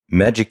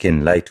Magic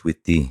and light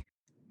with thee.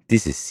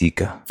 This is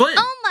Sika. Flynn!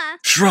 Oma!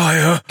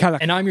 Shreya!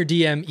 And I'm your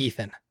DM,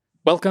 Ethan.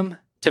 Welcome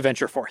to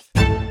Venture Forth.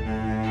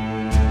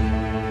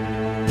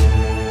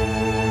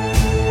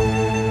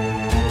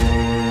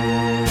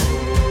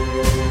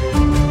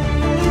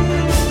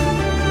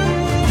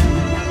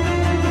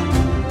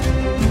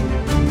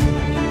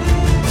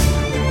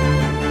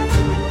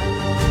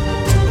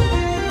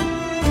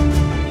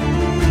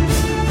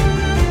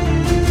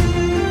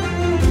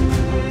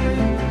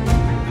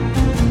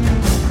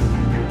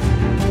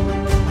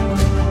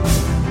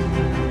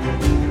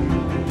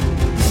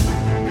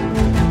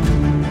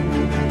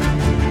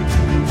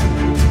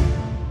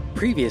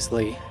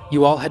 Previously,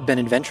 you all had been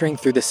adventuring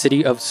through the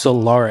city of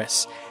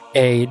Solaris,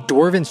 a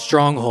dwarven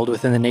stronghold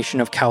within the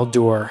nation of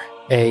Kaldur,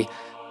 a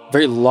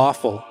very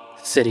lawful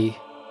city,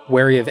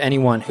 wary of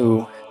anyone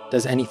who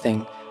does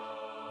anything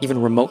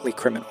even remotely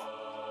criminal.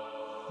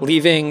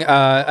 Leaving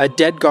a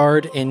dead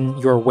guard in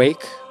your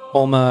wake,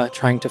 Olma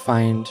trying to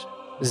find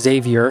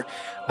Xavier,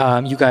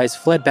 you guys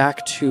fled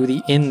back to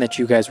the inn that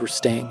you guys were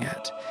staying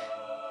at.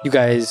 You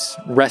guys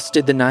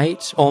rested the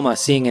night, Olma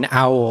seeing an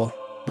owl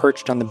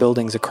perched on the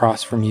buildings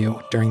across from you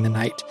during the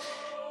night.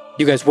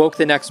 You guys woke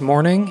the next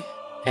morning,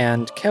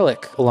 and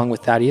Kellic, along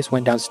with Thaddeus,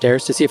 went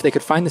downstairs to see if they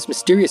could find this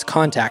mysterious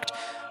contact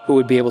who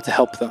would be able to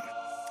help them.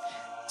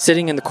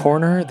 Sitting in the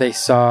corner, they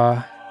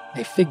saw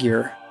a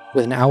figure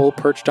with an owl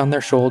perched on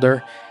their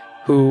shoulder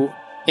who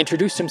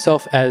introduced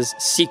himself as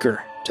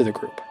Seeker to the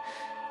group.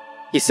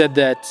 He said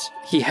that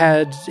he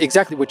had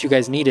exactly what you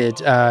guys needed,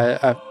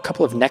 a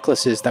couple of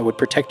necklaces that would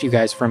protect you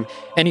guys from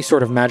any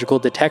sort of magical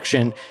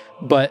detection,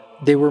 but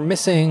they were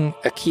missing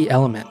a key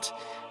element,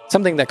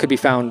 something that could be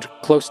found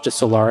close to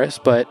Solaris,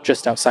 but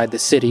just outside the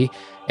city.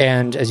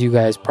 And as you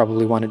guys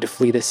probably wanted to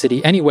flee the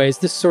city anyways,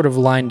 this sort of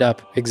lined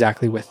up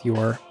exactly with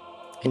your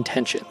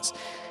intentions.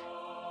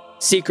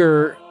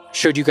 Seeker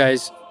showed you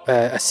guys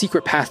a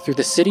secret path through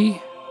the city,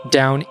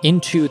 down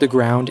into the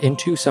ground,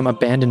 into some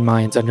abandoned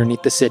mines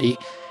underneath the city,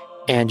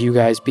 and you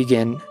guys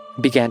began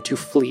to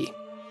flee.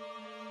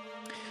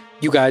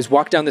 You guys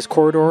walk down this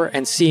corridor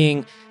and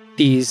seeing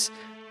these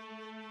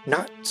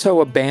not so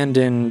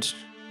abandoned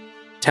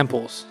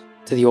temples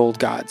to the old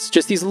gods.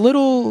 Just these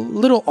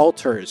little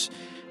altars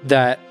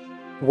that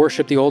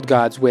worship the old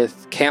gods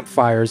with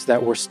campfires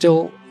that were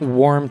still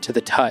warm to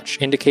the touch,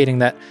 indicating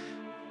that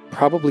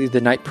probably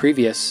the night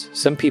previous,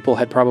 some people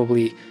had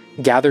probably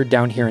gathered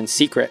down here in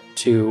secret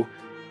to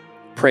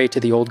pray to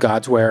the old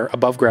gods, where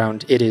above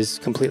ground it is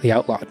completely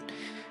outlawed.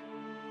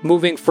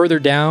 Moving further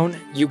down,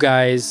 you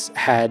guys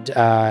had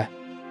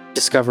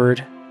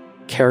discovered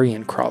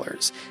carrion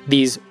crawlers.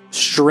 These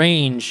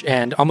strange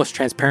and almost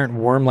transparent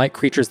worm-like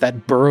creatures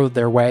that burrowed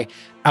their way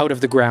out of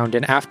the ground.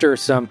 And after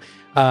some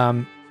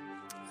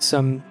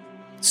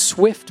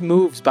swift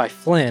moves by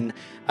Flynn,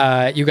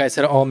 you guys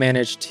had all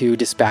managed to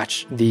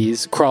dispatch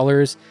these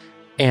crawlers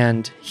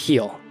and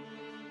heal.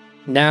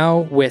 Now,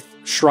 with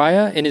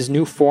Shreya in his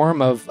new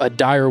form of a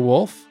dire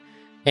wolf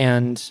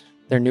and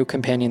their new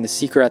companion, the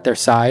Seeker, at their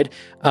side,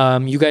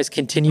 you guys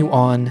continue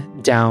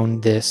on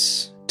down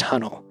this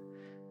tunnel.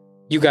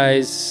 You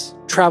guys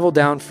travel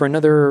down for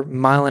another 1.5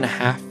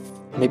 miles,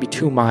 maybe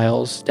 2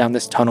 miles down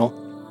this tunnel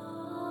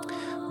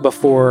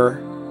before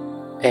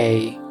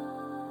a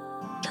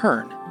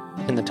turn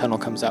in the tunnel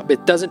comes up.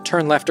 It doesn't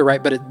turn left or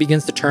right, but it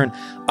begins to turn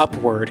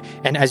upward.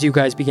 And as you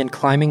guys begin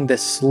climbing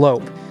this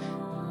slope,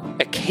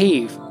 a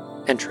cave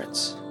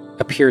entrance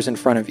appears in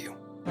front of you.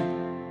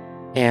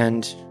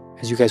 And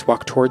as you guys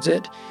walk towards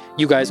it,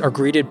 you guys are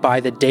greeted by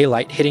the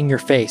daylight hitting your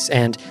face,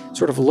 and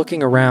sort of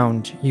looking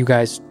around, you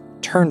guys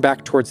turn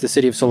back towards the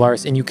city of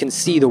Solaris, and you can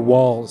see the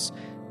walls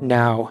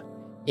now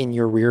in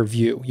your rear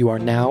view. You are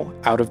now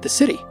out of the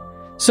city.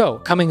 So,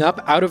 coming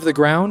up out of the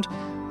ground,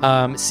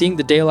 seeing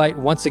the daylight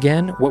once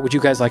again, what would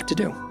you guys like to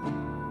do?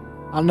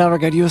 I'll never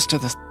get used to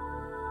the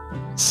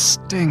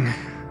sting.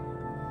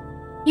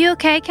 You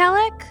okay,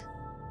 Kellic?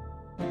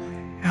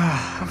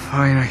 Yeah, I'm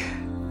fine. I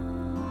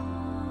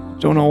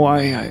don't know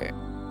why I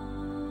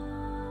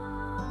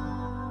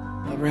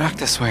react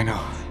this way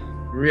now.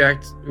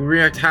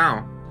 React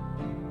how?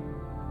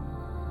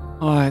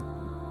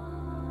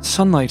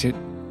 Sunlight, it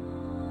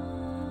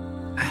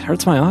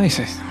hurts my eyes.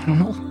 I don't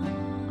know.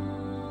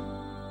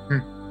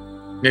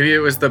 Maybe it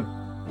was the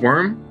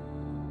worm?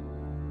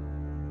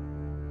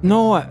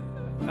 No,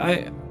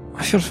 I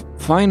feel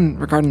fine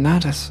regarding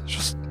that. It's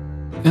just,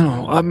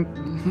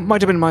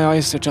 might have been my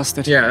eyes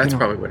adjusted. Yeah, that's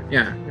probably what.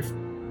 Yeah.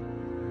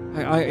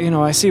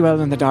 I see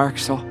well in the dark,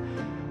 so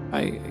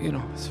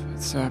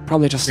it's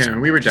probably just. Yeah,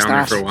 we were down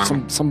there for a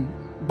while. Some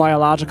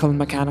biological,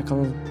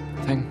 mechanical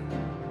thing.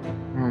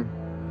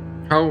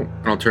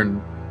 I'll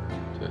turn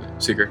to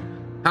Seeker.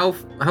 How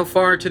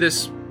far to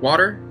this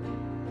water?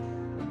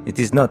 It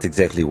is not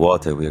exactly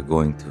water we are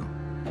going to.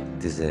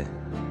 It is a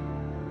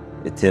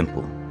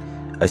temple.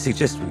 I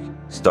suggest we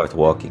start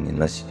walking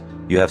unless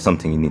you have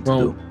something you need to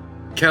do.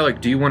 Kellic,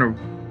 do you want to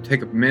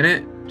take a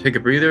minute, take a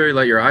breather,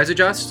 let your eyes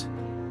adjust?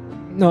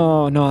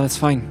 No, that's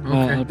fine.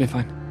 Okay. I'll be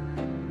fine.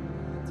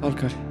 It's all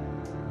good.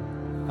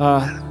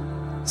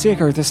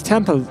 Seeker, this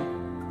temple,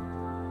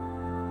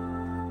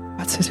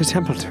 it a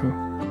temple to?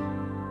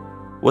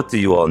 What do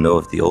you all know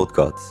of the old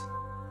gods?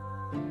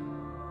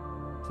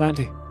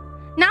 Sandy?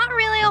 Not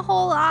really a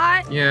whole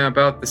lot. Yeah,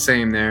 about the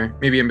same there.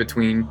 Maybe in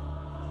between.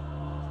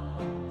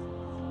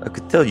 I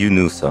could tell you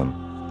knew some,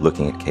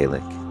 looking at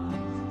Kalek.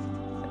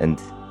 And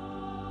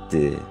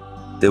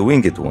the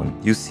winged one,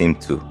 you seem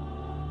to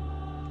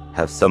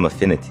have some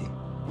affinity.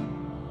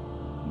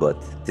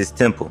 But this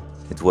temple,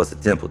 it was a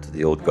temple to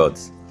the old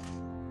gods.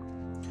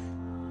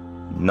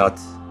 Not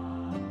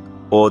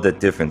all that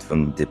different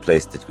from the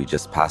place that we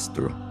just passed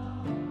through.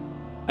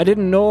 I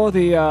didn't know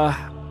the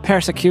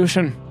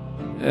persecution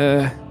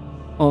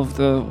of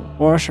the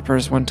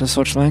worshippers went to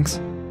such lengths.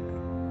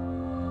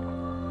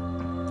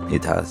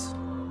 It has.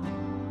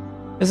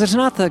 Is it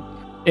not the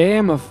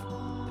aim of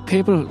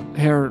people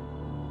here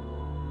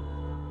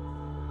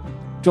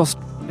just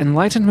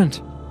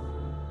enlightenment?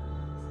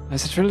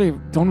 Is it really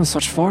done with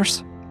such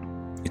force?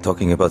 You're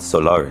talking about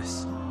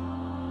Solaris.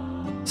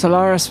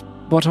 Solaris,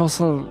 but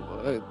also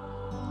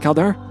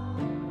Calder?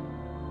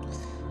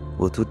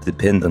 Well, it would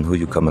depend on who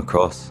you come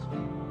across.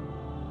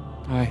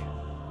 Aye.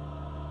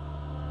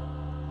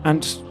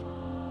 And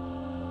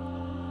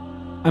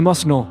I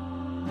must know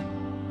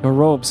your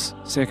robes,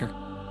 Seeker.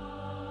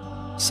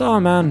 Saw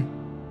a man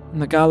on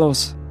the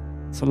gallows,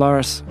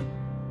 Solaris,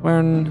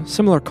 wearing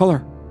similar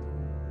colour.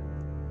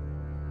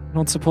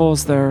 Don't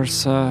suppose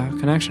there's a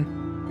connection.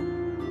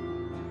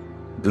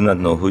 Do not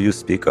know who you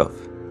speak of,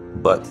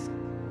 but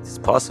it's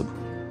possible.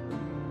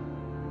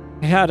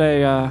 He had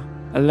a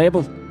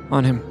label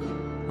on him,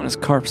 on his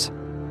corpse.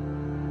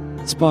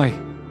 Spy.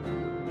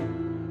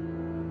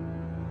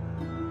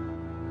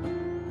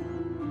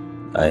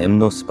 I am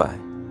no spy.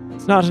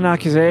 It's not an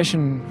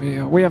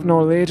accusation. We have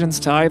no allegiance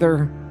to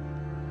either.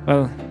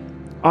 Well,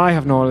 I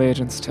have no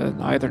allegiance to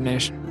either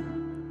nation.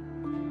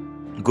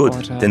 Good,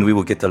 But, then we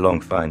will get along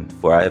fine,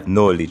 for I have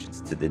no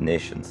allegiance to the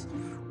nations,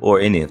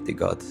 or any of the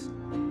gods.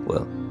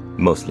 Well,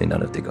 mostly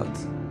none of the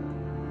gods.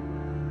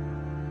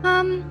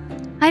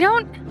 I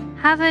don't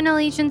have an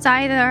allegiance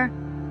either.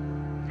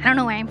 I don't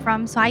know where I'm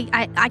from, so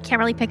I can't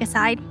really pick a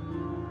side.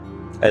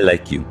 I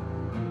like you.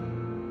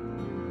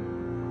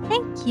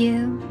 Thank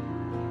you.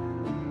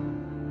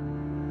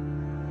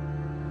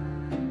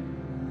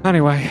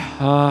 Anyway,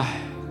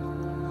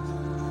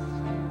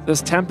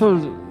 this temple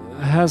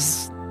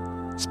has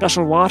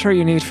special water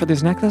you need for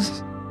these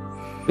necklaces?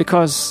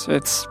 Because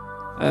it's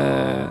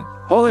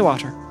holy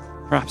water,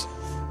 perhaps.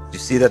 You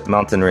see that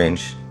mountain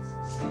range?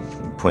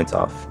 He points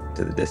off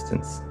to the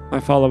distance. I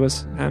follow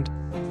his hand.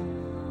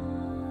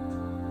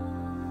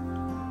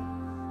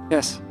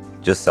 Yes.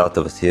 Just south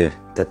of us here,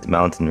 that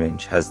mountain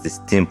range has this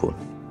temple.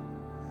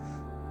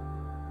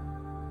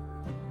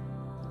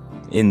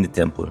 In the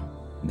temple,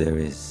 there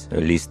is, or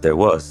at least there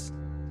was,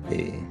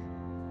 a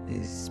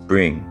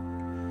spring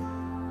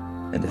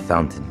and a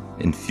fountain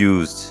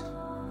infused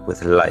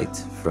with light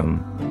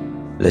from,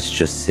 let's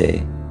just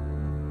say,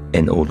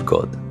 an old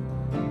god.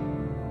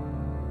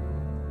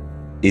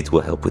 It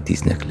will help with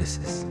these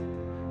necklaces.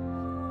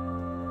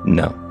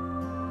 Now,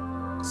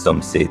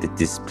 some say that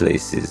this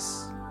place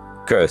is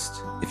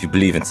cursed, if you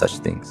believe in such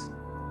things.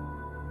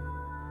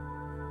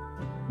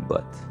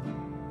 But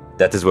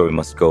that is where we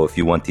must go if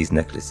you want these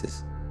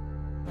necklaces.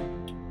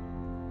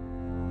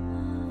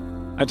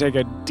 I take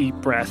a deep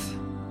breath.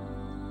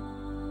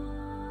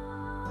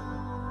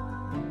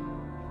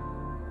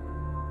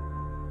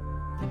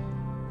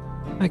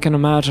 I can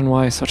imagine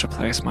why such a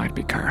place might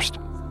be cursed.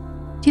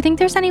 Do you think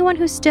there's anyone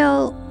who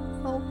still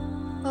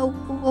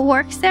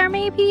works there,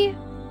 maybe?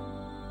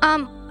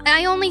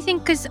 I only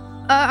think because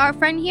our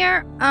friend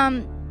here,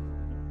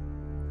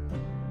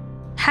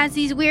 has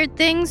these weird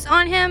things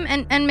on him,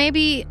 and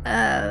maybe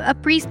a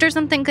priest or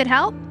something could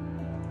help?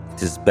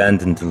 It is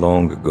abandoned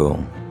long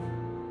ago.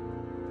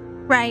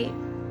 Right.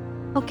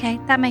 Okay,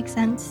 that makes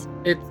sense.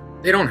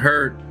 They don't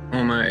hurt,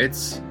 Oma.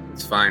 It's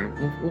fine.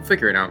 We'll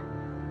figure it out.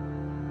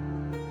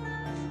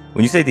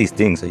 When you say these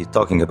things, are you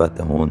talking about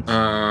the horns?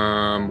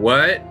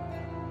 What?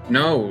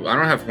 No, I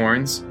don't have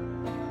horns.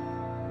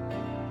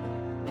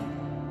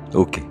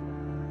 Okay.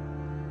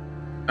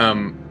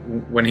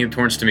 When he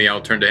turns to me,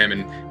 I'll turn to him,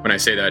 and when I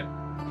say that,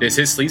 is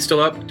his sleeve still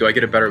up? Do I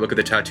get a better look at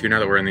the tattoo now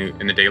that we're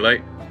in the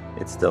daylight?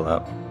 It's still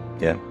up.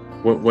 Yeah.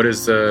 What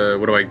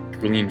do I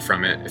glean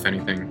from it, if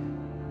anything?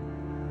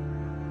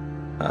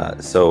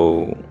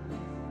 So,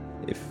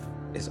 if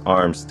his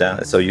arms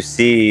down, so you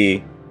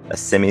see a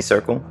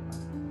semicircle,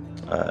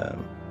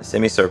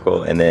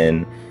 and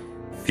then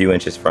a few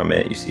inches from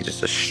it, you see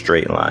just a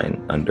straight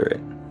line under it,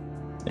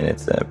 and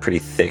it's a pretty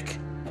thick,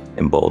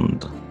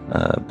 emboldened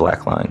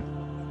black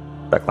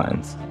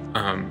lines.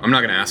 I'm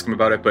not gonna ask him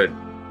about it, but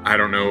I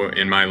don't know.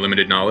 In my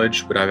limited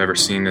knowledge, would I've ever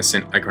seen this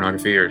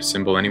iconography or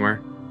symbol anywhere?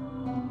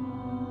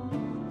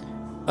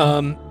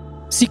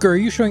 Seeker, are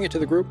you showing it to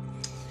the group?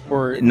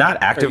 Or not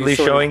actively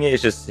showing it.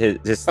 It's just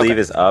his sleeve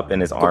is up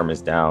and his arm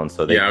is down,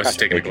 so they I was just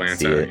taking a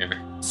glance at it. Yeah.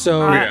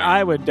 So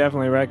I would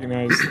definitely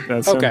recognize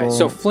that symbol. okay,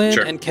 so Flynn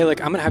Sure. and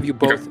Kalek, I'm gonna have you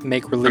both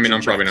make religion. I mean,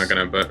 I'm probably not checks.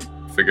 gonna, but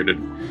figured it.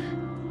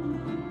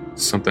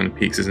 Something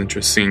piques his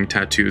interest, seeing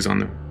tattoos on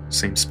the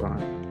same spot.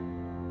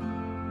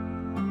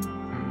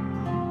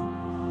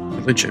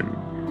 Religion.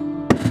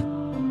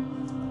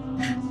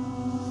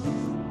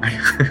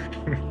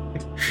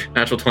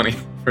 Natural 20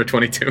 for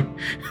 22.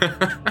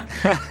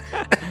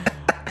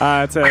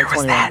 It's a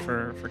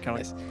 21 for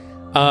Kelly.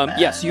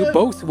 Yes, you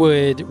both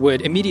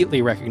would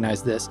immediately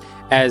recognize this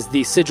as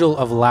the Sigil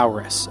of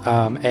Laurus,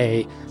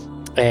 a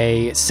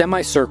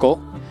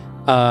semicircle,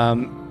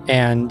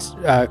 and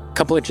a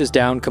couple inches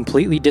down,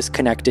 completely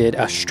disconnected,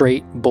 a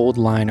straight, bold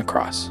line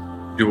across.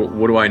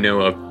 What do I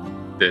know of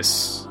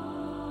this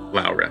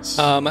Laurus?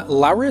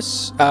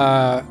 Laurus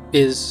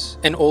is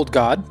an old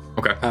god.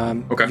 Okay.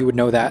 Okay. You would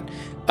know that.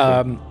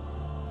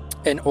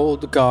 An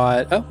old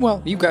god.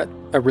 Well, you got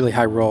a really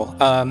high roll.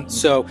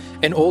 So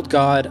an old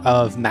god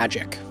of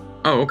magic.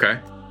 Oh, okay.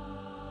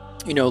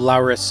 You know,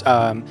 Laurus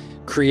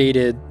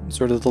created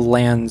sort of the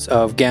lands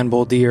of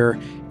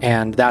Ganboldir,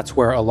 and that's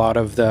where a lot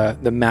of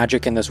the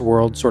magic in this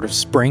world sort of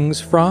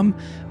springs from.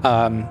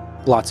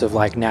 Lots of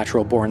like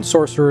natural born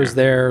sorcerers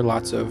there,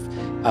 lots of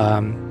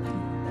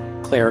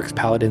clerics,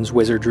 paladins,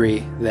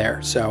 wizardry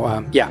there.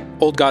 So yeah,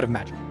 old god of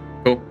magic.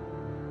 Cool.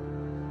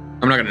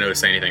 I'm not going to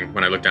notice anything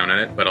when I look down at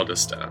it, but I'll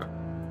just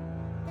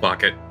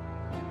block it.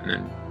 And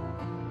then...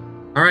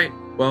 All right,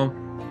 well,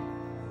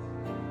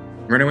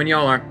 I'm ready when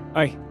y'all are.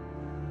 Aye,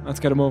 let's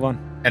get a move on.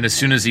 And as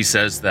soon as he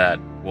says that,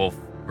 dire wolf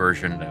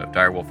version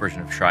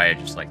of Shreya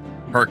just like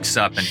perks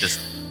up and just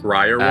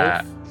Schreier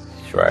Wolf?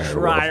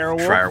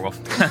 Schreier Wolf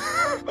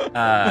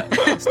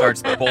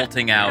starts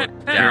bolting out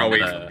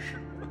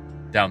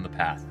down the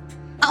path.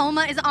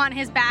 Alma is on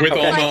his back. With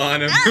Alma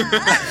on him.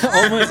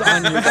 Alma's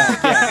on your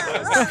back,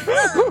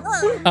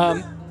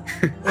 yeah.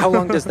 How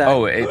long does that...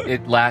 Oh,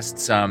 it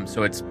lasts,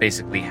 so it's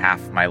basically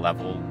half my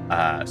level,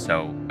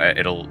 so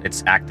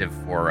it's active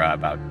for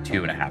about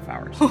 2.5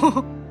 hours.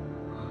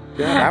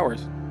 2.5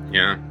 hours?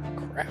 Yeah.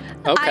 Crap.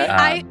 Okay.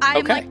 I'm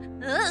okay. like,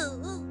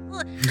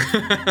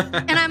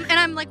 and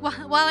I'm like,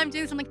 while I'm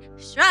doing something,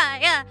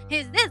 Shreya,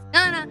 is this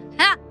gonna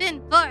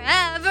happen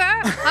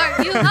forever?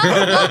 Are you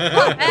humble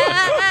forever?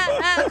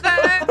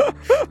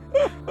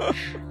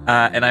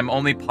 And I'm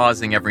only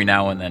pausing every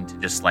now and then to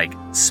just like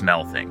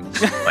smell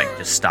things, like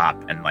just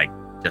stop and like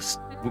just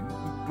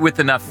with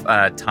enough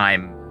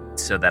time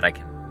so that I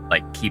can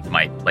like keep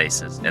my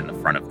places in the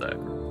front of the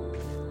group.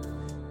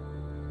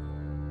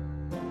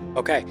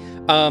 Okay.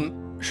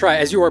 Shreya,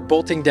 as you are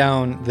bolting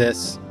down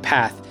this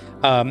path,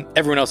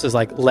 everyone else is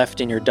like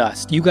left in your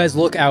dust. You guys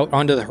look out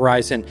onto the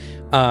horizon,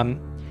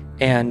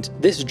 and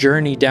this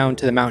journey down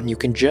to the mountain, you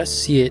can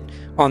just see it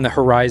on the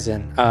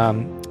horizon.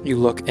 You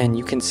look and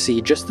you can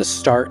see just the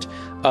start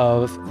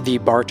of the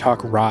Bartok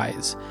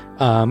Rise,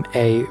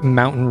 a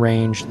mountain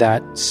range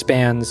that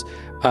spans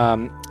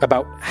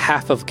about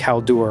half of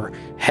Kaldur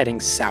heading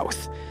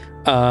south.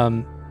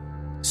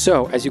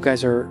 So as you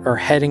guys are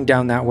heading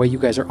down that way, you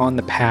guys are on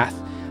the path.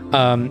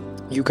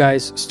 You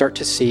guys start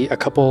to see a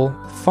couple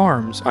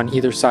farms on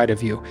either side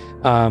of you,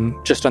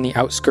 just on the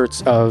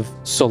outskirts of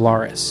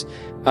Solaris.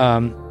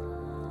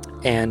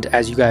 And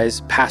as you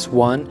guys pass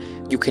one,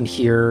 you can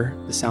hear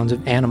the sounds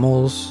of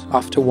animals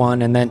off to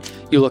one, and then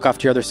you look off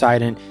to your other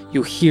side and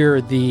you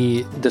hear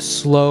the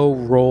slow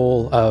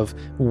roll of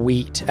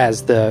wheat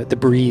as the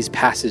breeze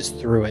passes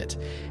through it.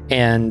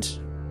 And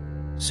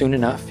soon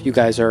enough, you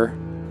guys are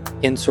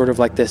in sort of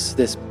like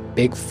this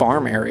big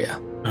farm area.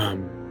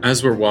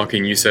 As we're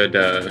walking, you said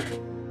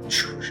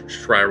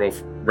Schreier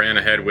Wolf ran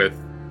ahead with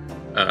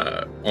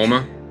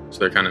Alma, so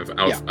they're kind of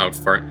out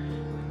far.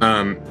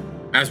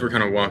 As we're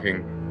kind of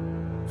walking,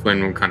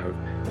 Flynn will kind of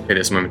take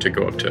this moment to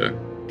go up to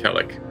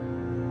Kellic.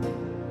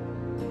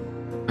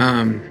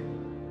 I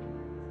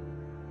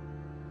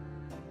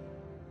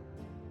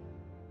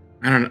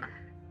don't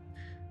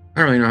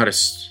really know how to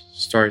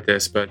start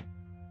this, but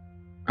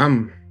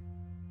I'm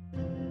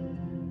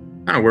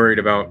kind of worried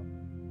about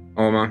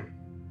Alma.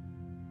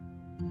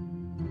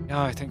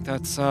 Yeah, I think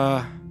that's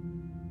an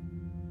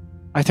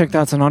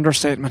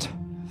understatement,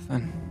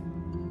 then.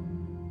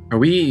 Are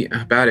we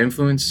a bad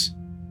influence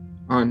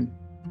on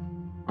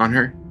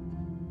her?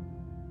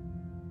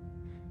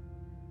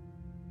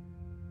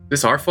 Is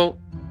this our fault?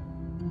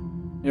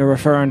 You're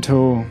referring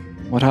to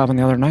what happened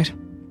the other night?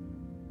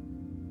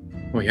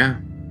 Well, yeah.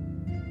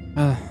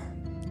 And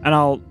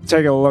I'll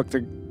take a look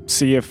to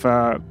see if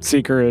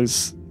Seeker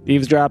is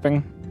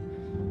eavesdropping.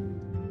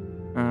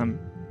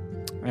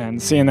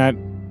 And seeing that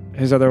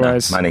he's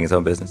otherwise minding his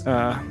own business,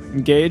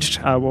 engaged,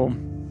 I will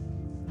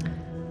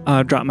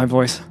drop my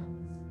voice.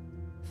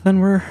 Then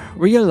were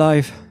you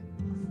alive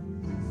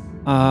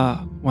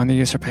when the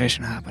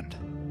usurpation happened?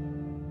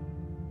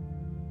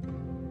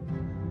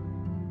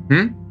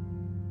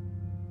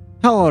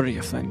 How old are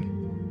you, Flynn?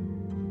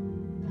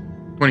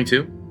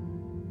 22.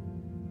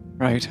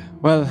 Right.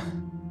 Well,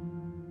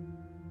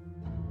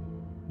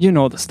 you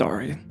know the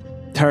story.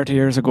 30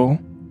 years ago,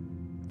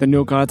 the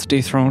new gods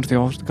dethroned the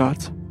old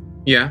gods.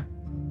 Yeah.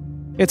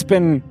 It's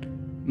been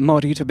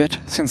muddied a bit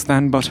since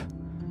then, but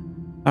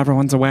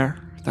everyone's aware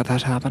that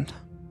happened.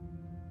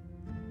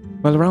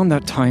 Well, around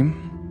that time,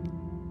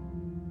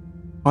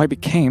 I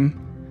became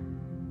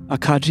a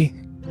Kaji,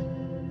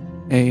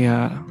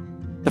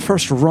 the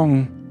first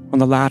rung on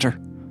the ladder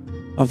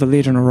of the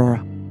Legion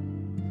Aurora,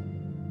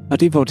 a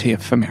devotee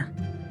of Famir.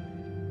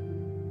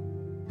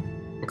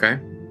 Okay.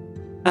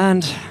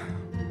 And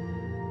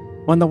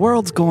when the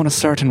world's going a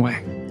certain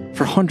way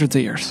for hundreds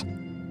of years,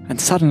 and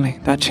suddenly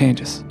that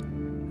changes,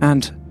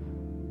 and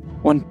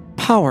when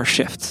power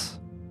shifts,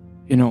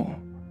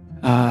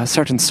 a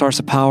certain source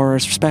of power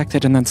is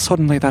respected, and then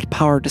suddenly that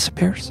power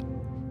disappears.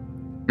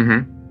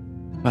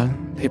 Mm-hmm. Well,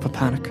 people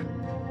panic,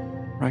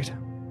 right?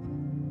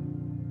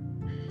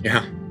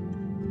 Yeah.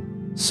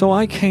 So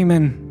I came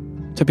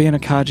in to being a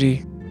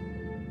Kaji,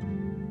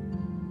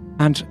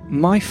 and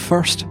my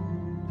first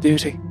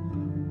duty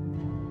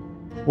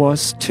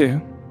was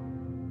to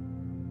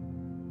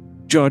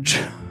judge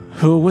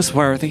who was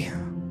worthy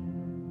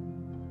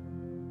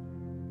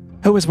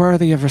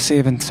of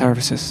receiving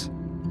services,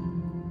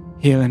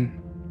 healing,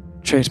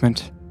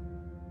 treatment,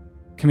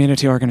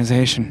 community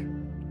organization,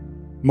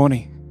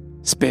 money,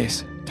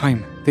 space,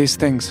 time, these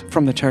things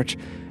from the church.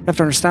 You have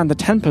to understand the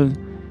temple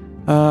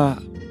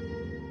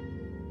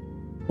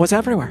was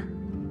everywhere.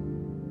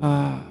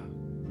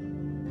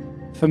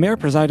 Famir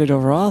presided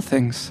over all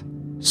things,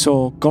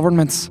 so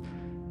governments,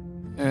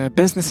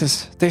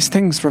 businesses, these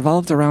things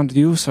revolved around the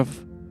use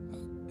of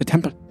the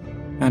temple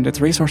and its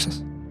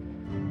resources.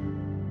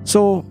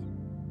 So,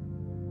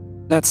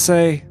 let's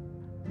say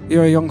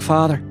you're a young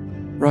father,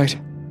 right,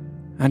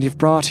 and you've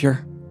brought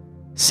your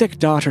sick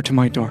daughter to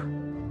my door.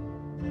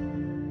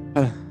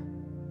 Well,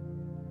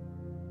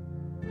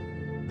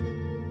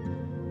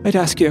 I'd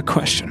ask you a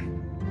question.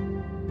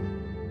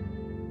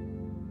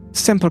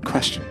 Simple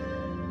question.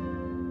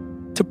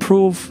 To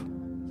prove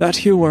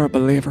that you were a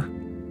believer,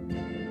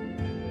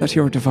 that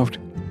you were devout.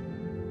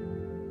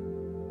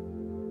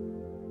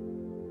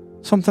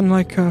 Something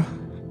like,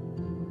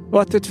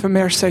 what did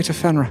Famir say to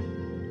Fenra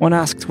when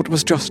asked what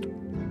was just?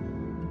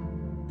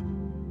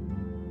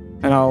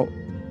 And I'll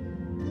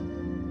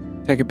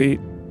take a beat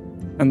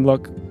and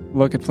look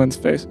at Flint's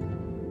face.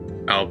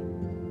 I'll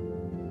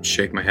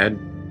shake my head.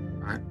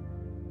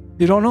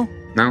 You don't know?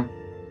 No.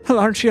 Well,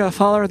 aren't you a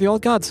follower of the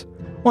old gods?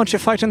 Won't you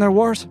fight in their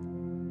wars?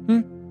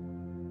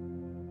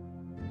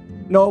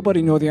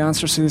 Nobody knew the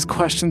answers to these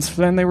questions,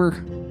 Flynn. They were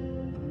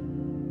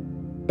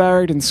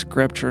buried in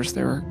scriptures.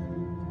 They were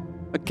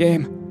a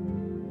game.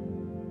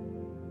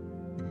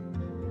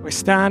 We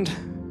stand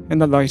in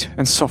the light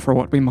and suffer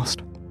what we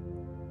must.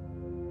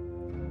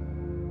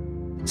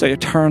 So you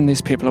turn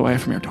these people away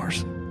from your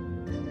doors.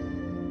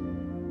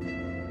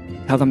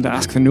 Tell them to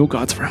ask the new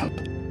gods for help.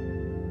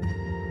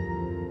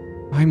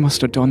 I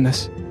must have done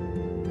this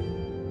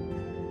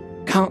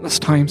countless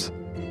times.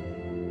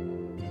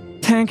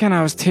 Thinking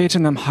I was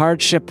teaching them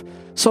hardship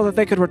so that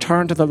they could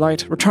return to the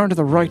light, return to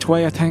the right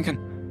way of thinking,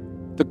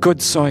 the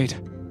good side.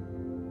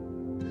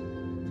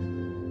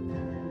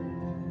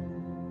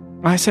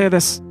 I say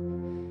this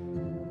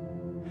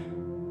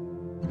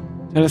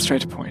to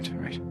illustrate a point,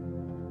 right?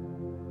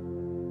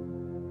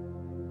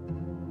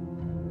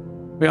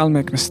 We all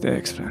make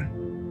mistakes, Flynn.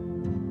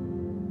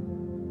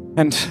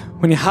 And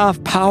when you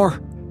have power,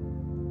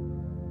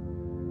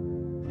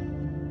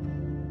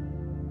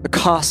 the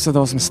costs of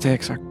those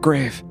mistakes are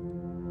grave.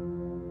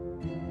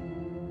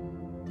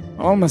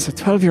 Almost a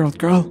 12-year-old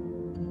girl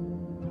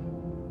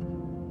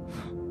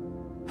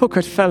who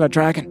could fell a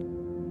dragon.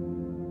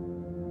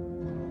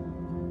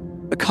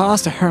 The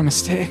cost of her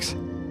mistakes.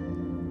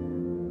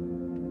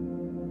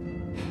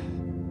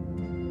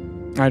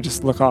 I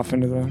just look off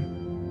into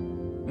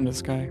the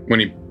sky. When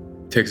he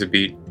takes a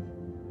beat.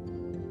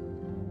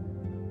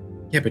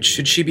 Yeah, but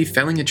should she be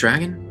felling a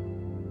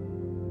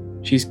dragon?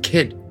 She's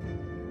kid.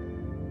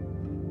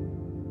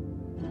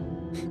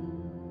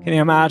 Can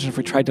you imagine if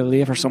we tried to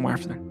leave her somewhere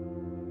for them?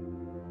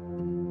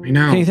 I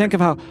know. Can you think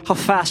of how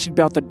fast she'd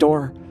be out the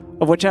door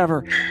of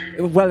whichever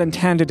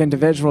well-intended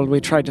individual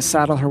we tried to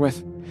saddle her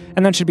with,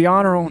 and then she'd be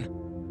on her own?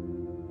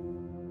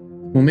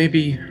 Well,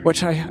 maybe...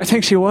 Which I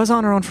think she was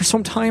on her own for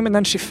some time, and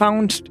then she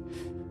found,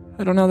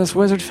 this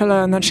wizard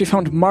fella, and then she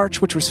found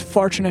March, which was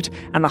fortunate,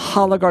 and the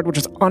Hologuard, which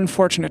was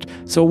unfortunate.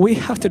 So we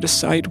have to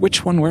decide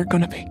which one we're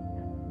going to be.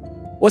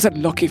 Was it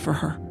lucky for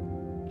her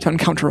to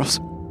encounter us?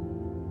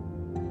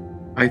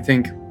 I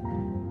think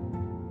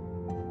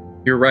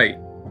you're right.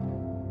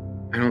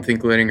 I don't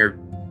think letting her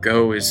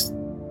go is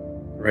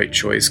the right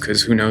choice,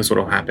 because who knows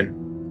what'll happen.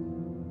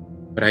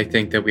 But I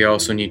think that we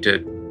also need to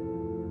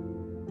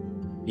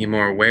be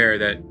more aware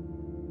that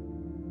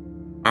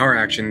our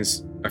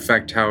actions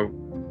affect how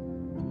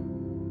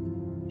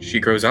she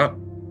grows up.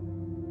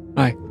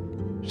 Aye.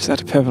 She's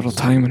at a pivotal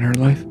time in her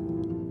life.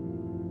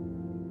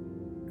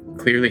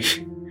 Clearly.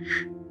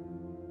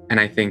 And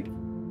I think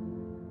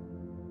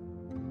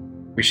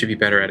we should be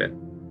better at it.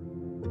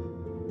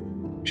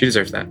 She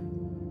deserves that.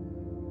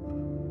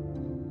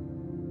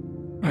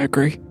 I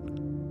agree.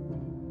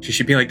 She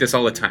should be like this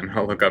all the time.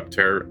 I'll look up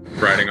to her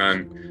riding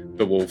on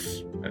the wolf.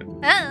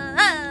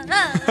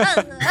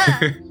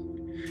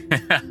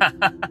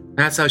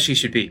 That's how she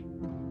should be.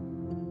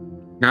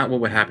 Not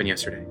what would happen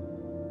yesterday.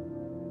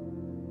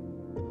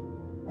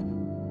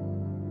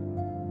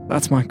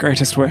 That's my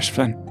greatest wish,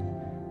 Flynn.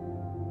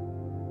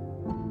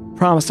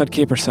 Promised I'd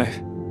keep her safe.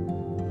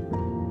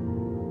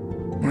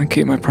 I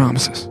keep my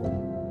promises.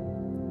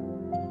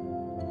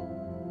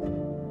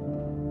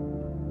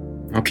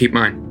 I'll keep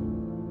mine.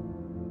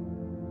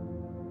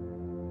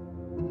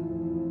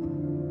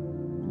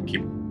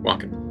 Keep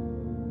walking.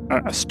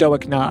 A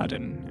stoic nod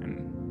and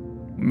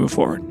move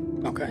forward.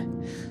 Okay.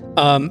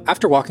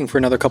 After walking for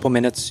another couple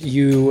minutes,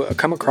 you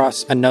come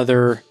across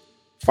another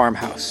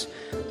farmhouse.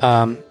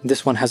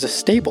 This one has a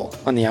stable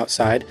on the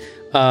outside.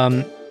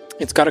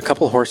 It's got a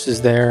couple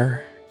horses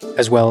there,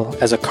 as well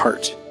as a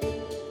cart.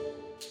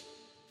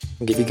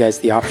 I'll give you guys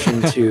the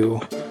option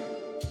to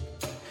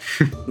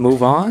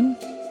move on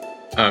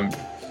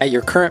at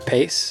your current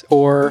pace,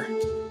 or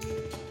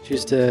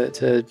choose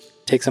to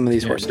take some of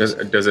these horses.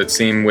 Does it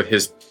seem with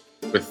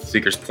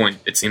Seeker's point,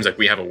 it seems like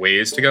we have a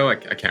ways to go? I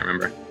can't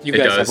remember. You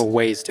guys have a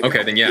ways to go.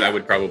 Okay, then yeah, I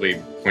would probably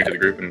point to the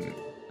group and...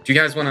 Do you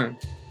guys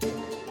want to...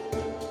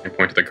 I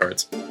point to the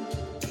carts.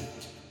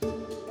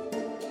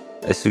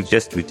 I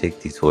suggest we take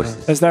these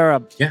horses. Is there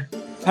a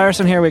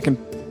person here we can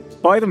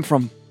buy them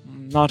from?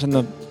 Not in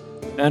the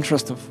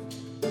interest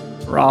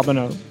of robbing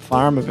a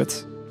farm of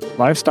its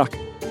livestock.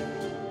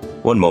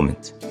 One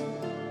moment.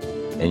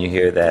 And you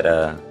hear that,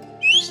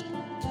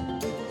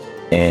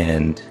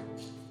 and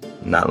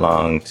not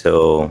long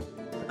till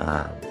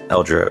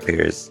Eldra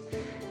appears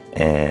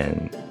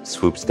and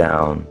swoops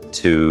down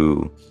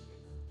to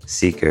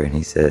Seeker, and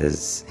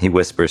he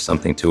whispers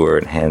something to her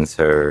and hands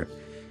her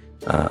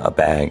a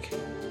bag.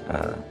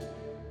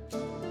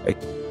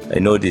 I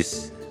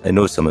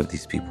know some of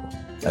these people.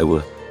 I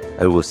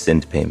will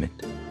send payment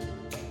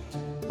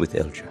with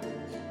Eldra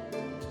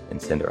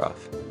and send her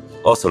off.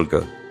 Also,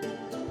 girl,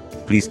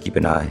 please keep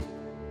an eye.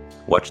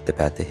 Watch the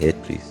path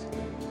ahead, please.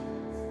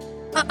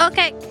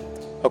 Okay.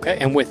 Okay,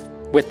 and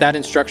with that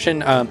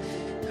instruction,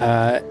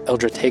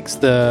 Eldra takes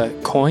the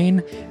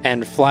coin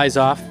and flies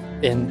off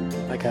in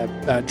like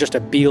just a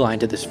beeline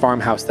to this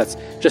farmhouse that's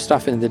just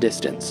off in the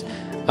distance.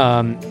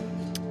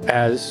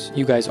 As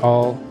you guys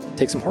all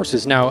take some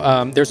horses.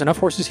 Now, there's enough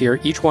horses here.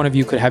 Each one of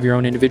you could have your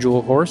own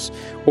individual horse,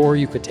 or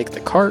you could take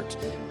the cart.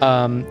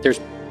 There's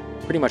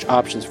pretty much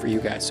options for you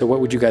guys. So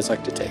what would you guys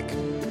like to take?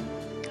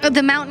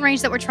 The mountain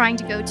range that we're trying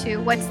to go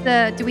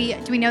to, do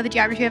we know the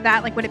geography of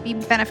that? Like, would it be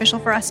beneficial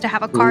for us to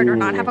have a cart or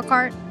not have a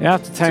cart? Yeah,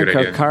 to think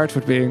a cart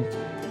would be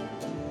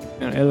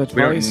ill-advised.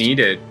 We don't need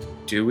it,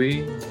 do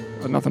we?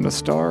 But nothing to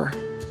store.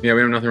 Yeah,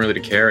 we have nothing really to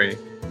carry. It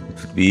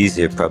would be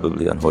easier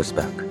probably on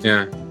horseback.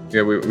 Yeah,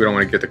 we don't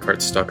want to get the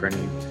cart stuck or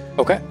anything.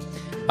 Okay.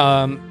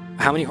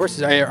 How many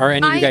horses? Are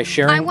any of you guys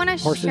sharing I want to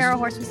horses? share a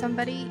horse with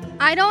somebody.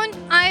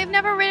 I've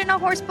never ridden a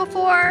horse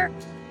before.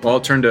 Well,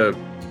 I'll turn to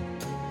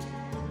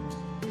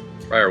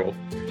Firewolf.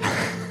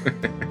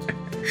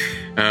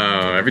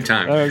 Every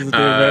time.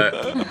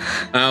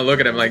 Look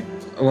at him like,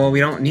 well, we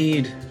don't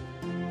need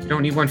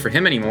one for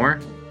him anymore,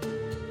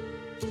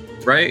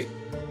 right?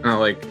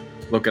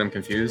 Look at him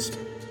confused.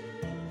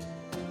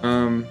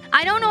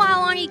 I don't know how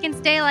long he can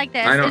stay like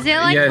this. Is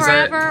it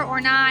forever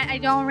or not? I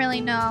don't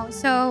really know.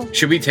 So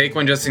should we take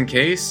one just in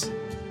case?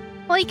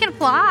 Well, he can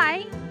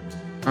fly.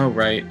 Oh,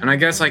 right. And I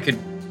guess I could.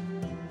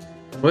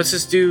 Let's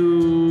just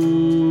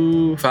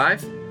do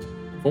 5,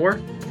 4.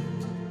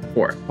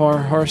 4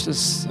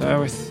 horses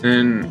with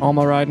and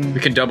Alma riding.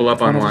 We could double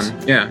up on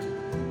one. Yeah.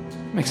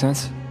 Makes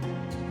sense.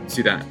 Let's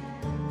do that.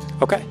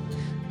 Okay.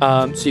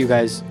 So you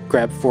guys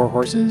grab 4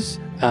 horses.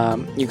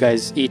 You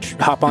guys each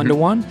hop onto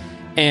one,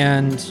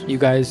 and you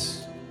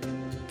guys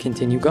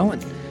continue going.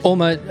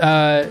 Olma,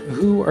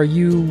 who are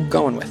you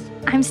going with?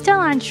 I'm still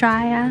on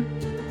Shreya.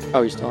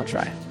 Oh, you're still on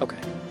Shreya. Okay.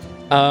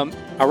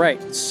 All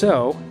right.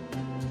 So.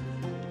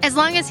 As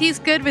long as he's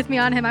good with me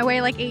on him, I weigh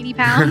like 80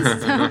 pounds.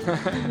 So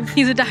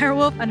he's a dire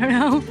wolf. I don't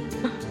know.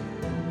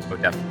 Oh,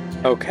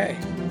 definitely. Okay.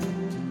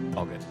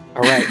 All good.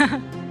 All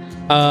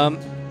right.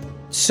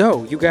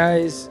 So you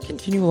guys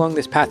continue along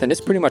this path, and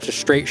it's pretty much a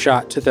straight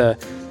shot to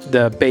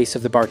the base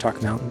of the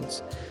Bartok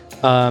Mountains.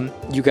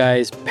 You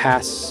guys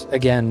pass,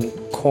 again,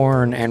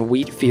 corn and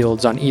wheat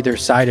fields on either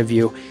side of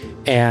you,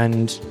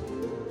 and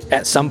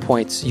at some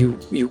points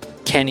you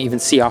can't even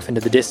see off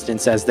into the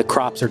distance as the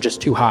crops are just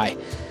too high.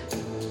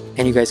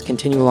 And you guys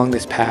continue along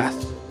this path,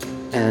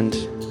 and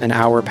an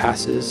hour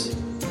passes.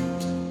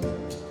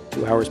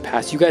 2 hours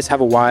pass. You guys have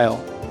a while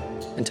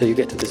until you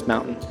get to this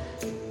mountain.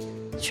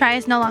 Shreya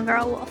is no longer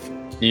a wolf.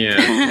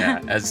 Yeah.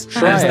 As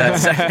that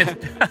second.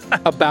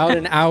 About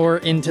an hour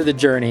into the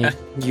journey,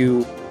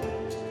 you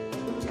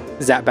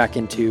zap back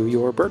into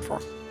your bird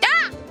form.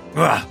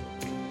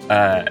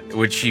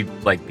 Would she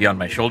be on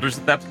my shoulders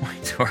at that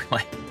point, or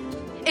like?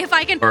 If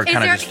I can, or if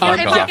kind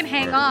I can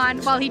hang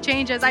on while he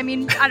changes. I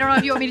mean, I don't know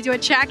if you want me to do a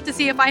check to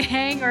see if I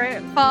hang or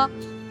fall.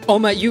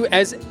 Oma, you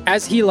as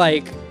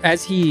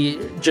he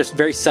just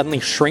very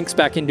suddenly shrinks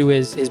back into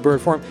his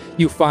bird form,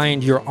 you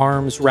find your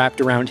arms wrapped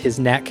around his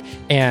neck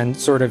and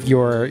sort of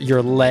your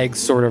legs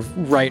sort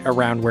of right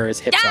around where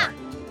his hips are.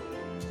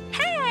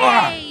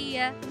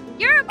 Hey,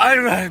 you're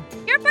a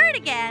bird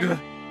again.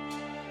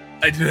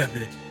 I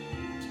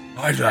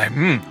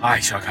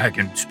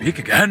can speak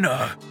again.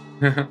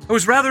 I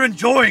was rather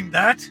enjoying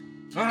that.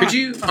 Could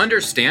you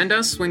understand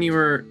us when you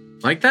were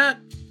like that?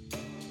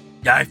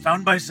 I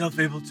found myself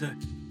able to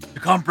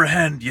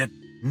comprehend, yet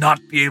not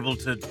be able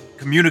to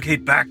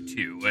communicate back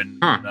to you,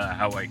 and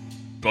how I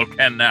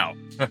can now.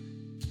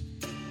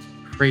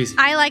 Crazy.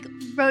 I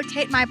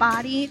rotate my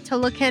body to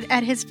look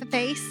at his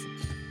face.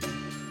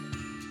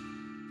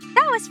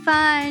 That was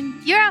fun.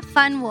 You're a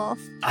fun wolf.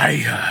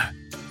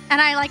 And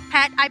I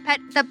pet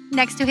the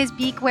next to his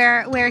beak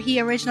where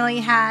he originally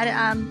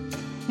had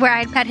where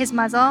I'd pet his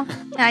muzzle,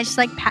 and I just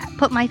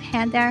put my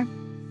hand there.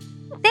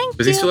 Thank you.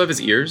 Does he still have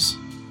his ears?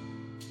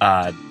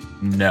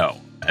 No,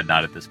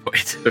 not at this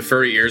point. The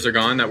furry ears are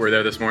gone that were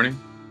there this morning?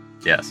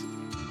 Yes.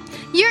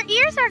 Your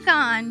ears are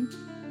gone.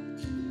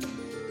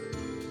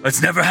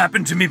 It's never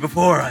happened to me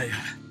before.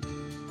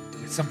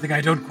 It's something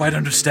I don't quite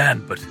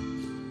understand, but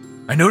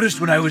I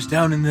noticed when I was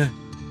down in the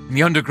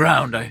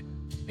underground, I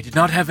did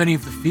not have any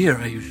of the fear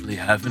I usually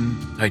have in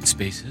tight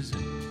spaces,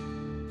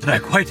 and I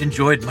quite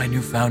enjoyed my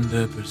newfound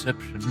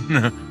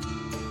perception.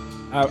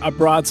 A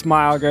broad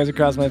smile goes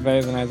across my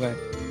face, and I say,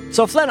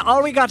 "So Flynn,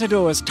 all we got to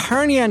do is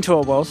turn you into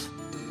a wolf,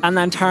 and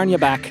then turn you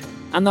back,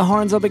 and the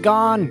horns will be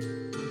gone."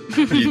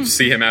 You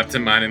see him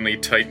absentmindedly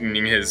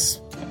tightening his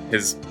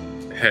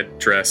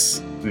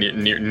headdress,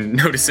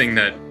 noticing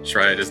that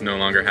Shriad no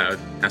longer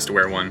has to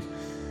wear one.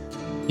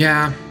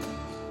 Yeah.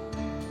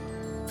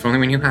 If only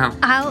we knew how.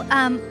 I'll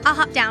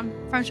hop down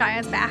from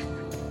Shia's back.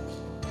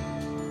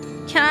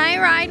 Can I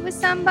ride with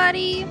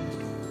somebody?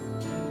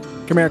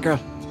 Come here, girl.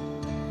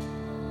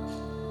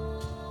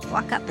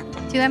 Walk up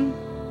to him.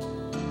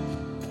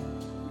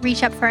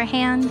 Reach up for a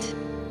hand.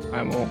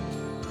 I will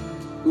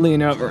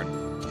lean over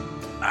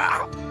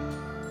and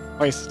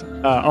hoist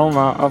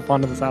Oma up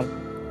onto the saddle.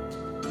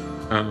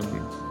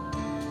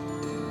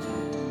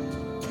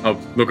 I'll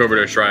look over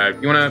to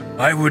Shriad. You wanna?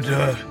 I would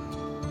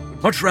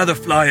much rather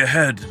fly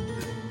ahead and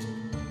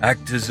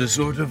act as a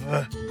sort of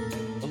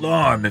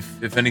alarm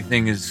if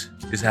anything is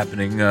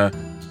happening.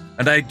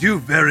 And I do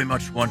very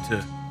much want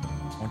to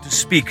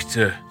speak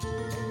to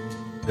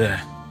the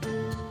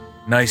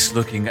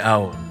nice-looking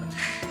owl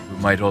who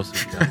might also be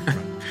out front.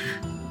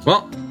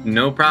 Well,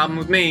 no problem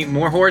with me.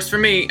 More horse for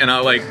me. And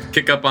I'll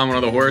kick up on the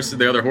other horse,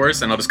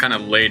 and I'll just kind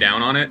of lay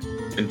down on it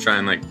and try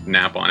and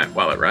nap on it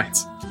while it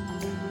rides.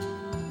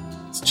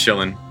 It's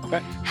chilling.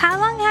 Okay. How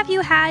long have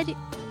you had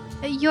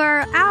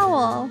your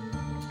owl,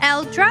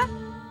 Eldra?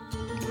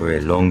 For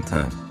a long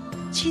time.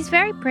 She's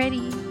very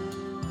pretty.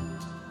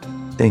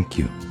 Thank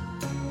you.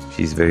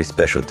 She's very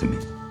special to me.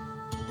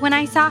 When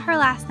I saw her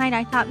last night,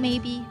 I thought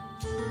maybe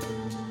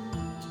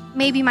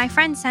my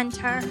friend sent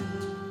her.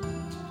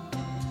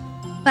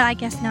 But I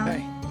guess no.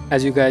 Okay.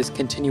 As you guys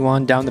continue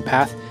on down the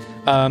path,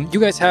 you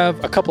guys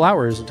have a couple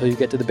hours until you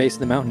get to the base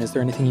of the mountain. Is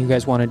there anything you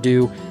guys want to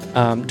do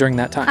during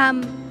that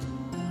time?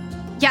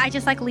 Yeah, I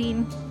just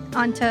lean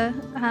onto.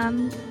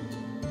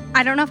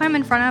 I don't know if I'm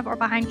in front of or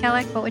behind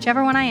Kellic, but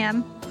whichever one I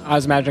am. I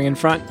was imagining in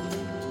front.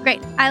 Great.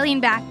 I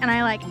lean back and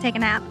I take a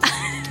nap.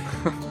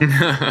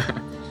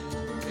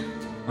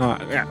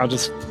 Yeah, I'll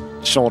just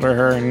shoulder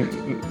her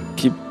and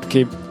keep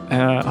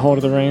hold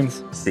of the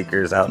reins.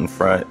 Seeker's out in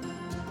front,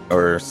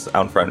 or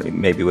out in front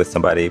maybe with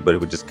somebody, but it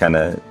would just kind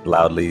of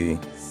loudly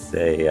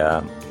say,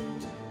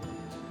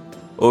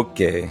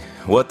 "Okay,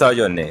 what are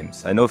your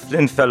names? I know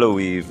Flynn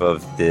Fellowweave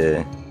of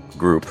the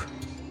group,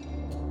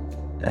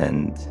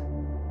 and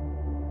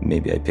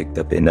maybe I picked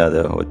up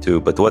another or two,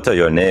 but what are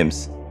your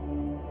names?"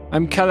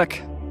 I'm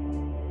Kellic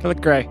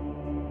Grey.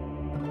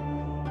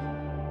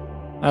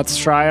 That's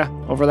Shreya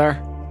over there.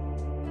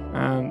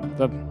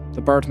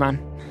 The Birdman.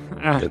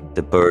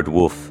 The bird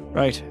wolf.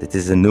 Right. It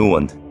is a new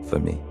one for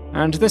me.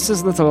 And this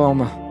is little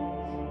Oma.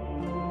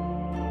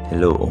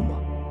 Hello, Oma.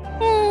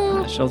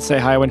 She'll say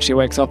hi when she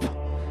wakes up.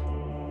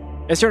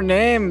 Is your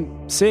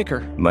name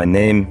Seeker? My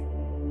name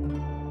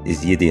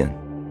is Gideon,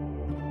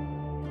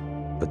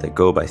 but I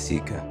go by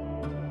Seeker.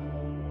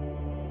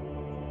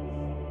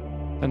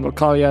 Then we'll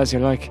call you as you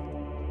like.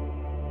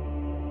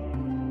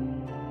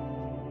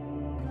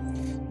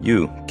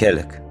 You,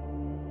 Kellic.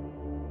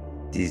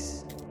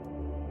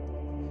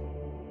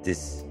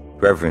 This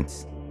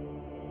reverence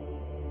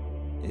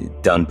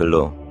down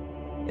below,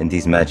 and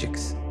these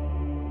magics,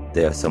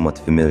 they are somewhat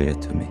familiar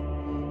to me.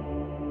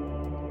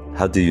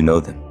 How do you know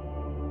them?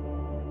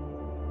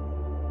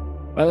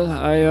 Well,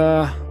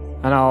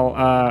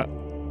 I'll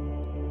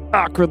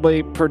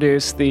awkwardly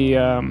produce the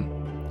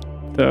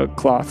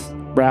cloth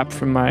wrap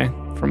from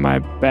my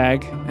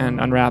bag and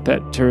unwrap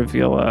it to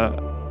reveal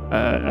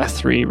a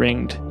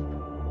 3-ringed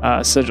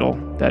sigil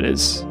that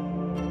is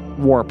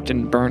warped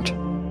and burnt.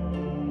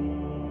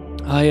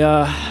 I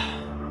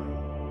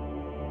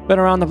been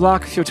around the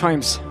block a few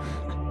times,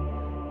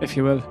 if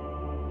you will.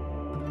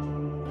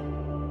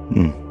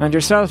 And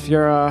yourself,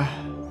 your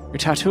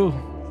tattoo,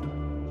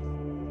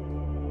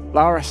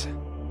 Laurus.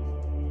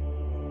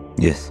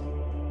 Yes.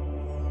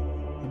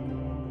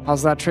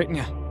 How's that treating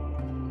you?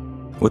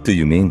 What do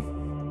you mean?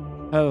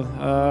 Well,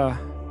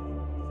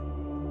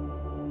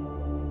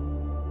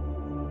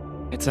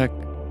 it's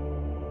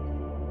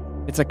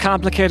a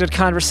complicated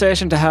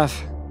conversation to have.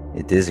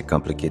 It is a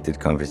complicated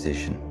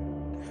conversation.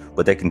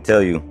 But I can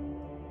tell you,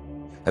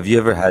 have you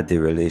ever had a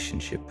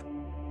relationship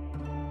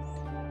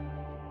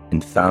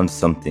and found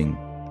something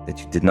that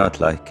you did not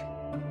like.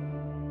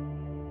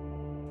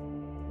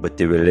 But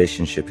the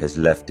relationship has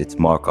left its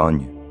mark on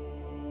you.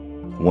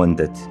 One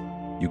that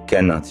you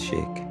cannot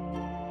shake.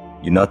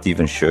 You're not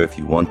even sure if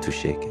you want to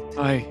shake it.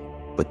 Aye.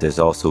 But there's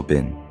also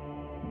been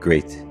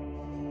great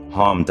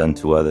harm done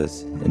to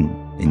others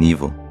in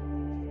evil.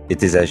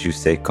 It is, as you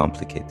say,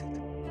 complicated.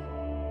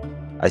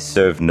 I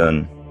serve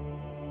none.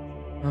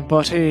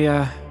 But he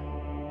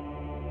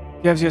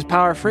gives you his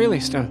power freely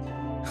still.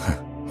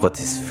 What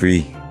is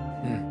free?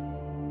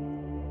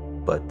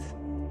 But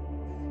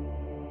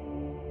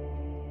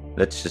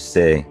let's just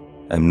say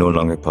I'm no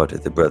longer part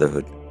of the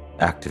Brotherhood,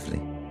 actively.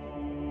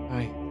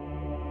 Aye.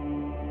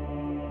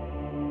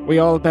 We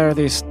all bear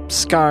these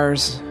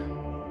scars.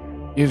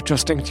 You've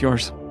just inked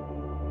yours.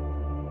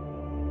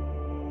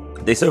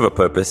 They serve a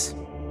purpose,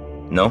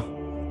 no?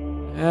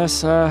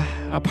 Yes, a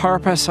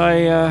purpose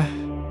I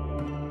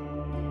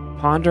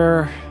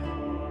ponder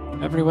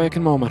every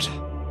waking moment.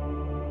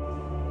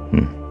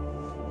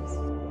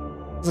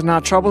 Does it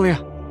not trouble you?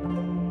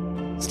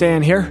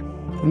 Staying here,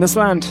 in this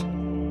land,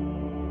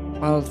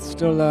 while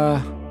still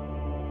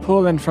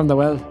pulling from the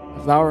well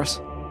of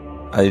Laurus?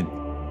 I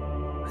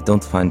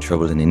don't find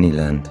trouble in any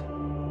land.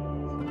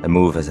 I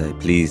move as I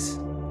please.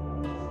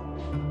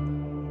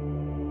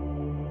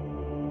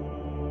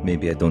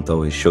 Maybe I don't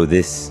always show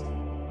this.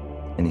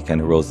 And he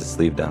kind of rolls his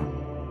sleeve down.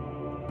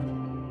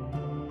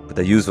 But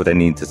I use what I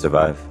need to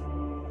survive.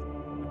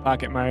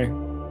 Pocket my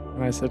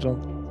sigil.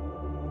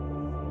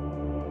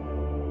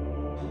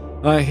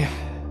 I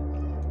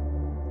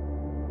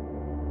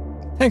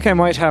think I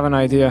might have an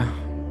idea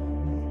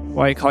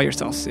why you call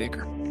yourself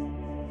Seeker.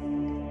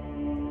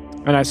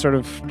 And I sort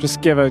of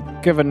just give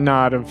a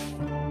nod of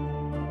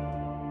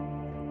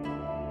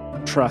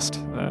trust,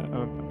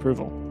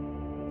 approval.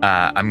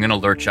 I'm going to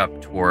lurch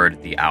up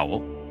toward the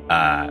owl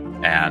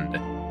and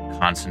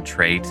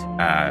concentrate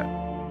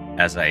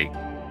as I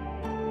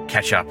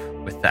catch up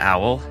with the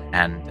owl,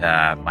 and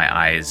my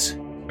eyes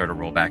sort of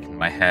roll back in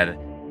my head,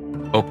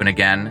 open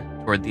again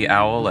toward the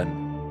owl,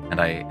 and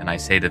I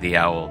say to the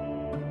owl,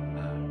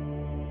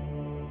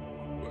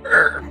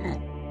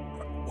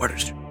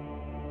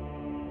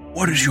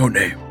 What is your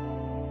name?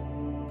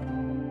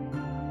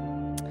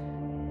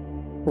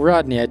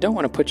 Rodney, I don't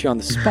want to put you on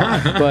the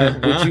spot,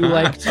 but would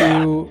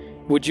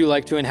you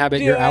like to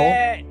inhabit your owl?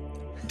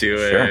 Do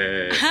Sure.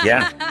 it.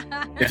 Yeah,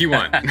 If you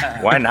want.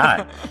 why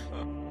not?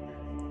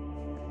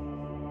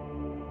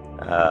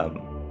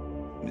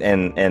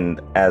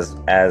 And as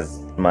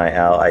my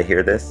owl, I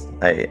hear this.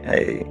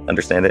 I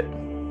understand it.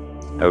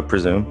 I would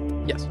presume.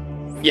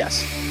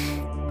 Yes.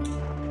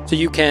 So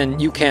you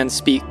can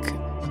speak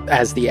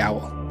as the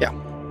owl. Yeah.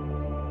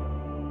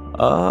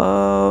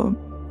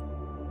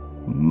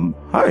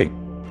 Hi.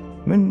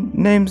 My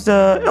name's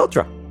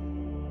Eldra.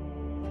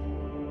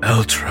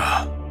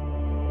 Eldra.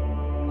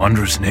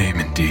 Wondrous name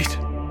indeed.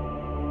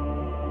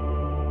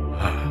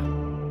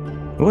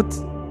 What?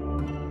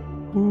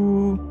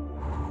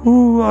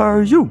 Who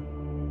are you?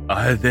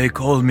 They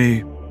call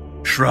me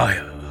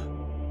Shreya,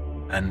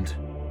 and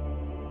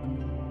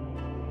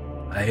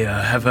I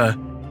have a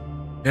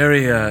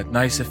very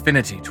nice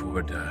affinity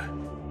toward.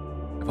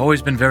 I've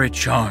always been very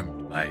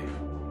charmed by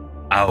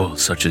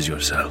owls such as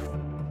yourself.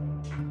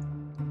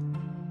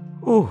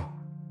 Oh,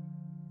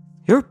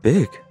 you're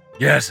big.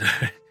 Yes,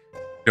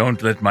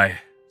 don't let my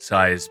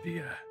size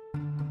be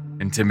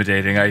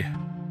intimidating.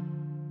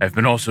 I've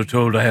been also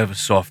told I have a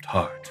soft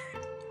heart.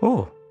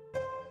 Oh.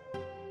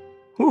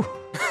 Ooh.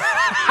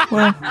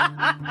 Well.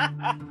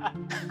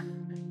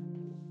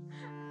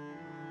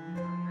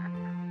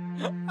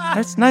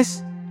 That's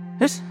nice.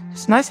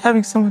 It's nice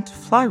having someone to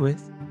fly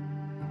with.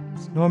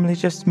 It's normally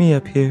just me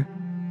up here.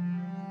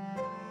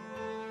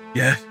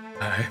 Yes,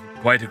 I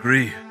quite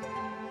agree.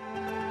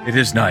 It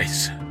is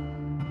nice.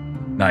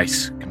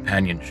 Nice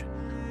companionship.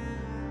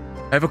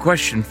 I have a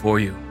question for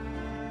you.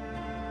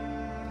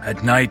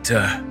 At night,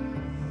 I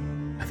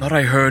thought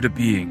I heard a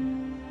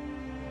being,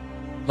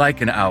 like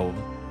an owl,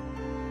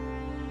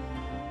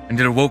 and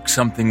it awoke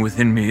something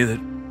within me that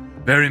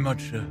very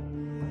much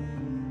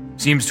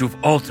seems to have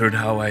altered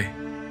how I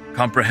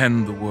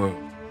comprehend the world.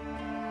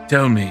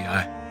 Tell me,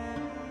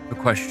 the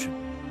question.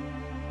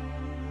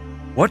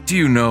 What do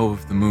you know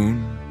of the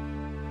moon?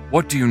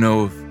 What do you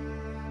know of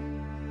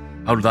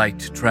how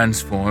light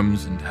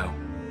transforms and how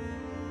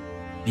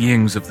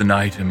beings of the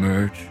night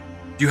emerge?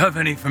 Do you have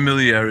any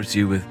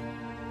familiarity with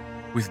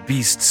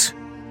beasts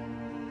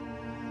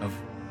of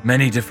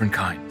many different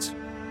kinds?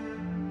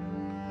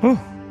 Oh,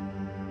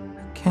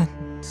 I can't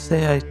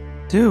say I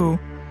do.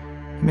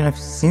 I mean, I've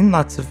seen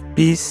lots of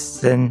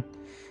beasts, and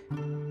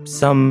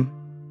sometimes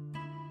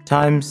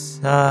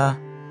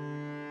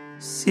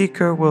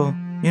Seeker will,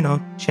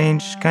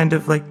 change kind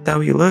of like how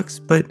he looks,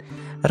 but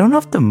I don't know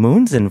if the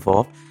moon's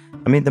involved.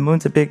 I mean, the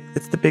moon's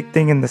it's the big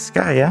thing in the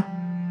sky, yeah?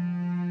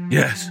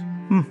 Yes.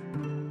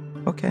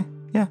 Okay,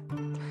 yeah.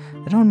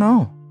 I don't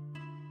know.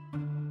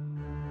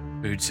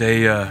 You'd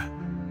say,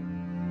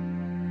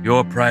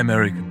 your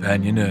primary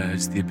companion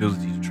has the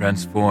ability to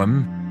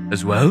transform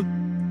as well?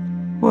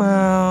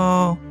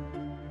 Well,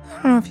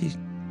 don't know if he...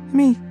 I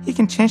mean, he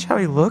can change how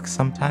he looks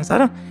sometimes.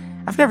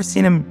 I've never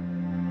seen him...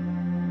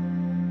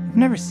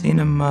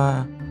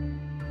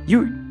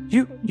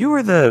 You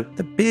were the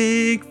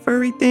big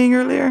furry thing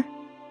earlier?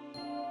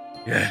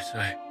 Yes,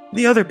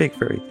 The other big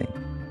furry thing.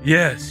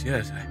 Yes,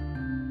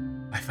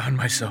 I found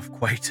myself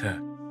quite,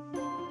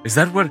 Is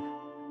that what...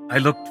 I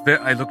looked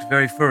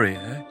very furry,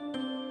 eh?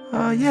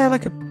 Yeah,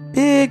 like a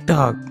big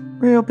dog.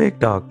 Real big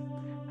dog.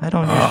 I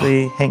don't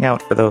usually hang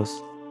out for those.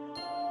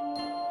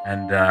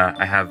 And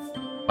I have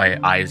my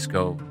eyes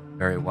go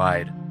very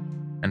wide,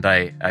 and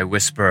I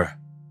whisper,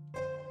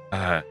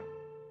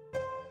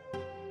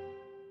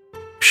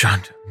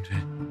 Shant,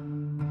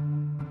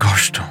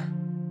 Goshto,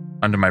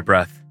 under my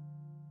breath,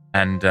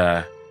 and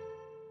I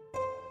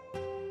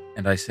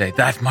say,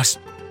 that's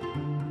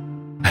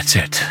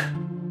it.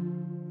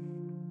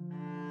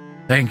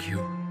 Thank you.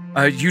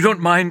 You don't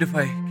mind if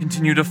I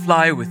continue to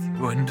fly with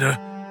you and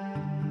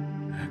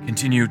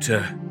continue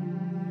to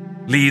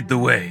lead the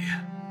way,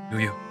 do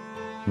you?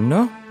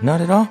 No,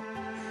 not at all.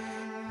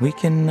 We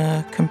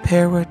can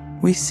compare what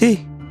we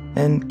see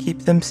and keep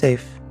them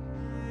safe.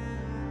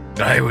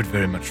 I would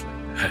very much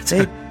like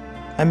that.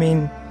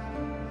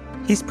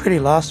 He's pretty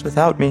lost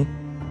without me.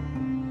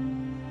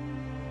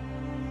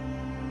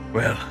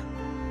 Well,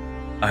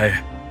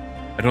 I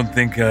don't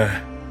think,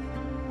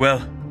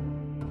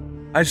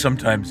 I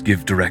sometimes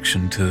give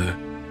direction to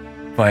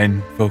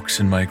fine folks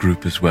in my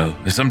group as well.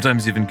 I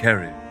sometimes even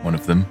carry one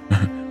of them,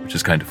 which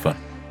is kind of fun.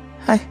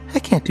 I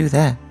can't do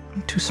that.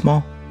 I'm too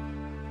small.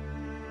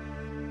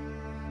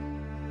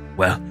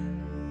 Well,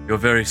 you're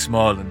very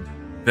small and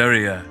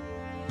very,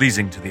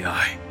 pleasing to the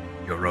eye,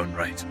 in your own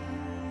right.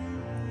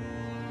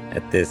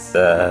 At this,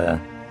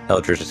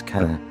 Eldra just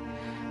kind of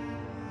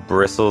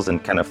bristles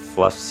and kind of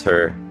fluffs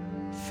her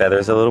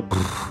feathers a little.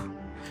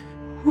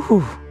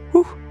 Ooh.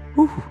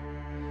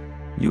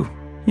 You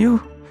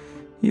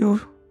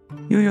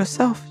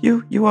yourself,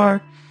 you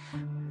are,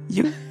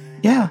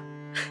 yeah,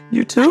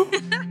 you too?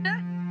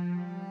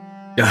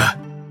 Yeah,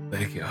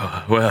 thank you.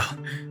 Well,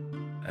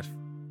 that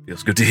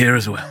feels good to hear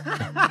as well.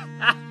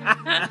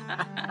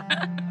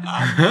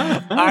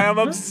 I am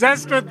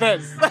obsessed with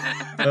this.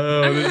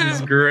 Oh, this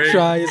is great.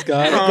 Try's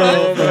got a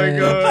Oh girlfriend. my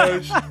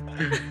gosh.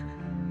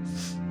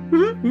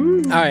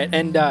 All right,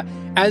 and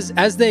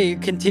as they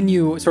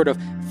continue sort of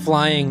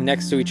flying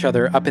next to each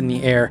other up in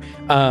the air,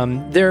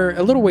 they're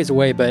a little ways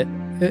away, but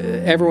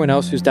everyone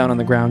else who's down on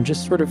the ground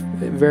just sort of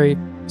very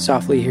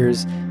softly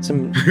hears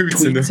some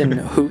tweets and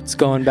hoots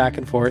going back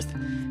and forth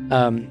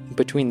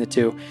between the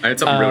two. I had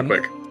something real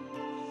quick.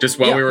 Just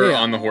while we were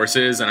yeah. on the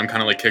horses, and I'm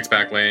kind of like kicked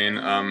back lane.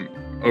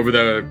 Over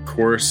the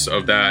course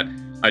of that,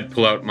 I'd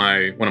pull out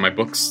one of my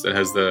books that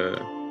has the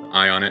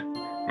eye on it.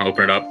 I'll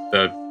open it up,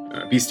 the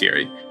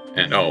bestiary,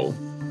 and I'll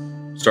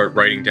start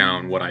writing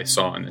down what I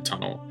saw in the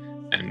tunnel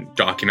and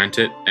document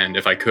it. And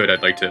if I could,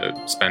 I'd like to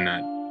spend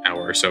that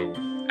hour or so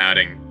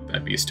adding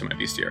that beast to my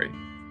bestiary.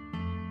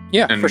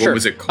 Yeah, and for what sure.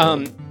 was it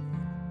called?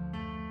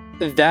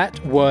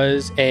 That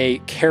was a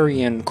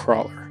carrion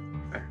crawler.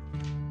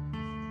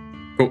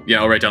 Cool.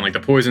 Yeah, I'll write down like the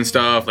poison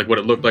stuff, like what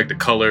it looked like, the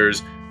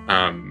colors,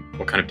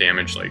 what kind of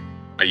damage like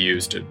I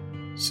used to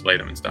slay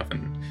them and stuff.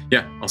 And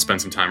yeah, I'll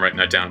spend some time writing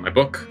that down in my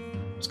book.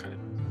 Just kind of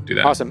do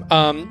that. Awesome.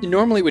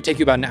 Normally it would take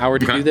you about an hour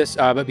to do this,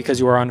 but because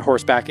you are on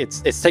horseback,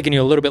 it's taking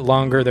you a little bit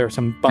longer. There are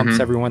some bumps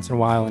every once in a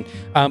while,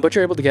 and but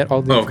you're able to get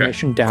all the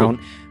information down.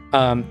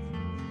 Cool.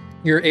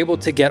 You're able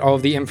to get all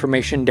of the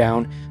information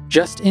down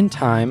just in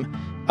time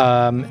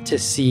to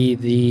see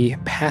the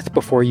path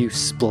before you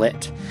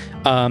split.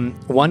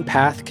 One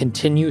path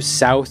continues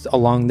south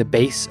along the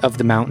base of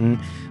the mountain,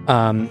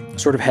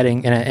 sort of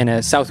heading in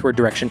a southward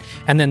direction,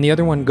 and then the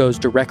other one goes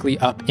directly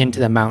up into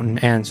the mountain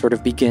and sort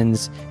of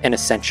begins an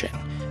ascension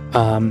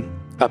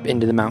up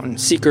into the mountain.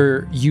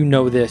 Seeker, you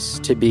know this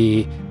to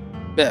be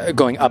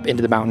going up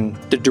into the mountain,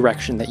 the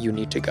direction that you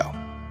need to go.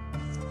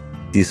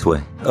 This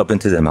way, up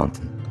into the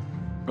mountain.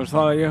 What's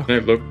all of you? Can I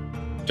look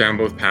down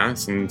both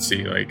paths and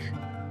see like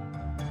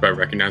if I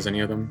recognize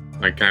any of them?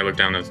 Like, can I look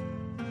down this?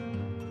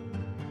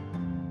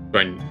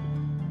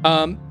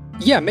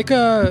 Yeah, make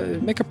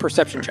a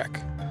perception check.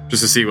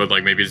 Just to see what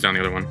like maybe is down the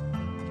other one.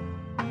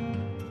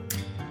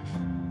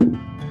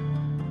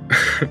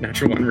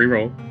 Natural one,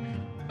 reroll.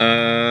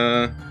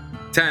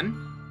 10.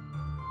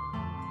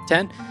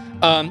 10.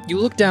 You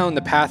look down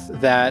the path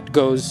that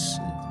goes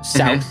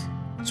south.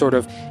 Sort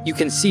of, you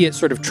can see it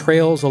sort of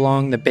trails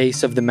along the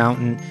base of the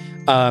mountain,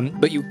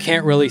 but you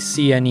can't really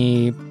see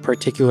any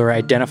particular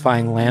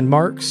identifying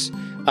landmarks.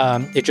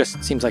 It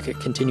just seems like it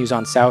continues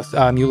on south.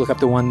 You look up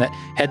the one that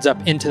heads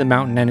up into the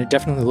mountain, and it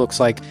definitely looks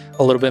like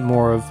a little bit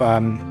more of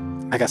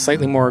like a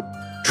slightly more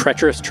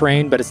treacherous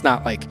terrain, but it's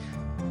not like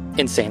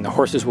insane. The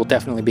horses will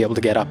definitely be able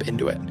to get up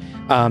into it.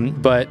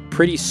 But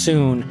pretty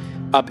soon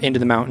up into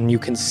the mountain, you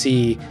can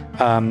see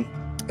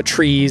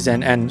trees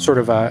and sort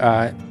of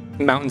a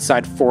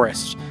mountainside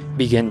forest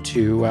begin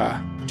to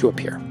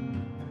appear.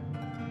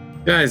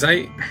 Guys,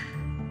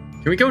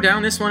 can we go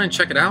down this one and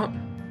check it out?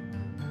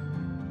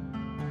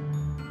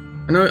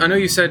 I know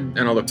you said, and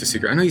I'll look to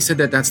Seeker. I know you said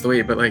that that's the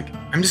way, but like,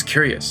 I'm just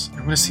curious. I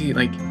want to see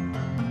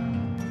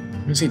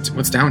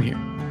what's down here.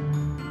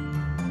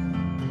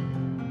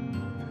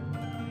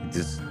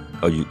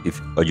 Are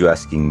you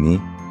asking me?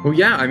 Well,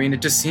 yeah. I mean,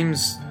 it just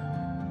seems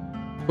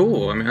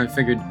cool. I mean, I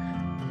figured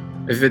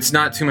if it's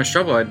not too much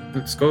trouble,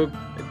 let's go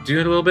do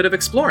a little bit of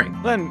exploring.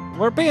 Then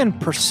we're being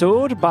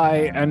pursued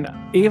by an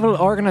evil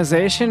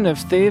organization of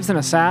thieves and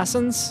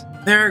assassins.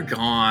 They're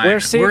gone. We're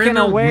seeking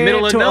a way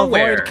to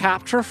avoid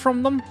capture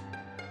from them.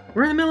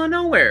 We're in the middle of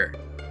nowhere.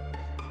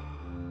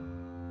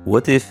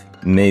 What if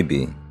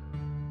maybe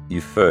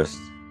you first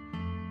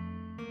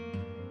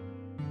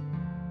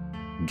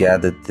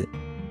gathered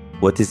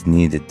what is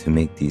needed to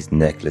make these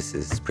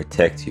necklaces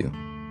protect you?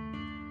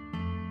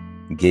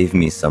 Gave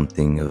me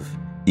something of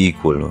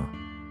equal or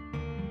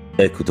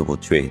equitable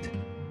trade.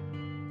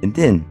 And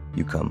then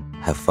you come,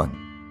 have fun,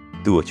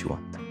 do what you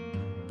want.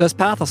 This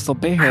path will still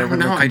be here. I don't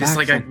know.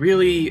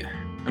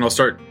 And I'll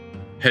start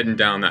heading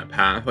down that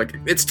path. Like,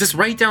 it's just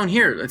right down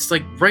here. It's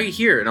like right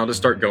here. And I'll just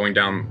start going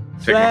down,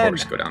 take my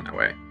horse, go down that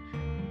way.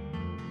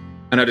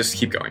 And I'll just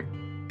keep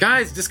going.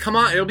 Guys, just come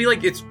on. It'll be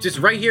like, it's just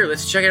right here.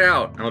 Let's check it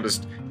out. And I'll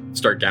just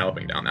start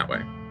galloping down that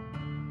way.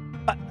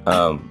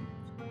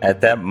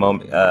 At that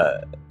moment,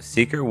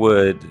 Seeker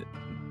would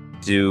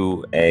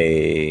do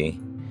he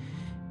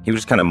would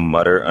just kind of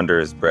mutter under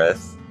his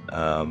breath,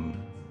 tell me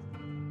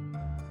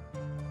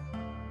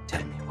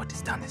what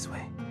is down this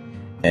way,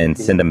 and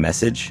send a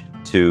message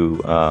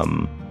to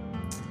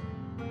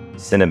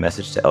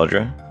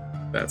Eldra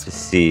to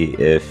see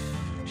if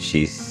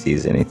she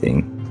sees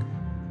anything.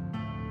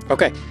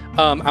 Okay,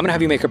 I'm gonna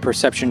have you make a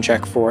perception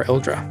check for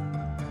Eldra.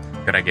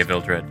 Could I give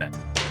Eldra advantage?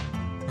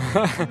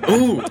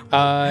 Ooh!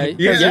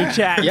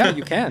 Yeah,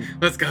 you can.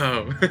 Let's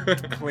go.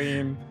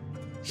 Clean.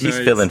 She's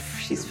feeling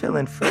free. She's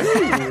feeling herself.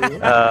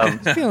 I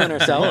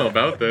don't know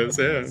about this,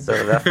 yeah.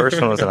 So that first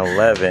one was an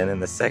 11,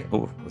 and the second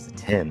was a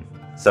 10.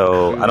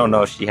 So I don't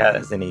know if she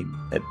has any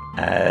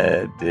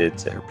added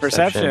to her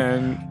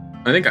perception.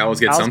 I think owls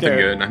get something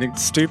good. I think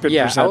stupid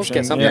perception. Owls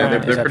get something. Yeah,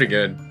 they're pretty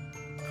good.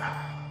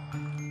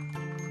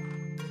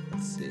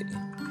 Let's see.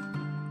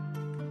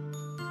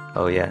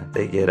 Oh yeah,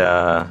 they get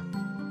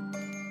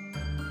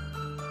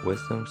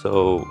wisdom.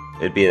 So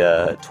it'd be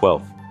a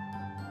 12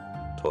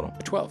 total.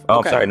 12. Oh,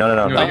 okay. sorry. No,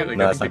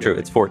 that's not true.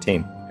 It's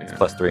 14. Yeah. It's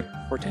plus 3.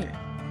 14.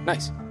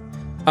 Nice.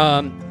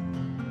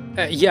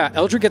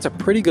 Eldra gets a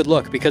pretty good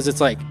look because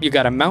it's like you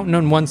got a mountain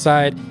on one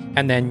side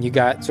and then you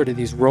got sort of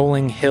these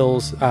rolling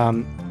hills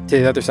to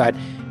the other side,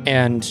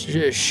 and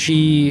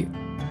she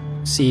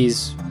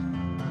sees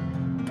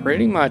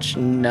pretty much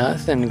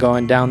nothing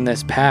going down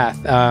this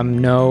path.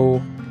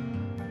 No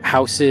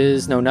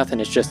houses, no nothing.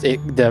 It's just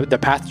the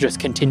path just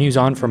continues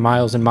on for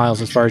miles and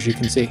miles as far as you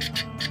can see.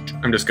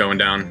 I'm just going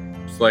down.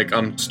 It's like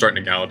I'm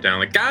starting to gallop down.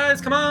 Like,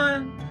 guys, come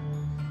on!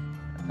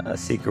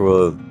 Seeker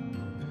will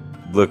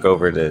look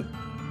over to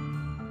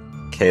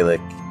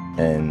Kalik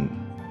and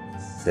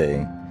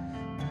say,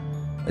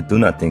 I do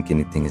not think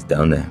anything is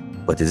down there,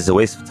 but it is a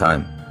waste of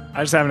time.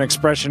 I just have an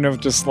expression of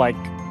just like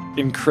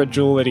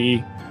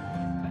incredulity.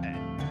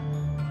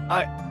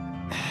 I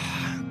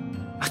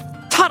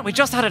thought we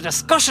just had a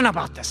discussion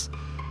about this.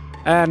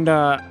 And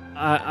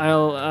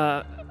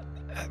I'll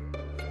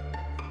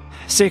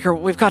Seeker,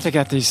 we've got to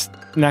get these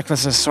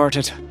necklaces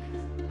sorted.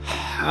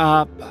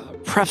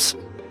 Perhaps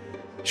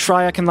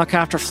Shreya can look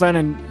after Flynn,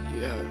 and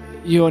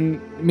you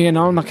and me and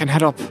Alma can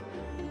head up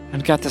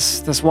and get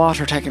this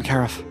water taken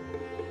care of.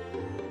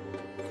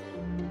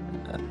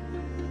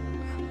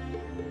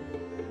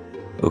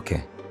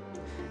 Okay.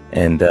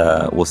 And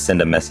we'll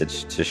send a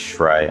message to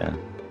Shreya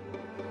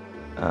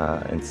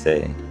and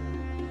say,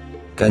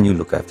 can you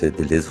look after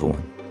the little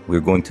one?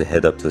 We're going to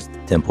head up to the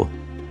temple.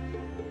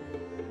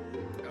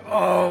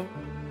 Oh,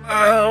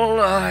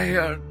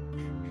 well,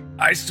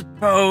 I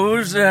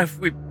suppose if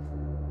we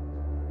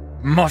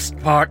must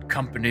part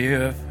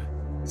company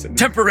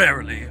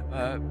temporarily.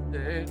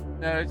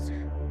 I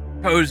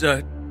suppose,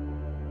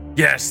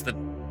 yes, the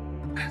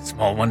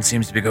small one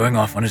seems to be going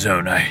off on his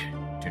own. I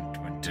don't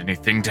want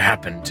anything to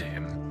happen to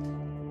him.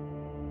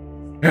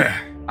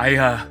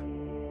 I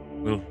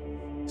will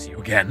see you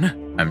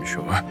again, I'm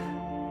sure.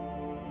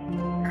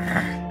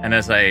 And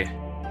as I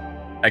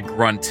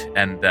grunt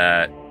and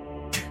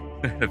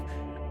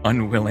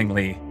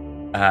unwillingly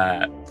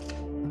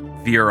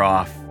veer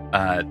off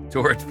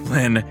towards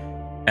Flynn,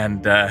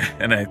 and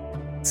I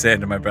say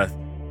under my breath,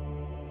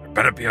 "There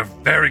better be a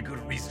very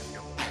good reason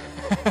you're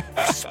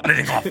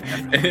splitting off."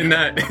 In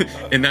that,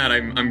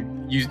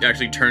 you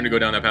actually turn to go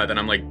down that path, and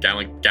I'm like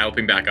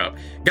galloping back up.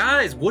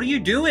 Guys, what are you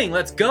doing?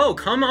 Let's go!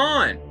 Come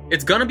on!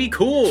 It's gonna be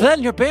cool.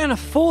 Flynn, you're being a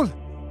fool.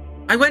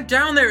 I went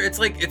down there. There's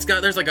like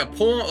a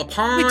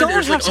pond. We don't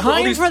have like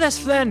time for this,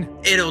 Flynn.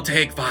 It'll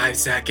take 5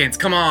 seconds.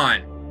 Come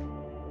on.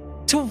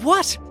 To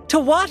what? To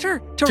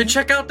water? To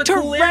check out the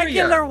cool area. To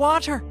regular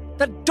water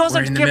that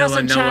doesn't give us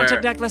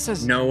enchanted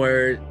necklaces.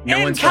 Nowhere. No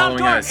one's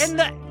following us.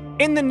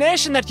 In the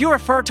nation that you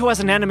refer to as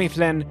an enemy,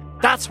 Flynn.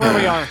 That's where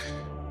we are.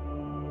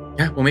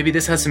 Yeah, well, maybe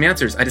this has some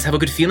answers. I just have a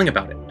good feeling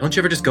about it. Don't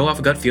you ever just go off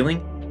a gut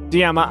feeling?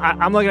 DM,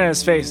 I'm looking at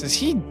his face. Is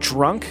he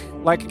drunk?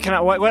 Like, can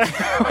I? What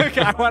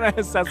I want to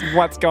assess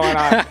what's going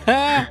on.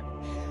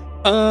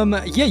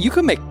 Yeah, you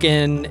can make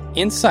an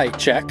insight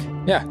check.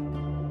 Yeah.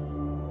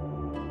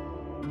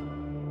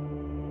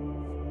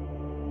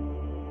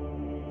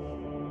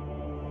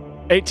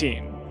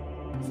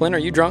 Flynn, are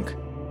you drunk?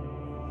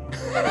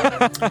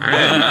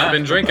 I've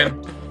been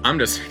drinking. I'm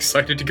just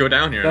excited to go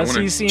down here. Does I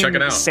want he to seem check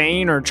it out.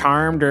 sane or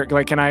charmed, or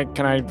like, can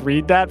I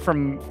read that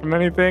from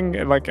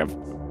anything? Like,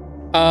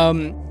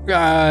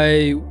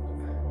 I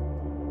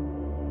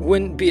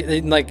wouldn't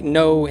be like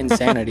no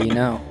insanity.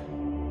 No.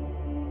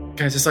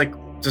 Guys,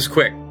 just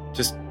quick,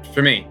 just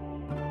for me,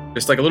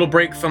 just like a little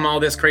break from all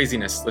this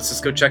craziness. Let's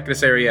just go check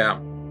this area out.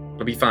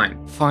 It'll be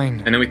fine.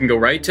 Fine. And then we can go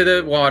right to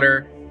the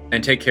water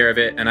and take care of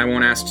it. And I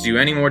won't ask to do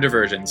any more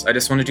diversions. I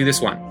just want to do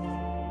this one.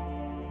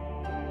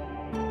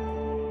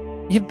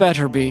 You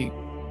better be.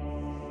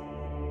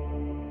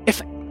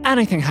 If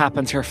anything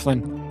happens here,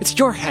 Flynn, it's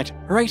your head,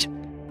 all right?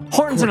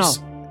 Horns and all.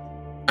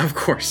 Of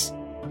course.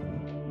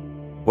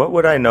 What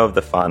would I know of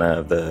the fauna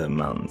of the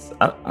mountains?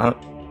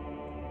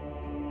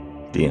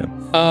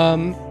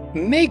 DM.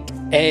 Make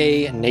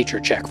a nature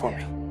check for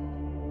me.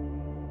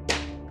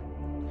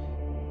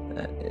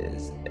 That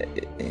is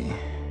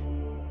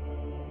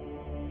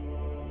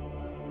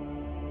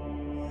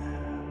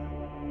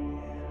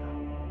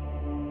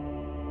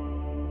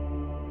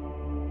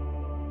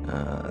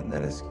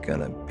that is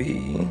gonna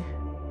be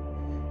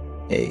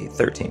a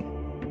 13.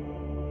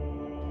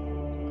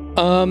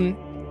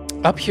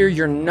 Up here,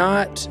 you're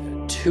not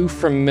too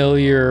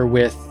familiar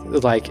with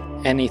like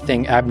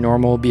anything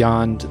abnormal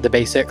beyond the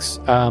basics.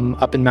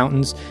 Up in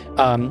mountains,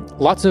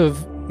 lots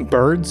of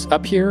birds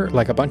up here,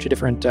 like a bunch of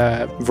different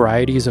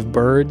varieties of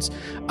birds.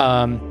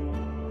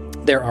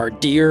 There are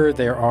deer,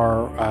 there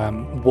are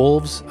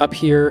wolves up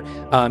here.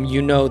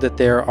 You know that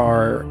there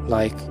are,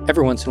 like,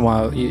 every once in a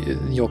while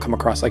you'll come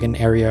across like an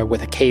area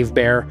with a cave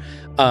bear.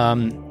 But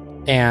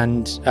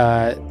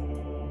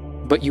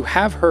you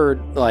have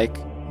heard like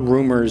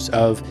rumors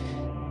of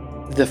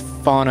the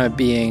fauna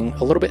being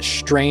a little bit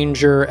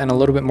stranger and a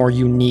little bit more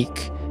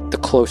unique the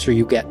closer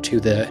you get to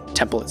the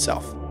temple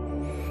itself.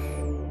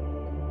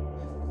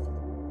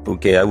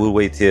 Okay, I will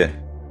wait here.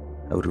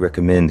 I would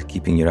recommend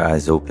keeping your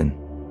eyes open.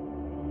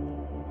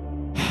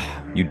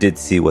 You did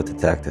see what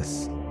attacked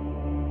us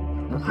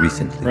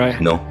recently, right?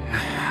 No?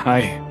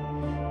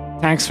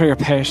 Thanks for your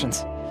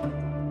patience.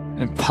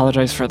 I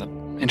apologize for the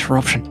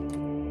interruption.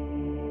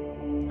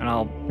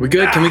 And We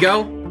good? Can we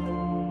go?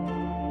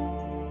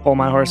 pull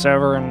my horse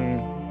over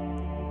and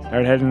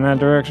start heading in that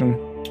direction.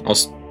 I'll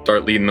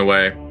start leading the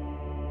way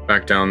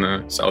back down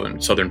the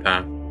southern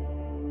path.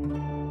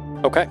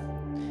 Okay.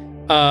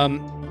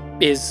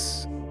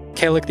 Is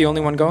Kalik the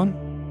only one going?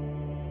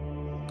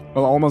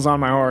 Well, almost on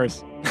my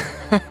horse.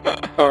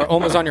 Or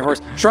almost on your horse?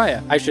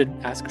 Shreya, I should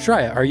ask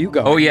Shreya, are you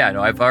going? Oh yeah,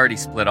 no, I've already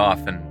split off,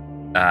 and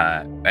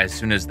as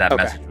soon as that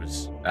message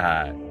was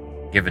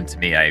given to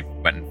me, I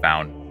went and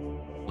found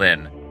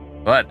Lynn.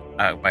 But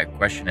my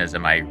question is,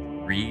 am I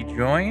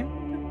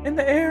rejoined in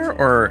the air,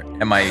 or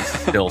am I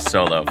still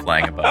solo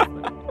flying above?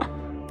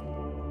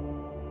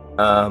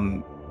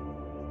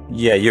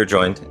 Yeah, you're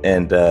joined,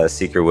 and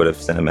Seeker would have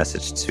sent a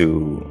message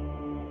to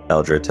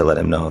Eldra to let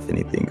him know if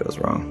anything goes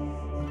wrong.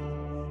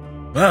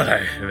 Well,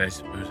 I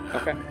suppose.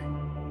 Okay.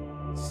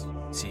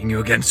 Seeing you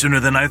again sooner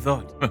than I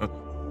thought.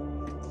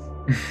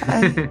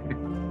 Hi.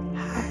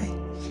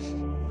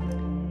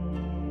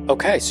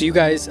 Okay, so you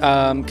guys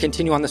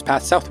continue on this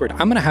path southward.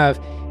 I'm going to have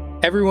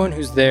everyone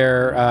who's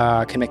there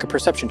can make a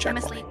perception check.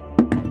 I'm for me. asleep.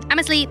 I'm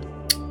asleep.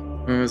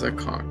 What was I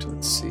cocked?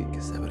 Let's see,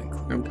 because that would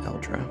include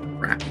Eldra.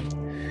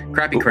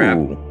 Crappy crap.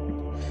 Ooh.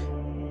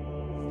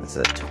 That's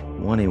a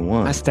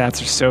 21. My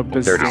stats are so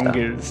Dirty stuff.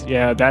 bazingas.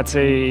 Yeah, that's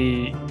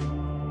a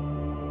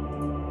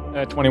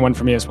 21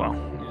 for me as well.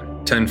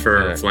 10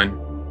 for Flynn.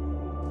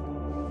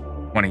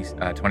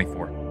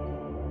 24.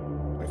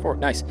 24,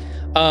 nice.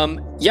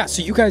 Yeah,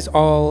 so you guys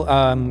all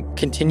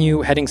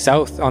continue heading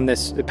south on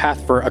this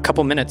path for a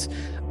couple minutes.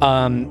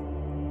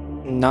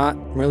 Not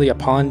really a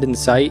pond in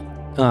sight.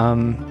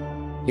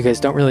 You guys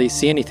don't really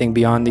see anything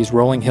beyond these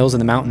rolling hills in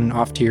the mountain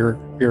off to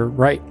your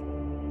right.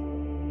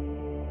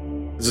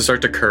 Does it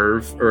start to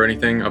curve or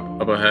anything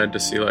up ahead to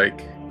see,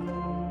 like,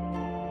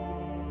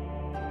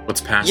 what's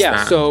past that?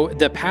 Yeah, so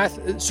the path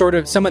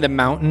some of the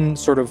mountain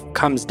sort of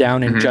comes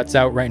down and juts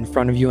out right in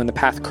front of you, and the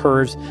path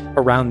curves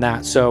around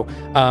that. So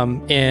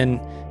in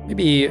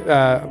maybe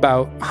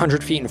about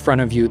 100 feet in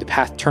front of you, the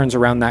path turns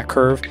around that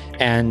curve,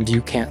 and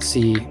you can't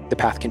see the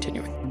path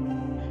continuing.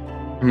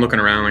 I'm looking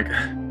around like,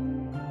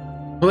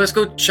 well, let's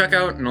go check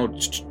out, and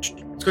let's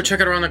go check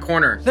out around the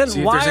corner. Then see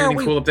if why there's are anything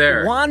we cool up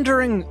there.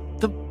 wandering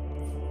the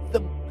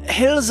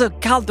hills of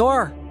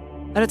Caldor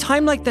at a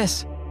time like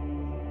this?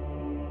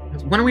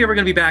 When are we ever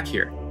going to be back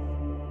here?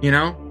 You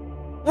know?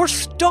 We're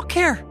stuck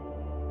here.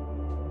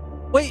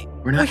 We have to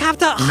we're not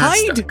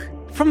hide stuck.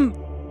 from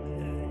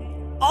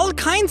all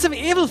kinds of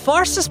evil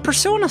forces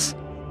pursuing us.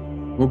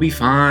 We'll be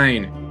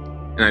fine.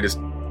 And I just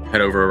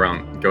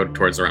go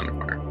towards around the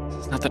corner.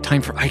 It's not the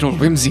time for idle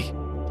whimsy.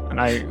 And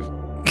I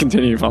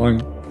continue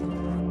following.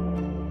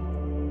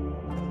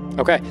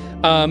 Okay.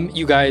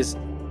 You guys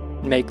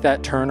make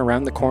that turn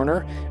around the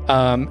corner,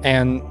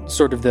 and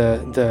sort of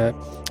the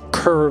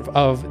curve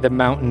of the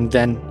mountain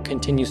then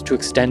continues to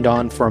extend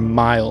on for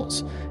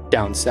miles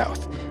down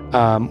south,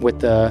 with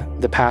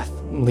the path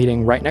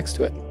leading right next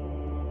to it.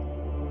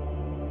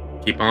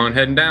 Keep on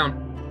heading down.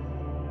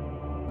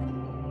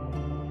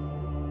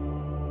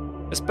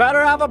 This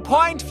better have a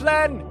point,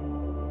 Flynn!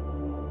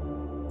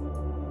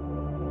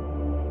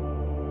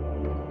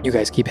 You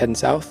guys keep heading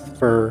south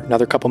for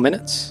another couple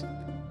minutes.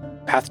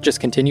 Path just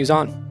continues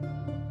on.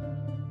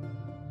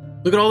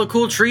 Look at all the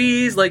cool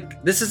trees.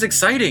 Like, this is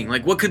exciting.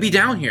 Like, what could be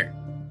down here?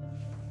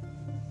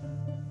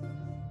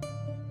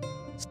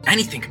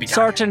 Anything could be down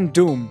Certain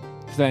doom,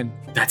 Flynn.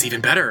 here. That's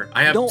even better.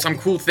 I have some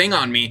cool thing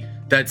on me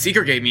that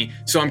Seeker gave me,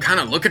 so I'm kind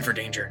of looking for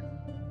danger.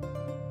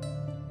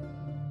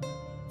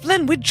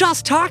 Flynn, we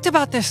just talked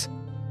about this.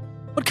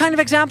 What kind of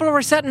example are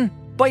we setting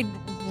by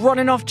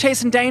running off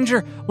chasing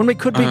danger when we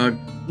could be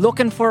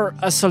looking for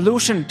a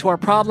solution to our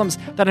problems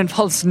that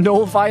involves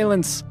no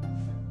violence?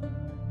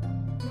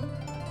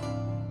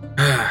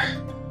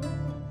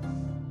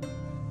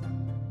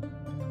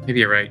 Maybe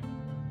you're right.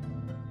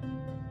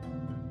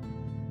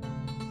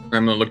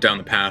 I'm gonna look down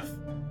the path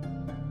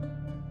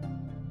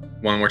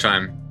one more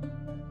time.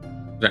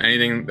 Is there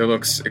anything that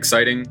looks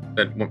exciting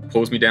that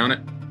pulls me down it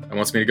and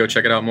wants me to go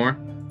check it out more?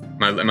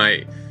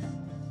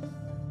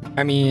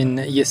 I mean,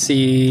 you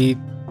see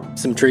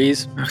some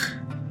trees.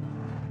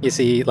 You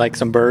see, like,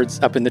 some birds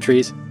up in the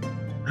trees.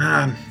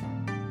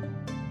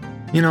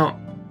 You know,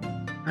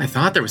 I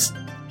thought there was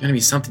gonna be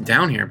something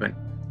down here, but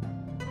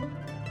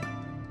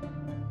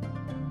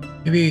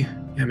maybe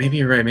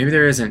you're right. Maybe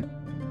there isn't.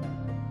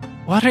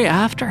 What are you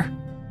after?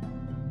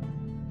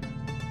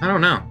 I don't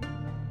know.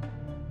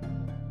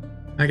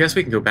 I guess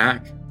we can go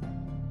back.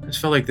 I just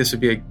felt like this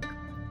would be a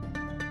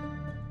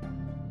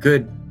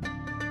good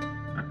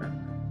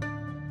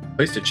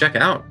place to check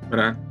out, but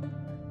it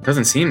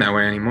doesn't seem that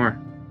way anymore.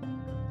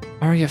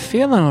 Are you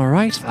feeling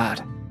alright,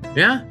 lad?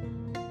 Yeah,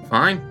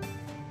 fine.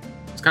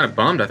 I was kind of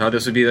bummed. I thought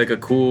this would be like a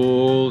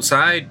cool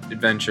side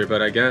adventure,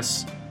 but I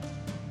guess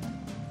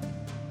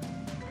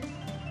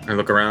I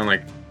look around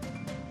like,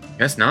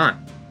 guess not.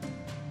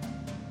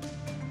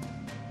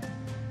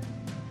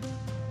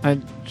 I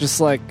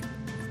just, like,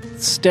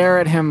 stare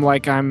at him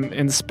like I'm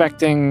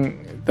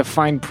inspecting the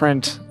fine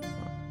print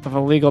of a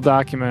legal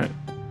document.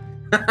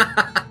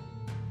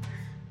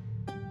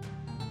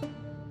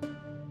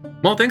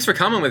 Well, thanks for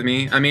coming with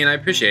me. I mean, I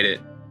appreciate it.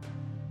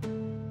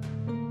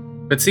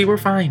 But see, we're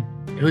fine.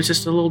 It was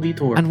just a little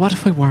detour. And what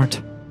if we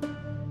weren't?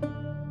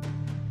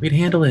 We'd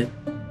handle it.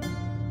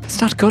 It's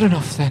not good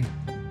enough, then.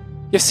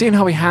 You've seen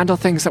how we handle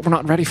things that we're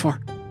not ready for.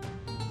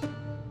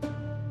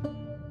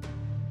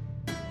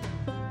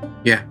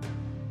 Yeah.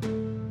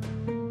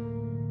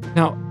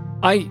 Now,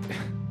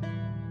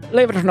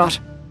 believe it or not,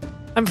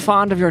 I'm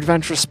fond of your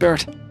adventurous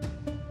spirit.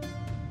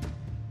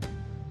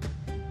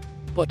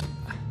 But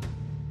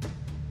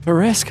the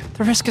risk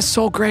is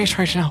so great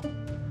right now.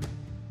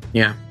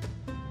 Yeah.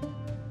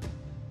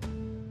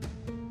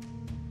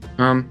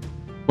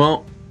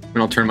 Well, and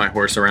I'll turn my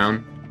horse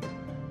around.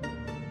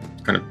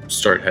 Kind of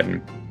start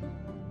heading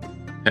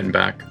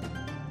back.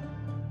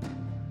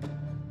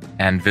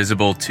 And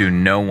visible to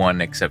no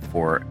one except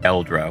for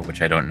Eldra,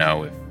 which I don't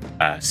know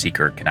if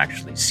Seeker can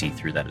actually see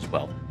through that as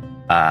well.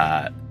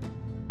 A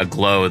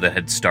glow that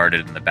had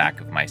started in the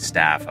back of my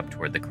staff up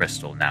toward the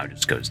crystal now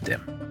just goes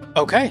dim.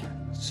 Okay,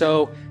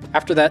 so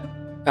after that,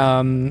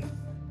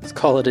 let's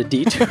call it a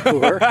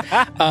detour.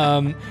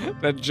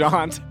 The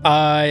jaunt.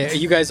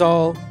 You guys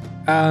all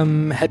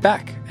head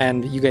back,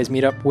 and you guys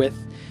meet up with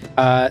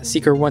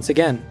Seeker once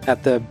again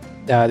at the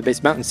base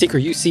of the mountain. Seeker,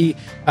 you see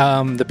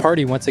the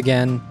party once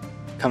again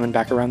coming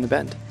back around the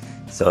bend.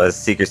 So as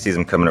Seeker sees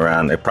them coming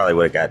around, they probably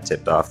would have got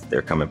tipped off that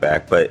they're coming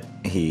back, but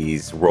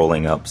he's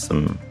rolling up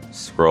some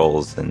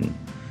scrolls, and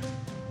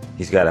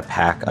he's got a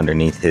pack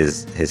underneath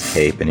his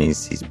cape, and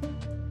he's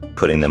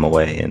putting them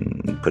away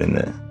and putting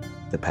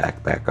the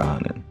pack back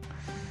on and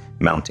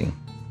mounting.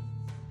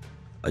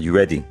 Are you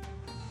ready?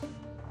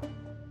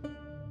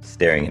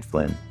 Staring at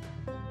Flynn.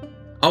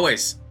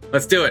 Always.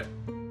 Let's do it.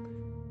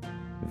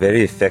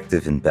 Very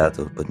effective in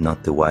battle, but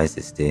not the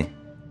wisest, eh?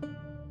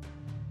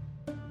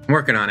 I'm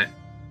working on it.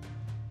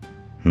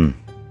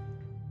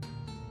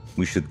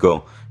 We should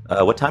go.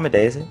 What time of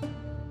day is it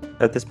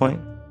at this point?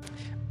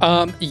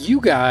 You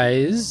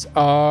guys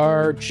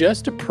are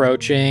just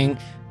approaching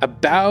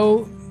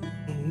about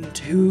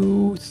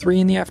 2-3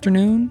 in the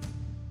afternoon.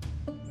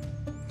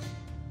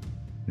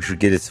 We should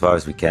get as far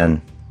as we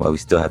can while we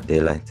still have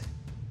daylight.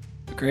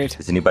 Great.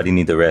 Does anybody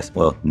need a rest?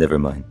 Well, never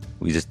mind.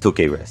 We just took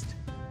a rest.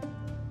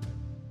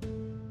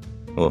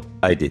 Well,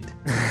 I did.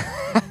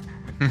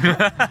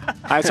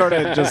 I sort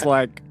of just,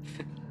 like,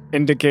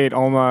 indicate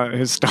Oma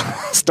who's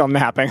still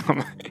napping.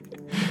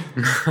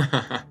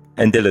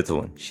 And the little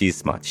one. She's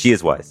smart. She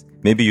is wise.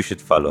 Maybe you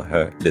should follow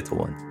her, little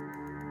one.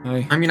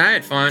 Aye. I mean, I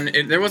had fun.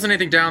 There wasn't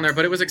anything down there,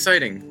 but it was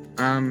exciting.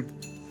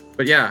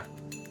 But yeah.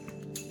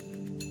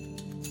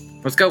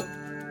 Let's go.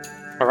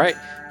 All right.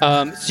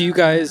 So you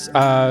guys,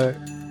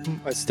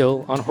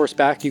 still on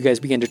horseback, you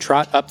guys begin to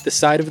trot up the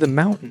side of the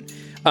mountain.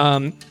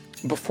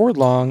 Before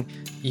long,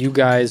 you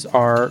guys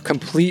are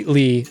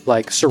completely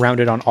like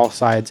surrounded on all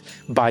sides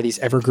by these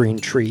evergreen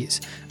trees.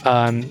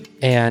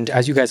 And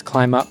as you guys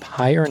climb up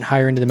higher and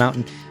higher into the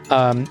mountain,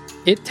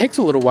 it takes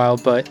a little while,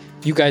 but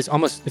you guys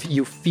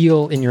you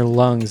feel in your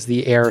lungs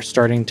the air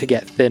starting to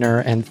get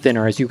thinner and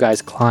thinner as you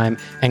guys climb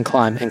and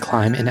climb and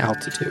climb in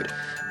altitude.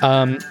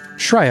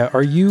 Shreya,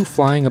 are you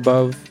flying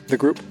above the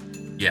group?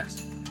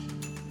 Yes.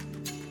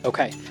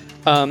 Okay.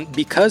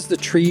 Because the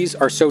trees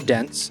are so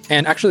dense,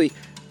 and actually,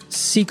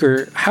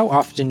 Seeker, how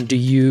often do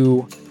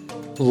you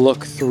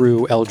look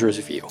through Eldra's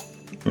view?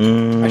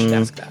 I should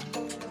ask that.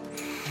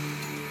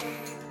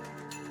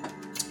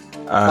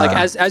 Like,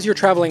 as you're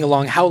traveling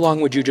along, how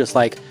long would you just,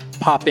 like,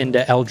 pop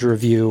into Eldra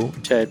view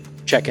to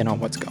check in on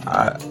what's going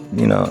on?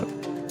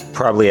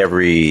 Probably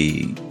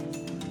every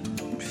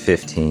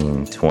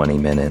 15, 20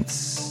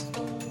 minutes.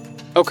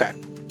 Okay,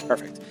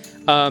 perfect.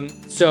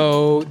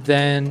 So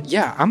then,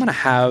 yeah, I'm going to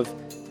have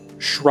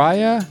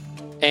Shreya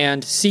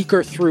and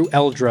Seeker through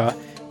Eldra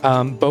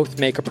both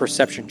make a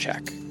perception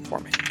check for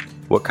me.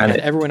 What kind of...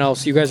 everyone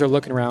else, you guys are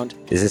looking around.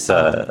 Is this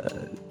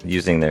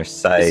using their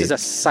sight? This is a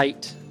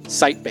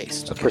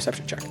sight-based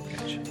perception check.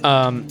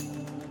 Gotcha.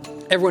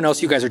 Everyone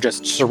else, you guys are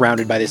just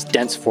surrounded by this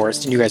dense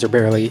forest, and you guys are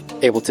barely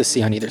able to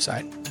see on either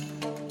side.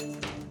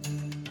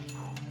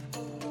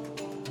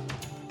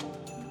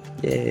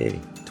 Yay.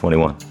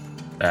 21.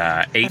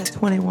 8.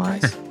 21.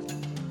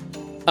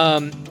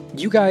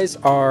 You guys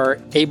are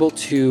able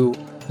to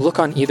look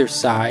on either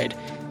side,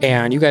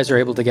 and you guys are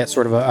able to get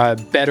sort of a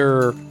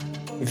better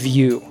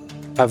view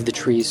of the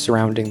trees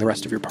surrounding the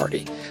rest of your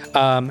party.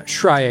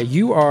 Shreya,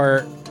 you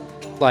are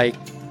like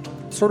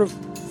sort of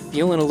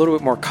feeling a little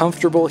bit more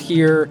comfortable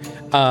here.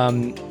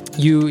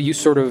 You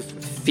sort of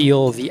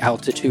feel the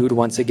altitude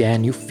once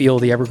again. You feel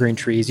the evergreen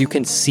trees. You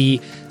can see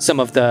some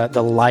of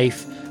the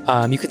life.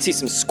 You can see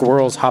some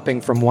squirrels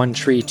hopping from one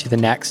tree to the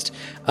next.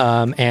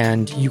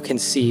 And you can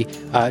see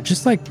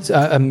just like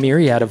a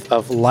myriad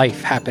of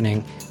life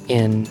happening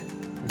in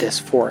this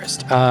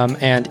forest.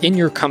 And in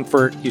your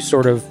comfort, you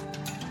sort of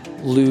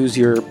lose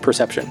your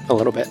perception a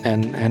little bit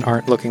and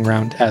aren't looking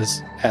around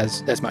as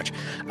much.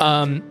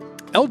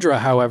 Eldra,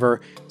 however,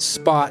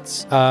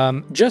 spots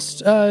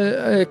just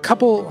a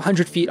couple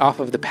 100 feet off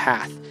of the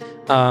path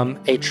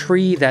a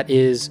tree that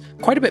is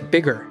quite a bit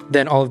bigger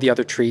than all of the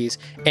other trees,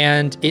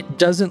 and it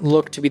doesn't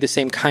look to be the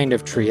same kind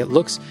of tree. It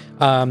looks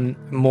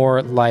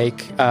more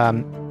like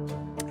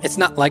it's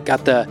not like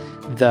got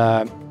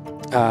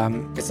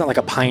it's not like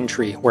a pine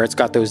tree where it's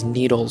got those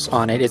needles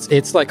on it.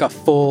 It's like a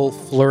full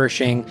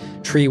flourishing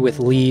tree with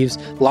leaves,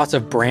 lots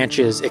of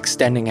branches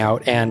extending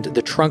out, and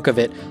the trunk of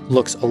it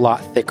looks a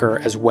lot thicker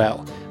as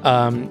well.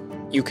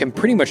 You can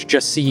pretty much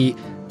just see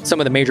some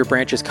of the major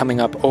branches coming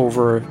up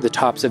over the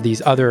tops of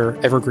these other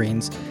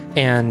evergreens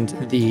and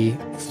the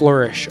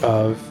flourish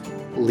of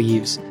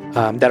leaves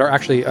that are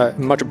actually a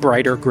much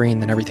brighter green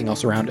than everything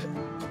else around it.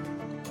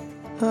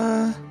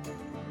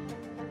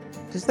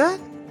 Does that?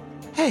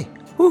 Hey,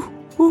 woohoo.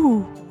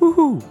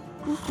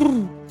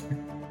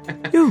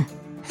 You,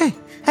 hey,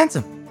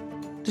 handsome.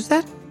 Does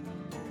that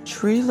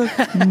tree look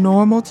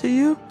normal to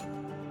you?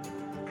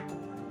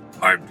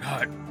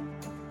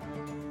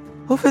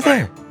 Over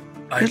there.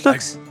 It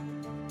looks...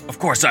 Of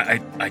course, I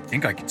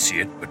think I can see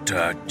it, but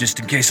just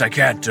in case I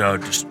can't,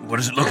 just what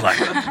does it look like?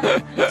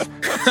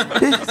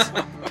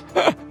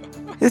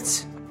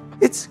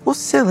 It's well,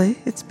 silly.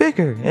 It's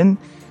bigger, and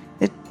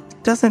it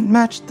doesn't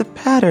match the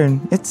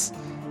pattern. It's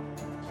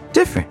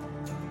different.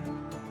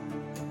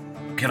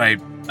 Can I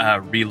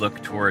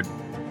re-look toward...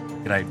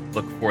 Can I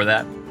look for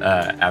that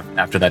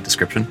after that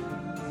description?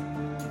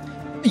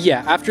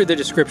 Yeah, after the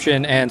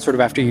description and sort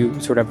of after you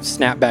sort of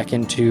snap back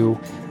into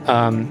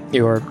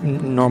your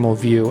normal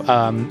view,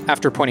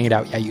 after pointing it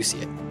out, yeah, you see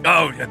it.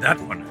 Oh, yeah, that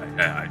one.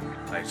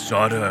 I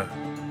saw it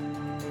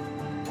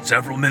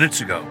several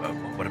minutes ago.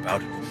 What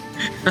about it?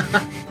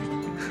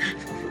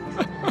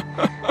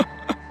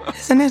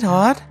 Isn't it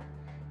odd?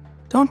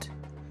 Don't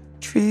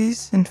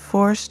trees and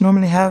forests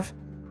normally have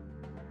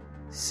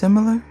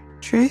similar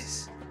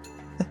trees?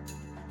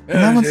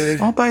 And that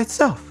one's all by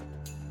itself.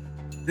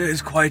 It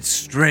is quite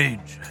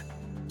strange.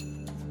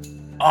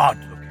 Odd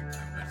looking,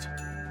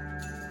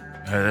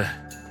 but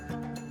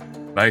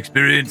my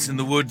experience in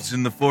the woods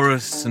and the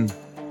forests and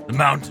the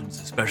mountains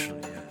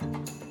especially,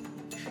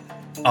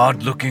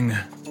 odd looking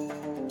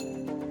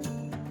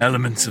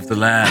elements of the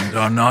land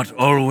are not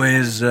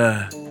always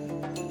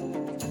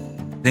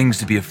things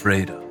to be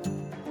afraid of.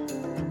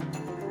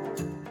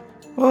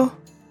 Well,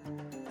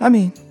 I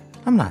mean,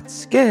 I'm not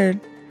scared,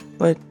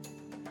 but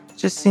it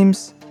just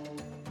seems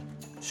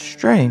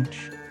strange.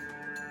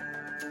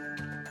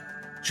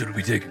 Should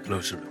we take a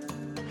closer look?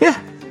 Yeah,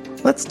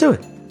 let's do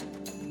it.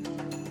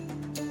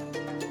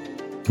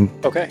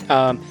 Okay.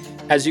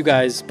 As you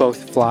guys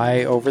both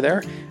fly over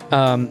there,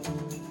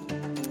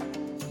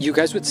 you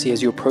guys would see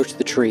as you approach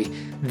the tree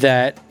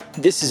that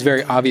this is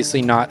very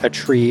obviously not a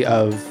tree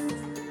of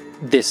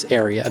this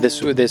area.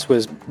 This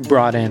was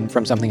brought in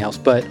from something else,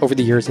 but over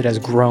the years it has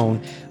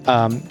grown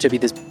to be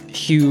this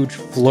huge,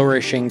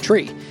 flourishing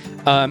tree.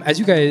 As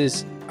you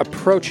guys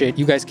approach it,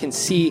 you guys can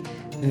see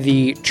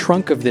the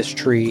trunk of this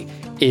tree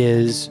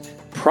is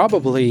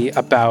probably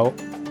about,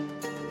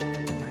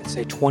 I'd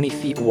say, 20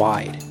 feet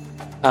wide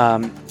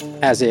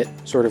as it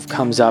sort of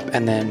comes up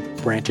and then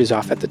branches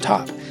off at the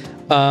top.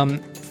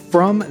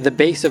 From the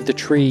base of the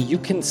tree, you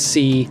can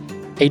see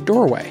a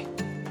doorway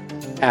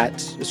at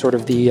sort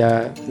of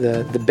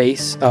the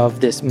base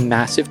of this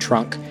massive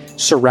trunk,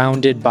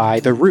 surrounded by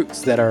the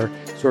roots that are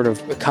sort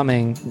of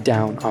coming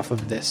down off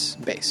of this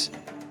base.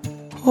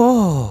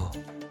 Oh,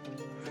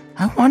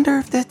 I wonder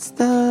if that's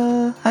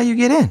how you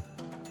get in.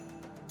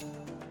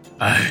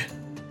 I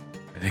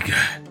think,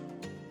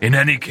 in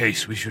any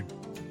case, we should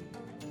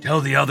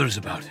tell the others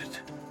about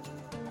it.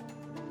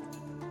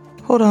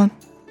 Hold on.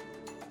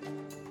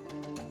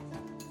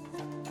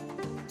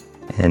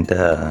 And,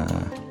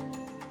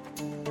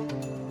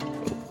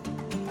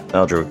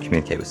 Eldra would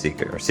communicate with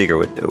Seeker, or Seeker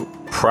would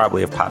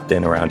probably have popped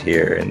in around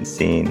here and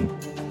seen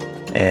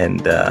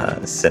and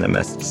sent a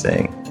message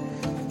saying,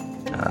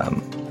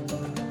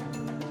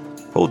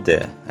 hold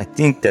there. I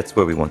think that's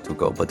where we want to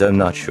go, but I'm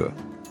not sure.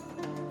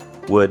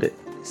 Would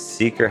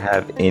Seeker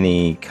have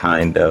any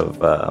kind of,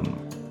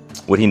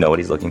 would he know what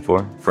he's looking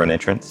for an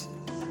entrance?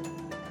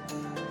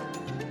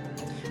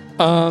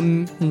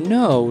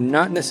 No,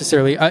 not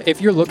necessarily.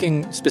 If you're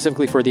looking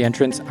specifically for the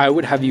entrance, I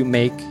would have you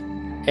make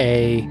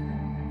a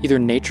either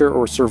nature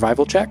or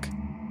survival check.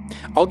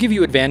 I'll give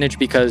you advantage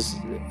because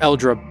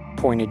Eldra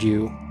pointed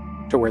you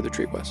to where the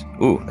tree was.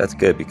 Ooh, that's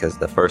good because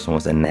the first one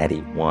was a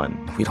natty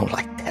 1. We don't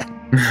like that.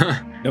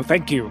 No,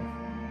 thank you.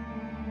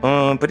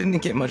 But it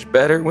didn't get much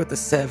better with the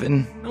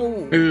 7.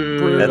 Oh,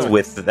 That's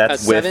with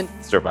 7?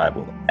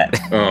 survival.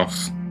 Oh,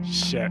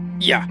 Shit.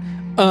 Yeah.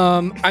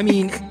 I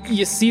mean,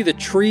 you see the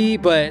tree,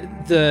 but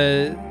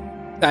Eldra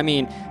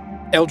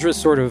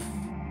sort of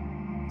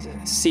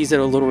sees it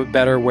a little bit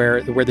better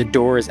where the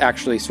door is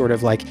actually sort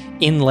of like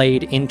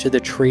inlaid into the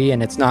tree,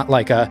 and it's not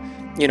like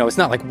it's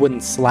not like wooden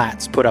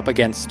slats put up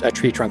against a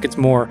tree trunk. It's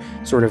more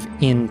sort of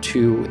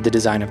into the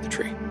design of the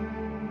tree.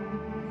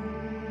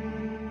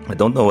 I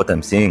don't know what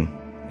I'm seeing.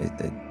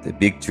 The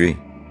big tree.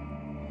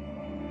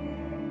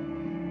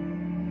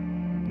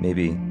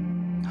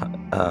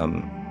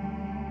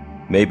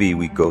 Maybe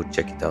we go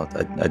check it out.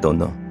 I don't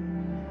know.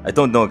 I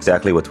don't know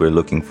exactly what we're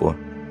looking for.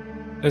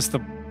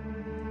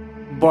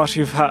 But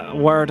you've had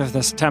word of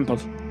this temple,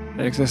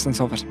 the existence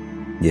of it.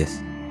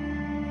 Yes.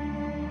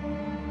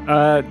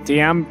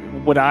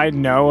 DM, would I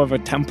know of a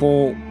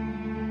temple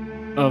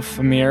of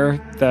Famir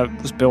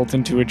that was built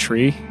into a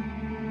tree?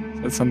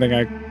 That's something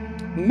I...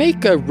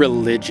 Make a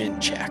religion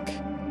check.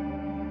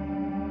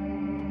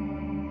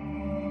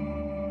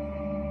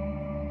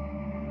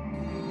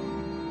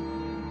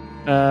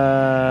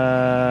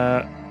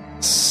 Uh,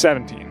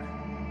 17.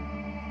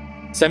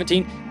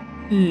 17?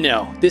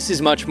 No. This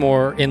is much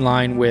more in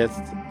line with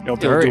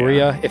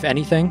Ilduria, if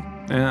anything.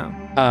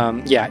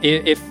 Yeah.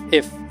 If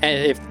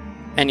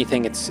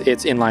anything,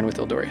 it's in line with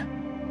Ilduria.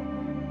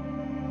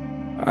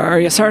 Are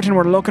you certain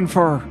we're looking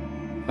for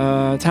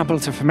Temple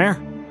to Famir?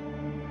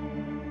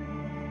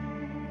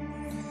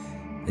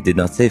 I did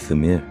not say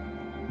Famir,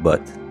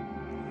 but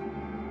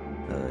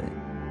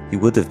he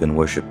would have been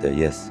worshipped there,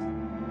 yes.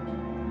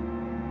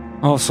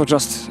 Oh, so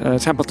just a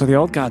temple to the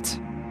old gods?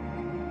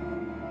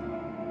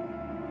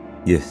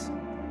 Yes.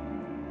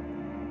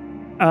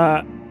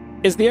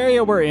 Is the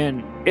area we're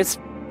in, it's...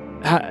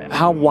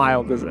 How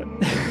wild is it?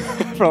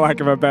 For lack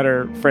of a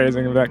better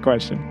phrasing of that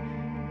question.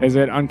 Is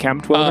it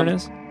unkempt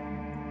wilderness?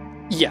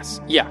 Yes,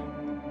 yeah.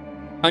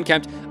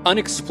 Unkempt,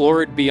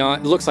 unexplored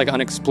beyond... Looks like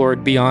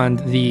unexplored beyond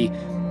the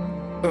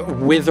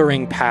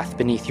withering path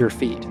beneath your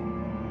feet.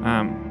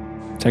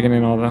 Taking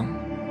in all the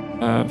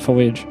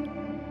foliage.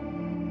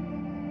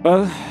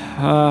 Well,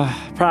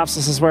 perhaps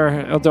this is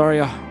where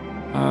Eldoria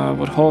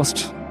would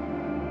host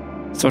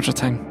such a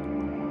thing.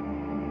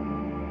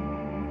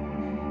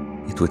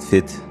 It would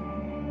fit.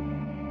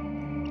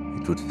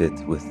 It would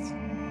fit with...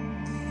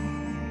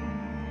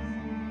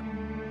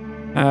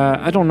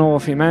 I don't know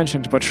if he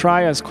mentioned, but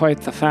Shreya is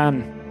quite the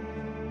fan.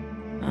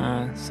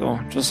 So,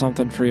 just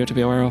something for you to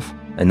be aware of.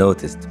 I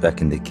noticed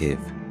back in the cave.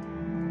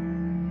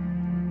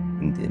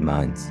 In the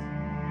mines.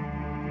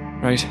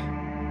 Right.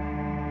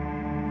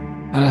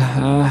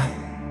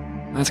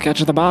 Let's get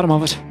to the bottom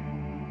of it.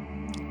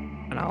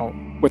 And I'll,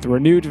 with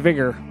renewed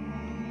vigor,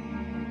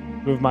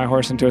 move my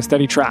horse into a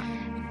steady trot.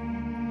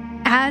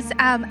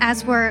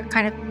 As we're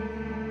kind of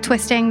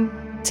twisting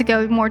to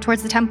go more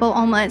towards the temple,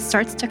 Alma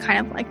starts to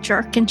kind of like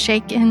jerk and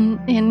shake in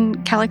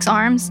Kellick's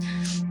arms.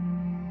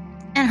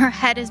 And her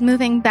head is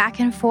moving back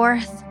and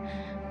forth.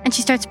 And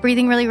she starts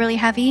breathing really, really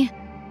heavy.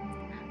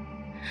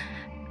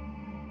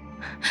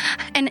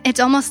 And it's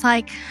almost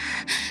like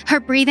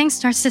her breathing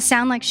starts to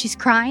sound like she's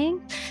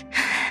crying.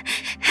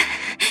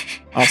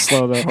 I'll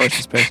slow the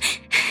horse's pace.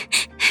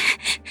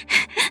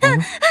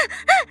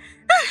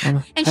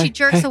 And she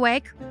jerks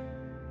awake.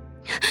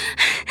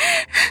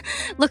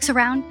 looks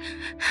around.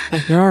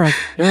 Hey, you're alright.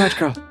 You're alright,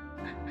 girl.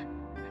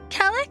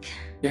 Kellic?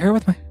 You're here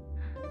with me.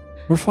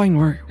 We're fine.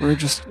 We're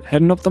just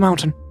heading up the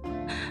mountain.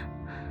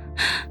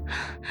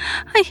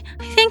 I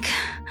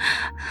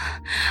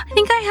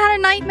think I had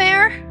a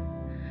nightmare.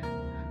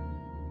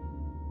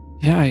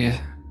 Yeah, you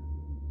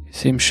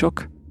seem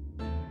shook.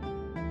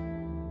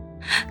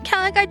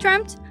 Kellic, I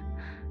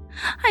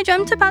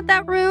dreamt about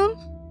that room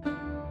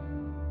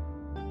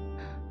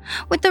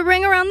with the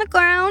ring around the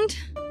ground,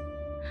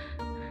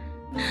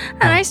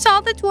 and I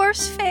saw the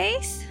dwarf's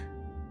face,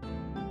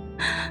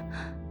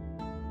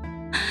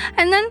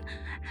 and then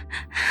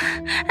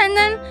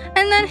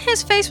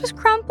his face was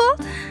crumpled.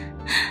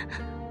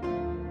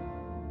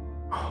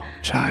 Oh,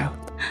 child.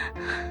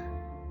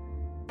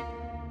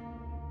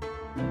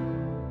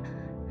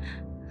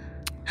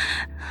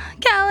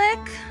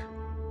 Kellic.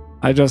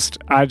 I just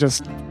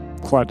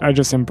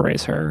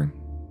embrace her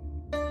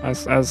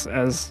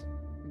as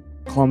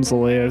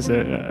clumsily as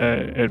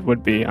it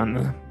would be on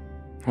the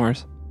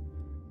horse.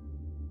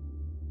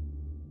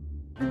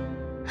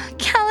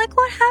 Kellic,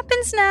 what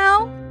happens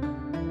now?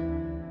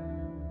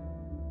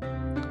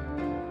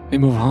 We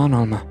move on,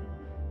 Alma.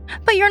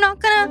 But you're not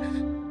gonna,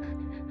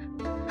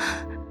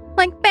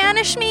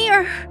 banish me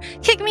or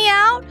kick me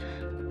out?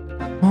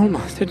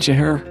 Alma, didn't you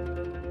hear?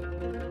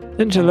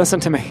 Didn't you listen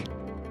to me?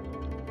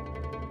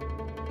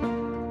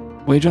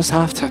 We just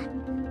have to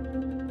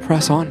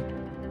press on.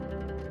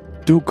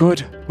 Do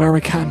good where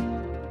we can.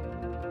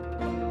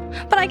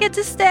 But I get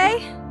to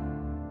stay?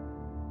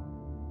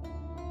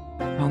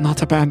 I'll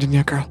not abandon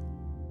you, girl.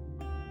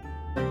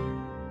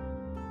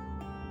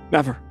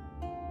 Never.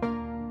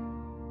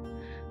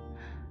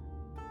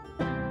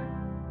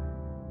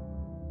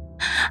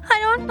 I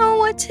don't know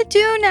what to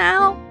do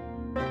now.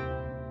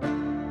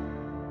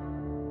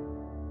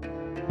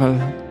 Well,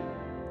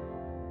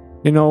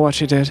 you know what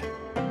she did,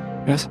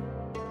 yes?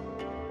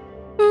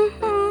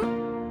 Mm-hmm.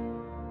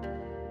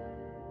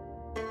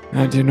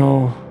 And you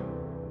know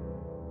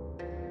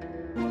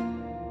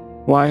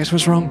why it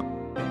was wrong?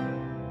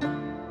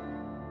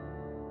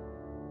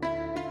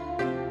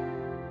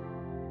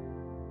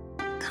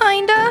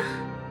 Kinda.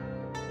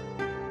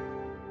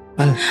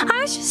 Well, I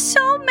was just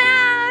so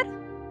mad.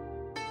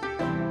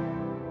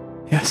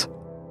 yes.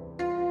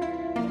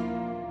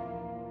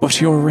 But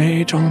your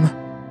rage, Alma,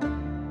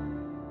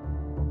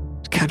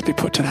 it can't be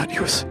put to that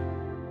use.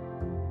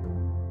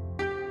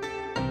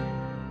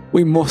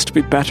 We must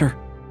be better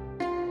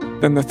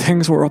than the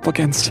things we're up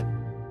against.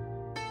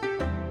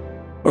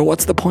 Or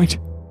what's the point?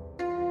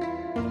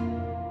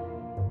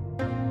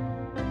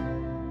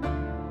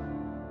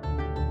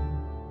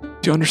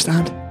 Do you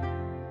understand?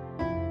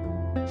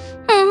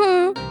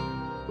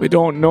 Mm-hmm. We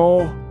don't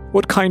know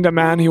what kind of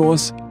man he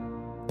was,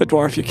 the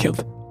dwarf you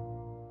killed.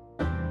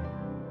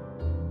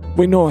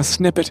 We know a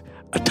snippet,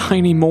 a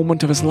tiny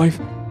moment of his life,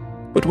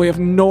 but we have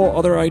no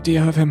other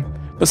idea of him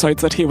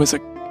besides that he was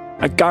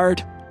a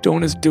guard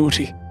doing his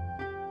duty.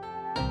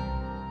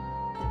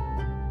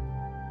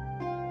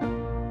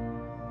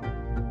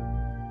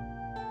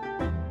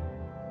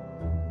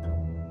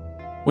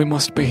 We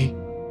must be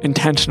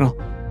intentional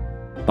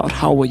about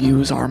how we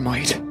use our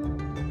might.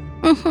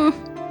 Mm-hmm.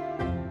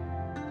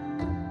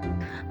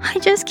 I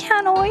just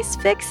can't always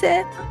fix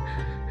it.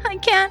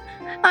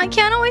 I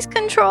can't always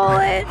control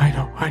it. I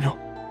know.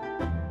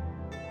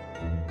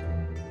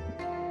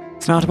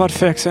 It's not about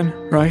fixing,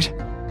 right?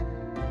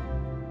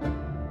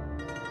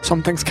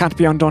 Some things can't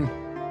be undone.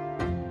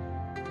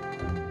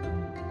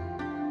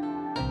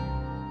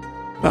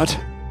 But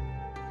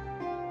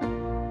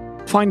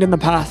finding the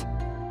path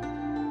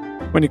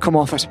when you come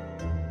off it.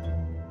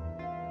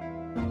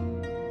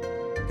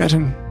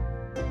 Getting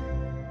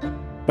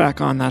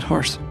back on that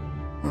horse.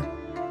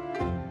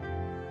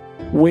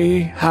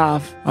 We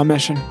have a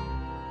mission.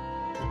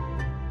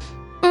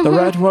 Mm-hmm. The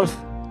Red Wolf,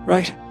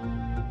 right?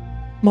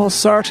 Most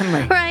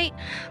certainly. Right.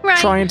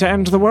 Trying to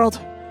end the world.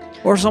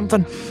 Or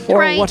something. Or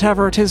Right.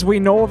 whatever it is we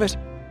know of it.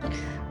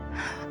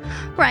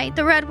 Right,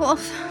 the Red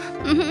Wolf.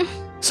 Mm-hmm.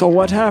 So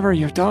whatever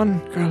you've done,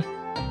 girl,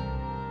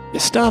 you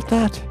stop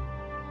that.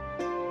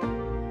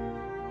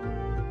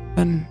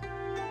 Then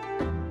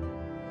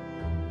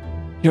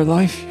your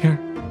life, your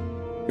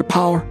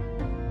power,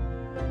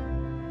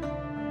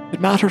 it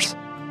matters.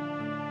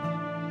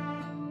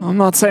 I'm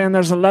not saying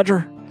there's a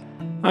ledger.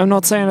 I'm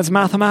not saying it's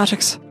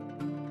mathematics.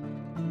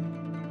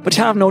 But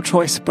you have no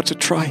choice but to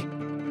try.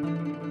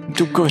 And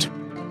do good.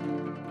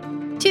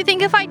 Do you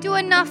think if I do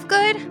enough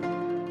good,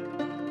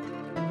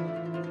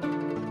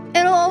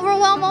 it'll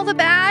overwhelm all the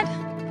bad?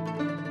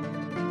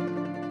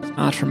 It's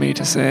not for me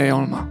to say,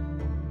 Alma.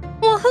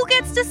 Well, who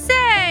gets to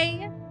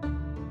say?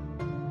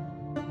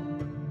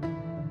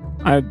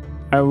 I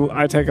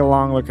take a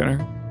long look at her.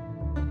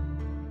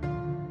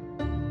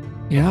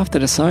 You have to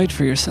decide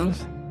for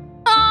yourself.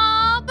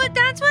 Aw, but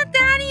that's what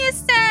Daddy has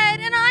said,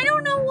 and I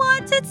don't know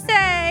what to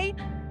say.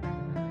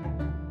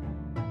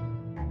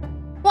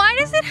 Why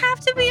does it have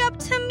to be up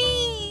to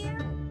me?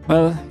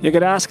 Well, you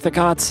could ask the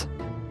gods.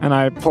 And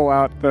I pull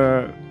out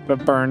the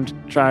burned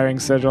driving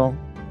sigil,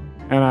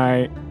 and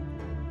I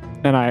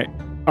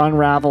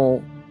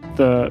unravel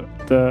the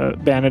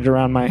bandage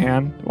around my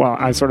hand. Well,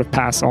 I sort of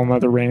pass Alma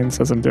the reins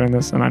as I'm doing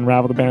this and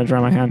unravel the bandage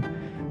around my hand.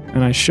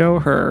 And I show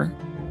her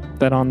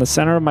that on the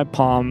center of my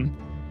palm,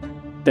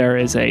 there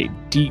is a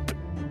deep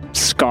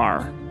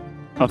scar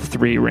of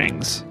 3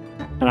 rings.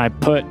 And I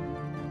put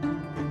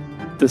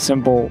the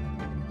symbol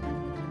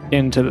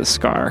into the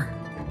scar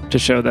to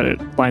show that it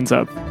lines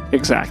up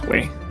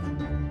exactly.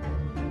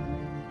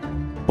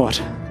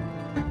 But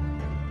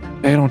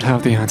I don't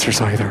have the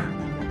answers either.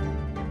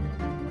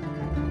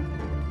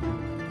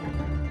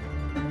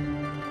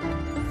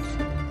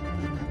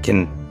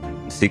 Can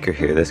Seeker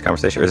hear this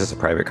conversation, or is this a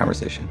private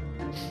conversation?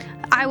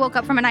 I woke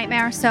up from a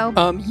nightmare, so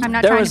I'm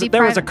not there trying was, to be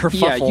there was a private.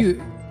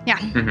 kerfuffle. Yeah.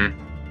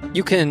 Mm-hmm.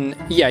 You can,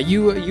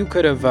 you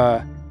could have,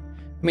 I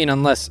mean,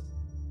 unless,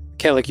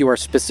 Kalik, you are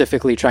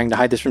specifically trying to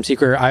hide this from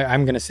Seeker,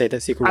 I'm going to say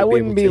that Seeker would I be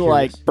wouldn't able be to hear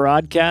like this.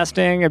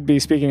 broadcasting. I'd be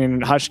speaking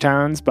in hushed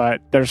tones, but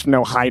there's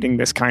no hiding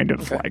this kind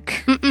of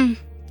like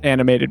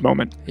animated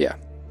moment. Yeah.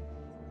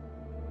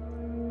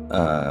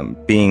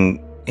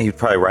 He'd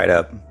probably ride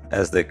up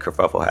as the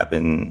kerfuffle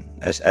happened,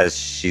 as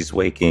she's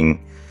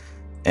waking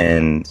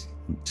and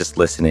just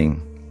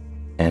listening.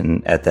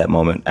 And at that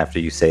moment, after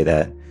you say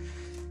that,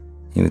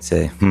 he would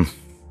say,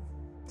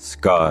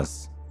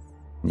 scars,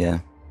 yeah.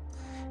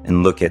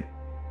 And look at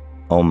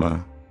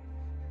Alma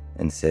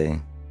and say,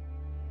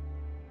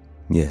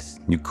 yes,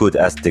 you could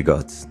ask the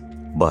gods,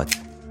 but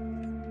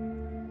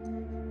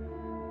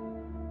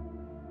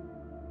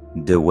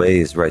the way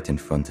is right in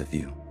front of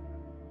you.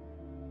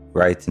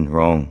 Right and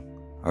wrong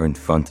are in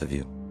front of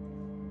you.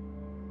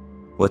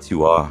 What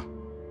you are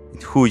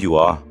and who you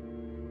are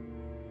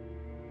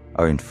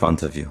in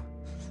front of you,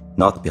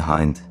 not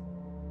behind.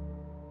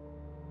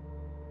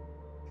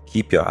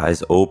 Keep your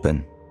eyes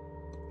open.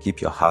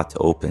 Keep your heart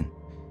open.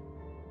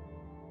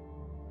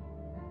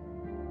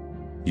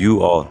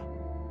 You all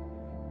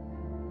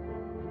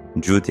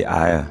drew the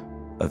ire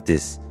of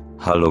this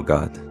hollow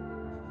god.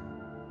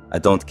 I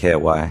don't care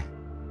why,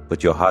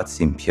 but your hearts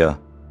seem pure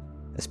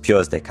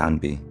as they can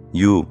be.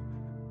 You,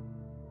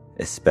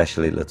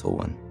 especially, little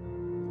one.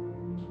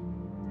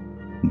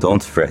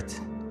 Don't fret.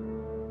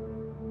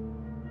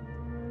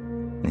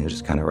 And he'll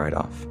just kind of ride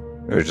off,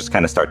 or just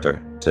kind of start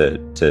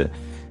to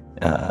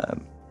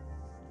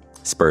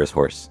spur his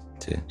horse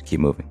to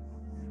keep moving.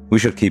 We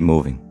should keep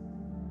moving.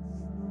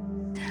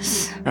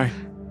 Yes. All right.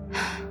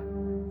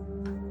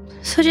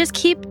 So just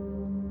keep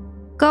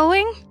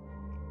going?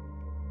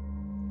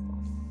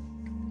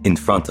 In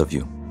front of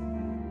you,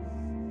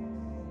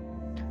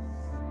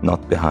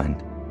 not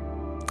behind.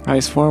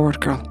 Eyes forward,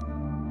 girl.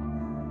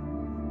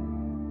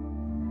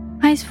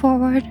 Eyes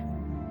forward.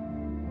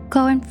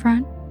 Go in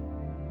front.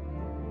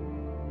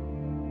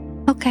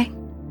 Okay.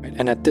 Right,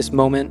 and at this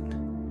moment,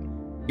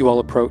 you all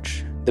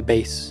approach the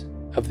base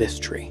of this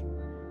tree.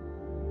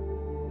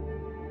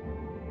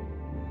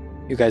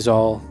 You guys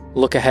all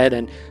look ahead,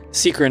 and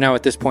Seeker, now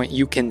at this point,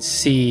 you can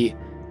see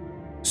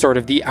sort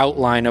of the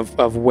outline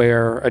of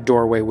where a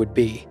doorway would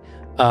be.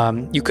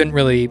 You couldn't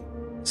really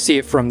see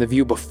it from the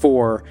view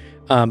before,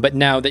 but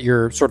now that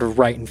you're sort of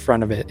right in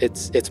front of it,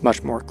 it's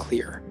much more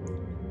clear.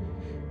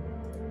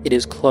 It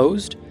is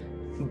closed,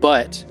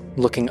 but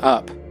looking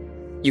up,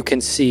 you can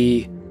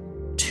see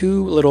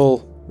 2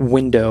 little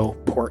window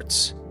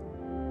ports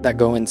that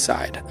go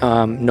inside.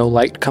 No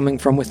light coming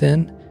from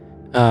within,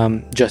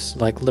 just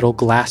like little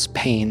glass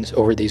panes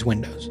over these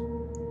windows.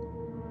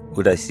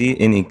 Would I see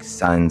any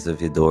signs of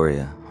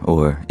Edoria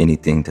or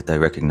anything that I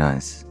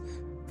recognize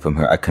from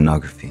her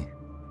iconography?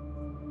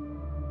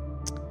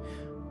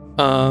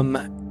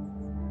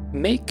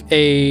 Make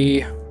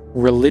a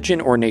religion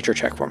or nature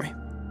check for me.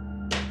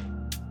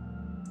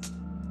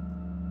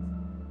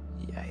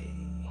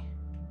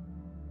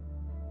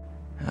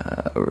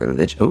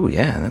 Religion. Oh,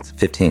 yeah, that's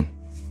 15.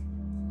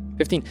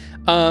 15.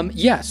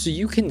 Yeah, so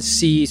you can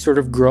see sort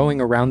of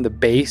growing around the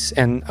base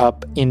and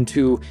up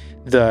into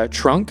the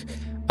trunk.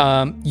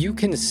 You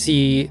can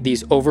see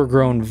these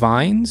overgrown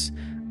vines.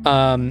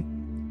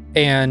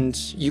 And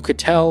you could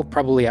tell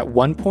probably at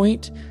one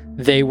point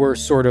they were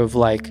sort of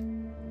like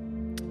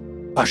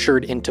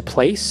ushered into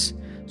place,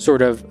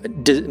 sort of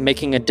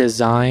making a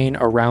design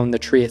around the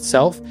tree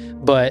itself.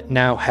 But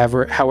now,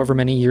 however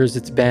many years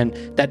it's been,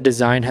 that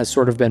design has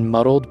sort of been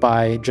muddled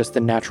by just the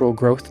natural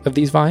growth of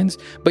these vines.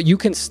 But you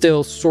can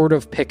still sort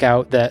of pick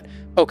out that,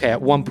 okay,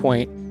 at one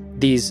point,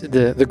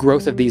 the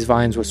growth of these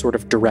vines was sort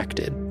of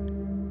directed.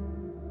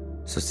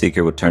 So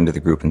Seeker would turn to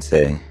the group and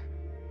say,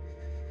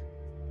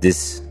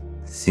 this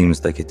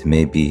seems like it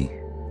may be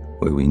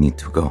where we need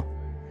to go.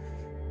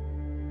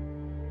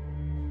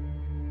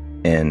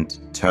 And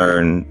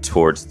turn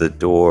towards the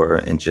door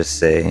and just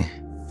say,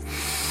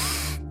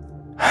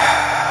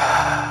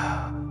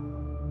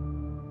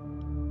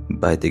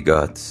 by the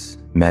gods,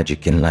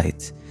 magic and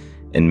light,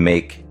 and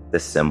make the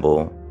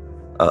symbol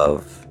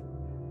of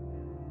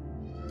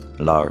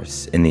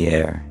Lars in the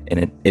air,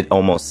 and it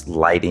almost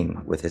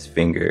lighting with his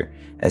finger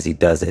as he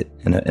does it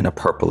in a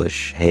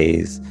purplish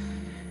haze,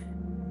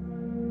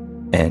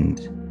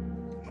 and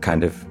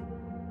kind of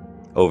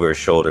over his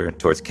shoulder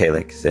towards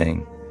Kalik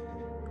saying,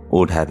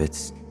 old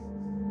habits.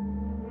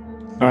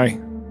 Aye.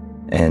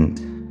 And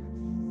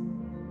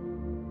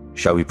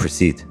shall we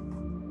proceed?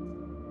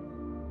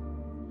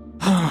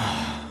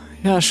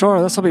 Yeah,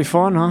 sure. This'll be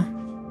fun, huh?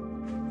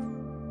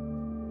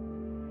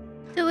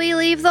 Do we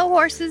leave the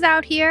horses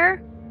out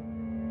here?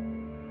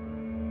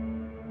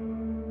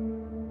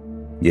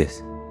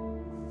 Yes.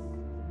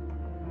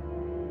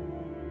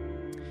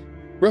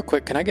 Real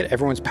quick, can I get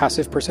everyone's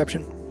passive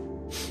perception?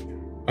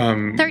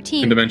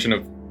 13. At the mention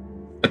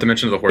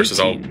of the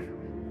horses, 18.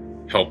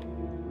 I'll help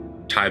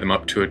tie them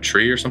up to a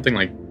tree or something,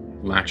 like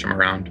latch them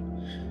around.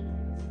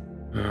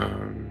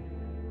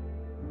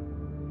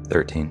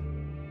 13.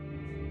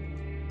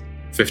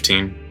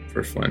 15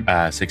 for Flynn.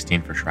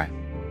 16 for Shry.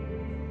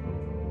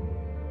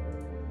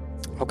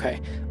 Okay.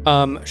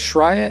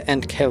 Shreya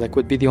and Kalik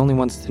would be the only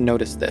ones to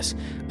notice this.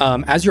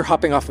 As you're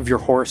hopping off of your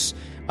horse,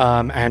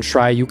 and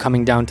Shreya, you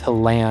coming down to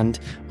land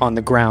on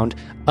the ground,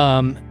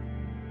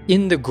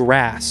 in the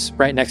grass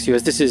right next to you,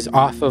 as this is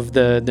off of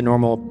the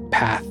normal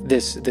path,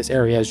 this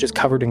area is just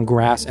covered in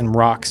grass and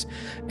rocks.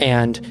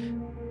 And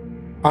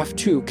off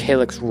to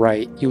Kalik's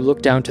right, you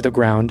look down to the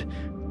ground,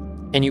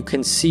 and you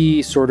can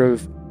see sort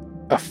of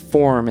a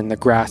form in the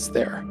grass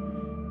there.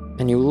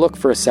 And you look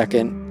for a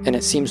second, and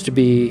it seems to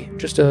be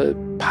just a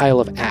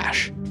pile of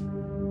ash.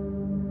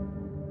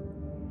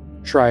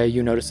 Shreya,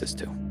 you notice this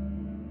too.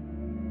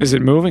 Is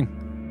it moving?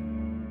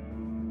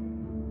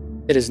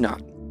 It is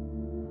not.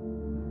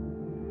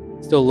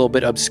 Still a little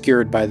bit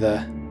obscured by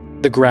the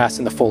grass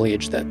and the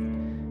foliage that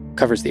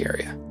covers the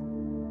area.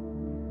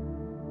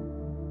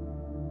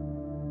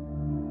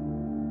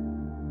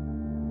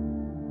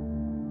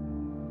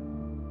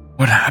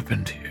 What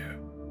happened here?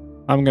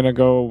 I'm gonna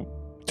go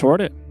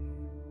toward it.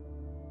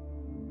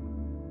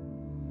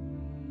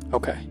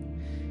 Okay.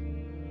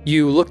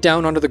 You look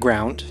down onto the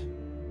ground,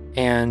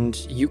 and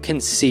you can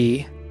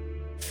see,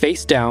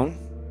 face down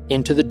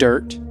into the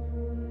dirt,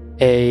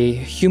 a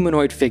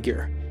humanoid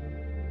figure.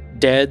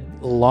 Dead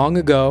long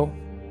ago,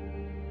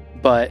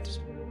 but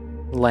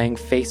laying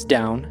face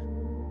down.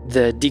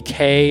 The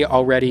decay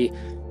already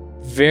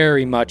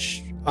very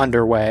much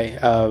underway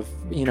of,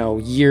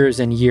 years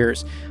and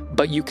years.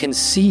 But you can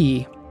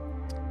see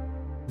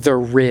the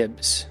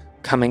ribs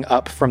coming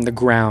up from the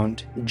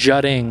ground,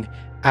 jutting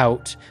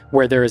out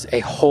where there is a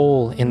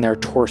hole in their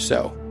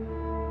torso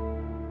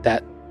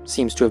that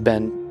seems to have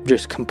been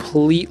just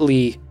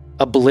completely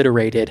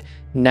obliterated.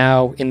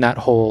 Now in that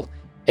hole,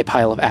 a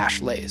pile of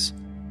ash lays.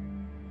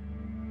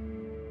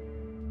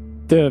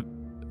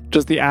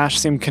 Does the ash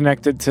seem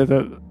connected to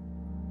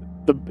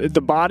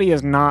the body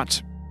is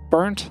not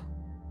burnt,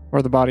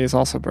 or the body is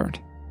also burnt?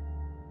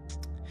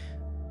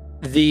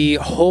 The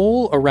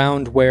hole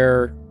around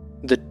where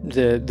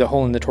the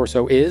hole in the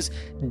torso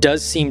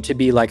does seem to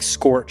be like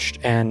scorched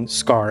and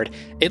scarred.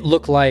 It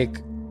looked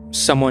like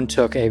someone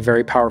took a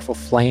very powerful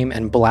flame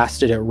and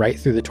blasted it right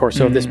through the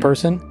torso of this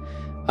person.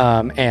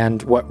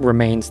 And what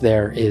remains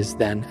there is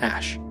then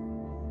ash.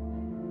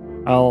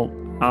 I'll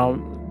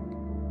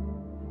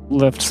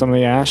lift some of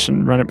the ash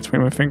and run it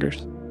between my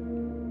fingers.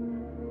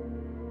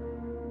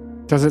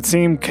 Does it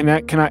seem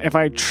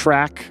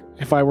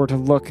if I were to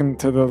look in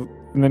the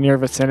near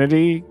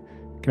vicinity,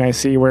 can I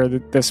see where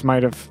this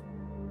might have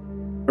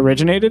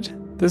originated?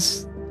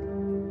 This?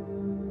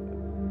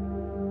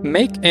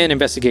 Make an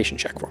investigation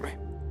check for me.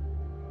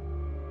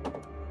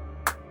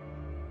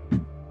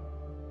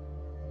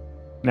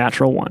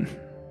 Natural 1.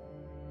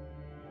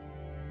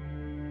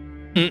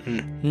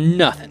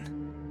 Nothing.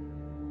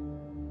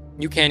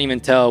 You can't even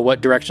tell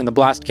what direction the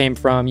blast came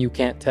from. You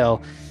can't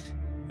tell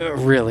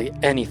really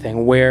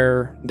anything.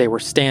 Where they were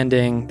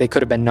standing, they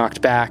could have been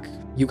knocked back.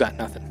 You got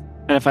nothing.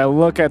 And if I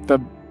look at the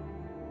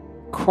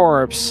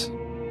corpse,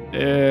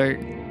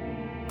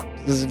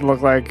 does it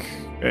look like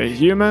a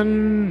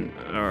human,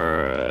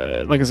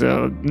 or like is it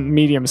a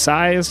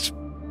medium-sized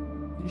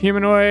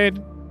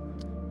humanoid?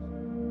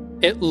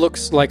 It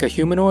looks like a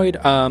humanoid.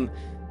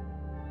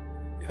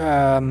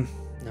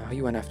 No,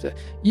 you wouldn't have to.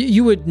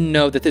 You would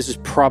know that this is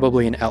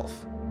probably an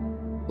elf,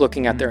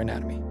 looking at their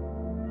anatomy.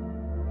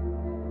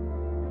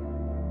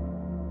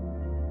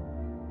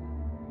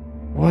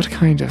 What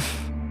kind of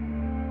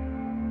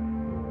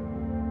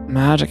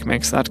magic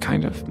makes that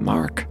kind of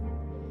mark?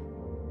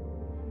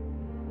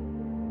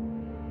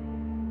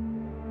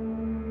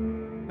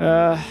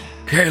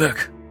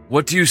 Kalik,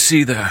 what do you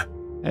see there?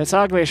 It's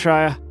ugly,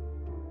 Shreya.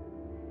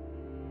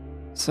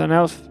 It's an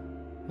elf.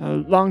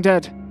 Long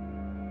dead.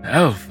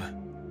 Elf?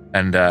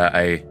 And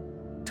I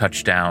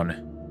touch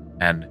down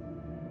and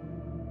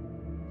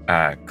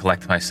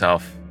collect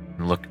myself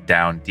and look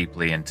down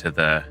deeply into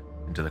the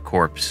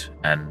corpse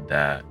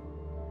and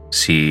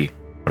see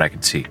what I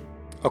can see.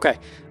 Okay.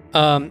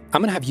 I'm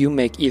going to have you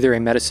make either a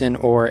medicine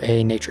or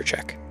a nature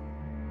check.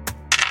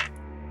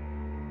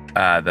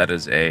 That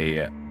is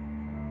a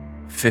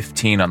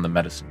 15 on the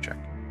medicine check.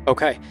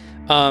 Okay.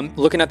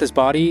 Looking at this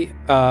body,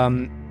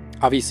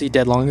 obviously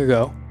dead long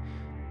ago,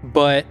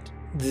 but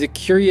the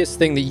curious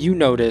thing that you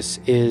notice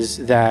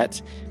is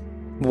that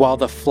while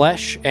the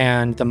flesh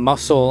and the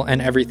muscle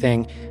and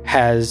everything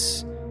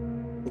has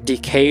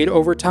decayed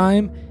over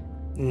time.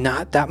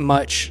 Not that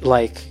much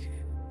like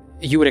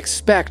you would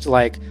expect,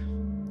 like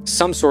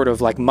some sort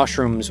of like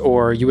mushrooms,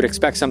 or you would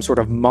expect some sort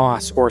of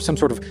moss or some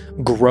sort of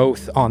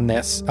growth on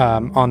this,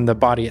 on the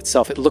body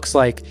itself. It looks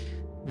like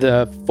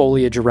the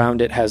foliage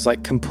around it has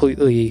like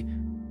completely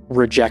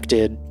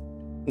rejected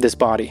this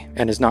body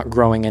and is not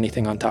growing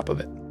anything on top of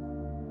it.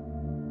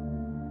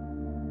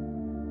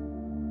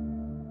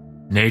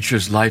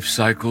 Nature's life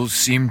cycles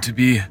seem to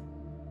be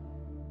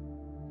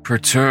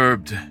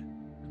perturbed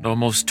and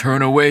almost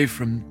turn away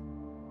from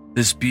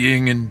this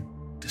being in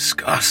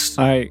disgust.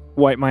 I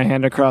wipe my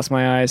hand across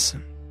my eyes.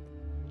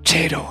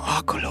 Cedo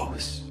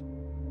oculos.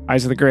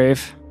 Eyes of the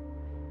grave.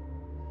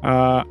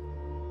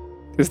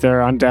 Is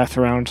there undeath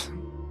around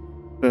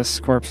this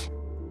corpse?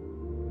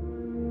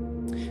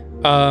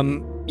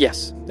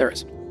 Yes, there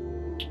is.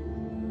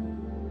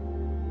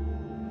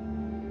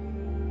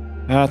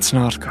 That's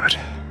not good.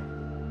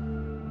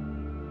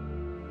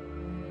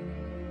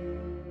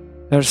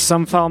 There's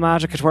some foul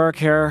magic at work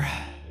here.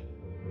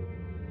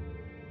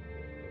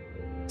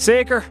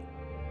 Seeker,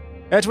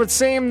 it would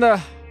seem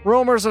the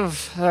rumors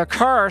of a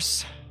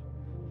curse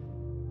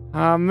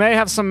may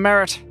have some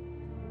merit.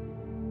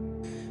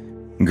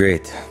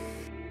 Great.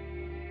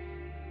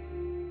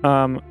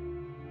 And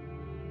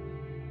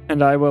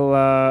I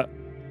will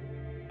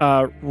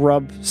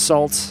rub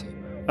salt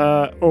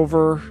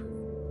over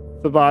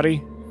the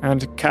body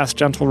and cast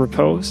Gentle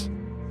Repose.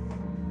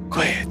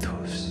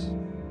 Quietus.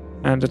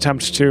 And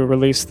attempt to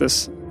release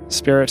this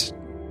spirit.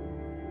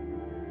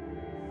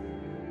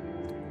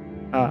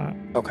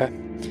 Okay.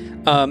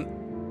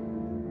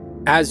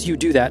 As you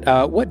do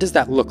that, what does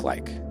that look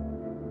like?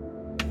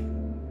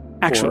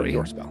 Actually,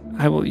 your spell?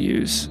 I will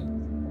use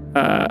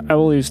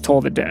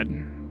Toll the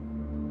Dead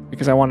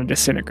because I want to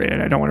disintegrate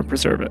it. I don't want to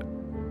preserve it.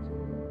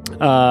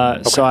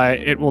 Okay. So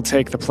it will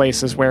take the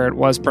places where it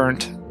was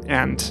burnt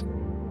and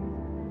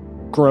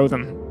grow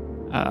them,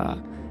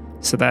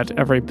 so that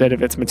every bit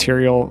of its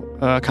material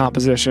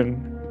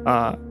composition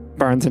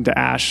burns into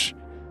ash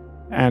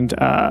and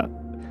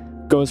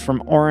goes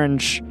from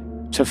orange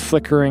to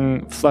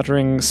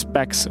fluttering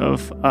specks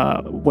of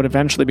what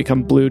eventually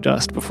become blue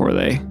dust before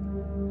they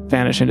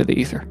vanish into the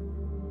ether.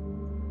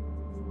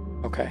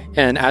 Okay.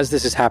 And as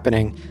this is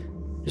happening,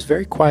 just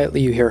very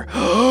quietly you hear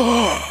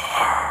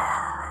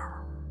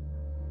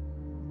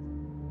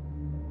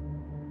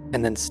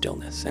and then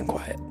stillness and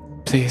quiet.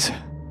 Please,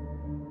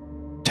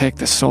 take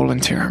the soul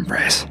into your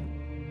embrace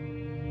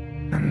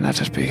and let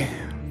it be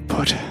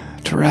put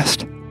to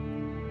rest.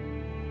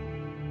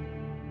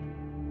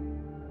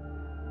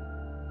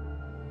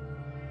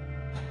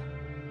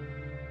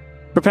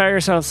 Prepare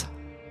yourselves.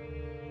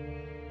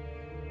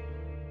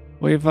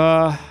 We've,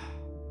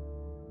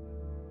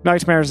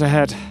 nightmares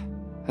ahead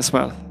as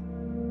well.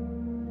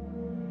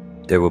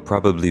 There will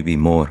probably be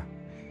more.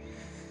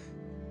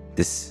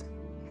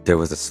 There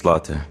was a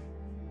slaughter.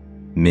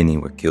 Many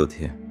were killed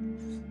here.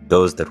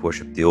 Those that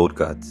worship the old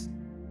gods.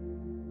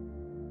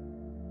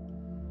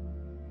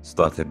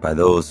 Slaughtered by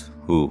those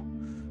who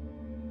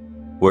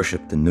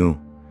worship the new.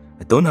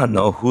 I do not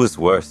know who is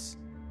worse,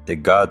 the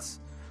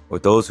gods or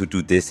those who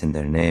do this in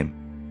their name.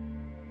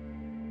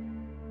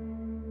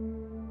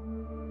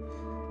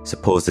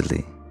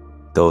 Supposedly,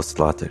 those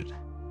slaughtered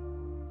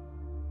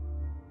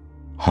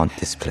haunt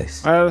this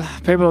place. Well,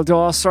 people will do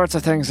all sorts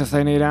of things if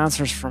they need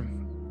answers from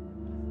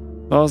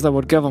those that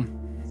would give them.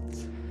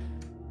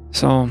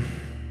 So,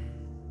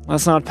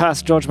 let's not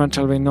pass judgment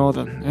till we know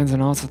the ins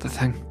and outs of the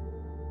thing.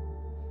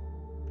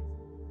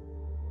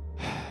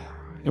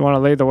 You want to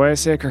lead the way,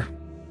 Seeker?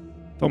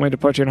 Don't mean to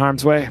put you in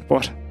harm's way,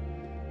 but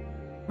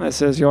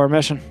this is your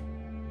mission.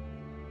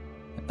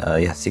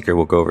 Yeah, Seeker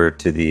will go over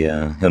to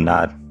the, he'll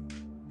nod,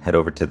 head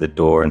over to the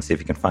door and see if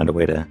he can find a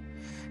way to,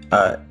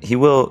 he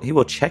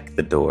will check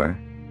the door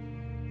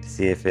to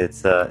see if it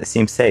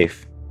seems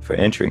safe for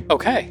entry.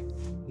 Okay,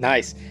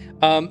 nice.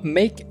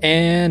 Make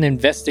an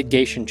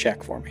investigation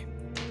check for me.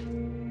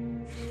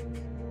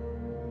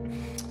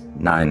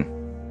 9.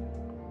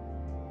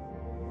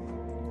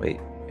 Wait.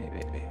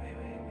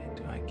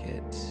 Do I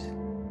get...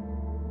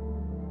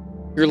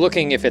 You're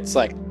looking if it's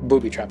like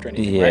booby-trapped or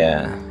anything,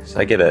 Yeah, right? so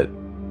I get a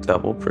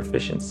double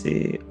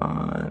proficiency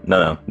on...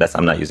 No,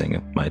 I'm not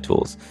using my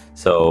tools.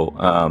 So,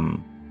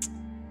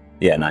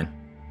 yeah, 9.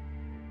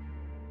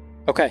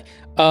 Okay.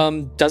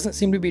 Doesn't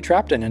seem to be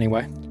trapped in any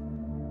way.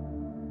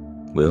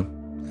 Will,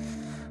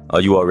 are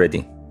you all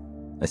ready?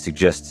 I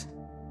suggest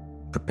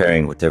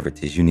preparing whatever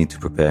it is you need to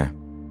prepare.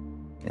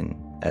 And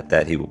at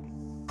that, he will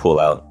pull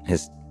out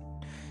his...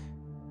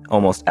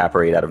 almost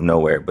apparate out of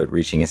nowhere, but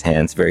reaching his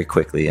hands very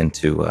quickly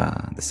into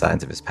the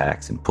sides of his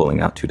packs and pulling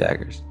out 2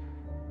 daggers.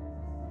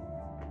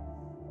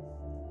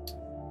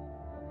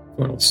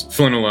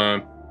 Flynn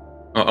will,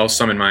 I'll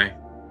summon my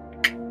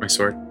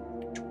sword.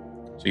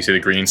 So you see the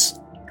green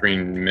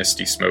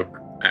misty smoke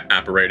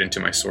apparate into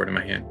my sword in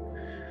my hand.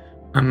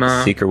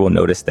 Seeker will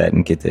notice that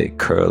and get a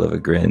curl of a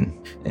grin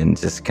and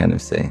just kind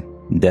of say,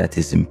 "That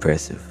is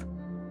impressive.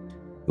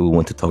 We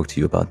want to talk to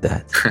you about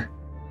that."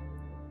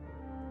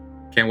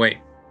 Can't wait.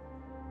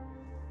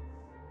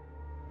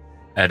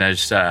 And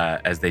as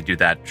they do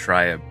that,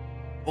 Shreya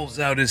Pulls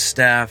out his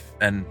staff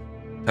and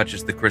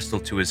touches the crystal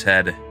to his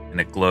head, and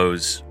it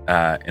glows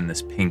in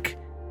this pink,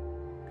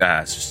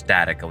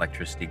 static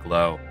electricity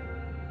glow.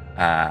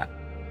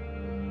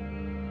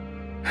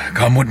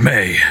 Come what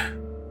may.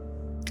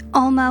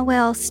 Alma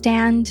will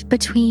stand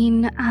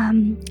between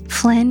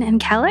Flynn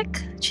and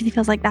Kellic. She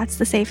feels like that's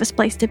the safest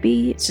place to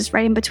be. It's just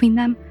right in between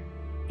them.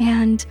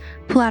 And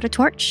pull out a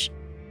torch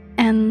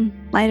and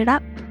light it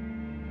up.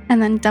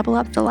 And then double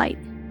up the light.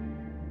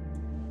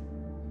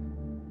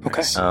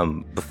 Okay.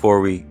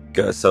 Before we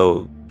go,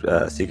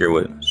 Seeker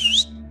would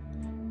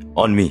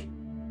on me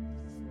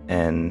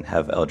and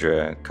have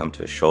Eldra come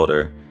to his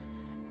shoulder.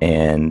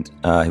 And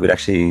he would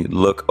actually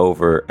look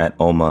over at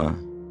Alma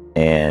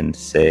and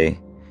say,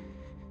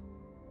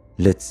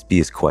 let's be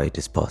as quiet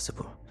as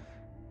possible.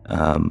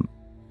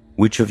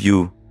 Which of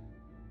you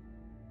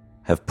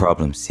have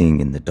problems seeing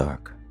in the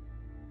dark?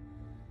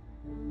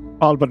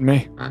 All but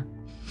me.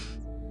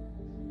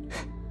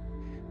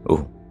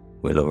 Oh,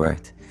 well, all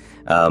right.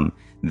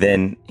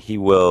 Then he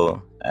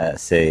will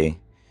say,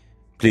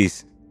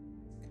 please,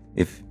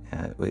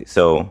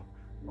 so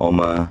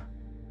Alma,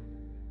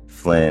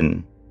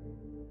 Flynn,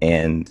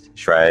 and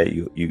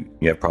Shreya, you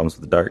have problems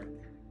with the dark?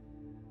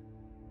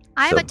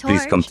 I have a torch.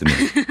 Please come to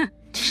me.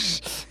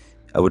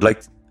 I would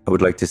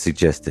like to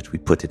suggest that we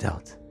put it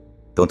out.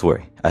 Don't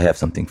worry, I have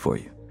something for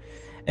you.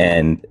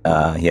 And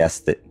he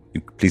asks that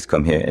you please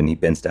come here, and he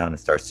bends down and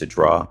starts to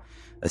draw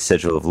a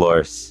sigil of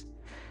Loris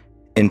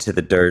into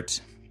the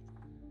dirt.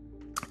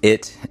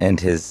 It and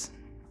his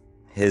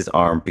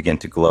arm begin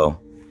to glow,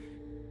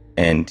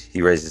 and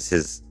he raises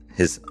his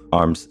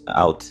arms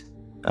out,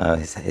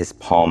 his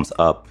palms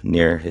up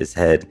near his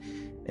head,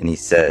 and he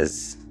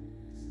says,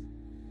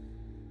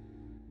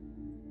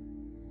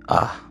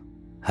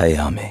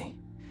 Hayame,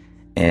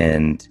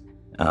 and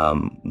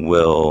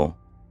will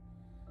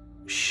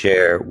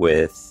share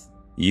with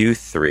you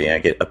three. I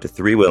get up to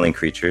 3 willing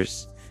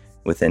creatures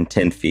within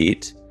 10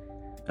 feet,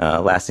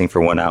 lasting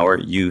for 1 hour.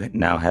 You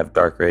now have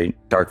dark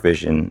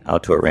vision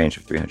out to a range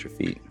of 300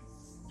 feet,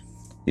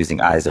 using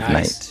Eyes of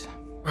Night.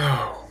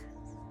 Oh.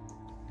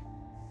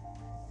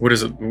 What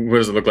does it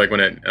look like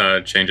when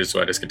it changes?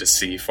 So I just get to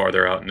see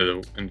farther out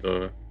into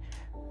the.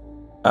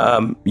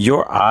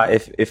 Your eye,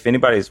 if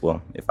anybody's,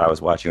 well, if I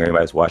was watching or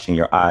anybody's watching,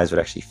 your eyes would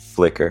actually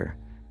flicker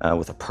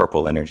with a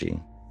purple energy.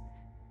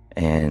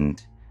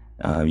 And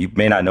you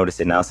may not notice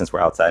it now since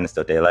we're outside and it's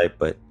still daylight,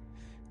 but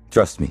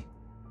trust me,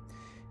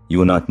 you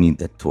will not need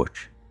that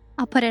torch.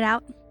 I'll put it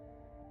out.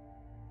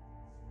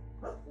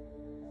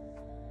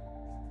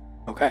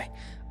 Okay.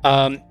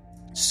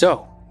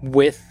 So,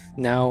 with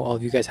now all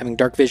of you guys having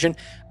dark vision,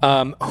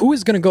 who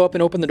is going to go up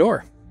and open the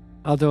door?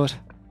 I'll do it.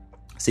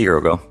 Seeker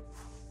will go.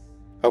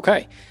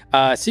 Okay.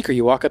 Seeker,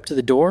 you walk up to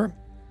the door,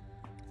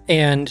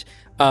 and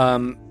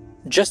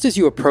just as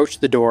you approach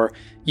the door,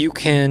 you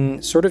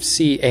can sort of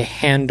see a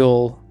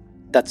handle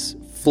that's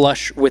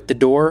flush with the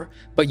door,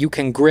 but you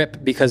can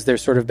grip because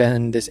there's sort of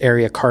been this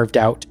area carved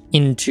out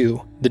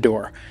into the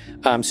door.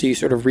 So you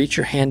sort of reach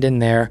your hand in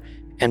there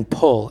and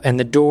pull, and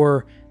the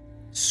door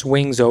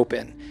swings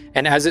open.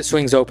 And as it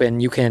swings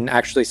open, you can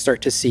actually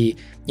start to see,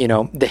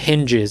 the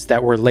hinges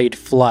that were laid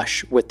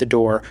flush with the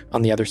door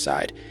on the other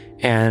side.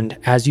 And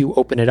as you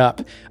open it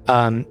up,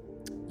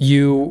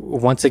 you,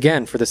 once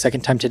again, for the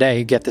second time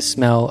today, get the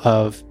smell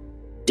of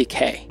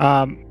decay.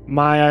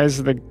 My Eyes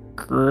of the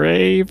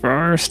Grave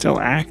are still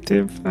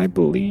active, I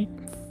believe.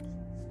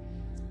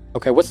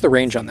 Okay, what's the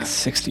range on that?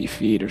 60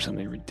 feet or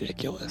something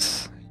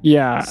ridiculous.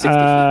 Yeah. 60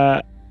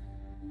 feet.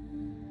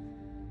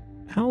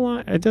 How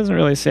long? It doesn't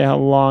really say how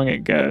long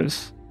it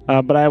goes,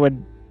 but I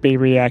would be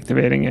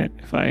reactivating it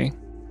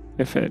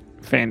if it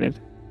fainted.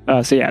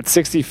 So yeah, it's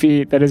 60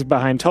 feet. That is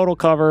behind total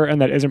cover, and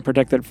that isn't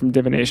protected from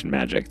divination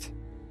magic.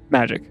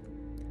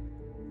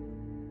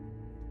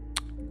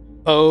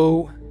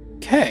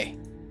 Okay.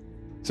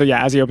 So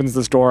yeah, as he opens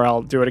this door,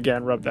 I'll do it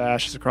again. Rub the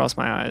ashes across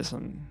my eyes.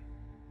 And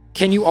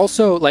can you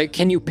also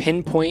can you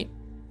pinpoint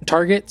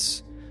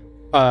targets?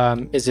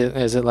 Is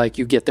it like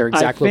you get their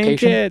exact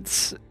location? I think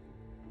it's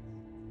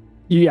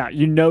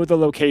you know the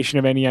location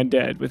of any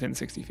undead within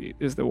 60 feet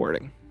is the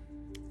wording.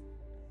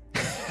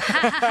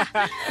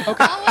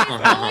 Okay.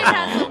 Always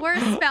has the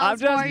worst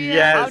spells for you.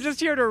 Yes. I'm just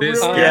here to ruin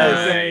your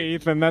day,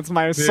 Ethan. That's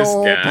my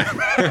soul.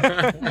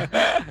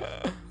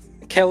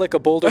 Kellic, a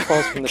boulder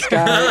falls from the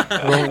sky.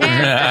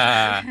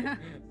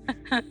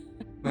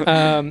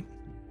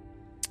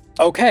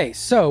 Okay,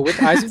 so with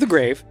Eyes of the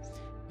Grave,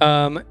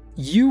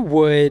 you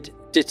would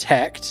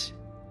detect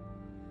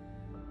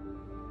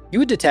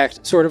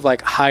sort of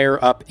like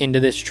higher up into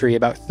this tree,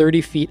 about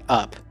 30 feet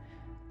up,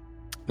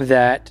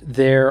 that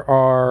there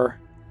are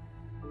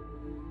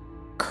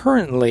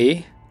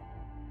currently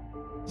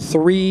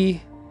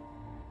 3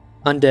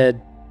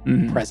 undead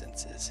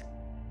presences.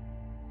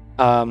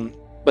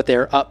 But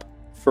they're up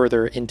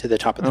further into the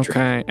top of the tree.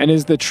 Okay. And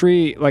is the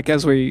tree,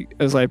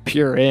 as I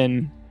peer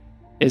in,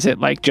 is it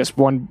just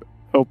one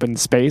open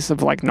space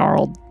of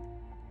gnarled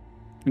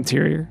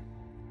interior?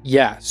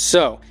 Yeah.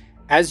 So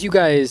As you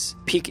guys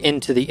peek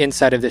into the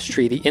inside of this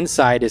tree, the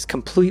inside is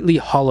completely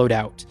hollowed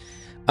out.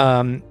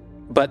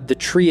 But the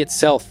tree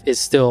itself is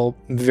still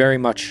very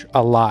much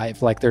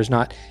alive. Like there's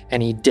not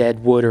any dead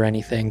wood or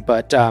anything,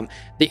 but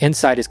the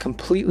inside is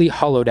completely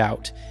hollowed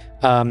out.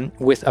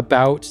 With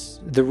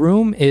the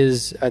room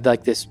is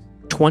like this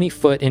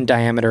 20-foot in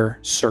diameter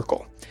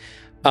circle.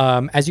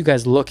 As you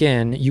guys look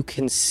in, you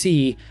can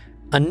see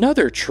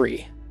another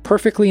tree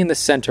perfectly in the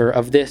center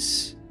of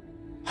this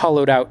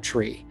hollowed out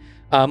tree,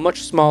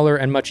 much smaller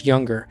and much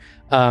younger.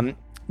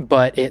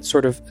 But it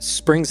sort of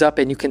springs up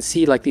and you can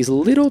see like these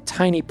little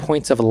tiny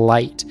points of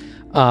light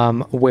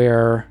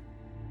where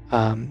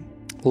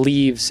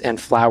leaves and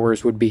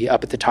flowers would be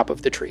up at the top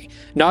of the tree.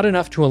 Not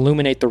enough to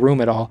illuminate the room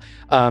at all,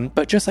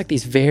 but just like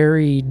these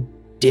very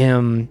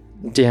dim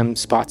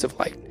spots of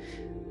light.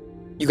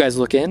 You guys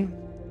look in,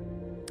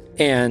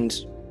 and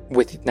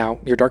with now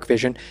your dark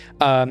vision,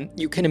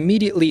 you can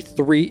immediately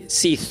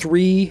see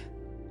three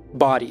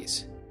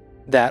bodies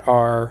that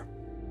are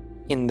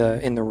in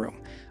the room.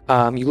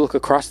 You look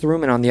across the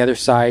room, and on the other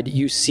side,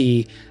 you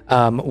see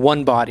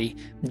one body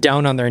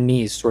down on their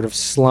knees, sort of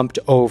slumped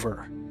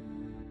over,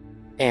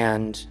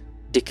 and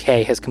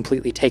decay has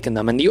completely taken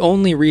them. And the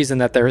only reason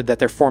that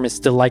their form is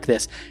still like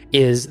this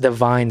is the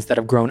vines that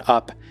have grown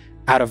up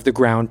out of the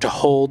ground to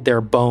hold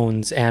their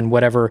bones and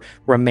whatever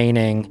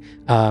remaining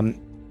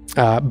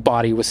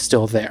body was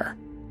still there.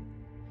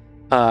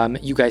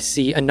 You guys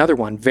see another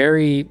one,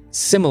 very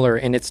similar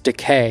in its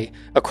decay,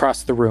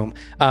 across the room.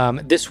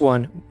 This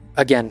one,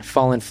 again,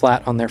 fallen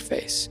flat on their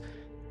face.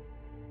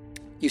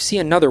 You see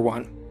another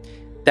one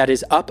that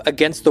is up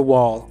against the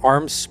wall,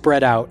 arms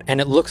spread out,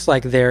 and it looks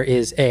like there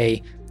is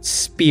a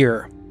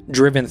spear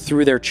driven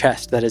through their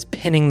chest that is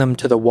pinning them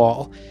to the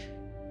wall,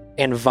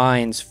 and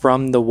vines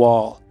from the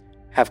wall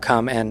have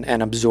come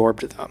and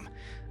absorbed them.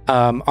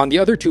 On the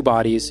other two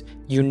bodies,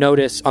 you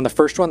notice on the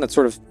first one that's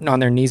sort of on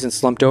their knees and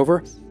slumped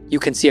over, you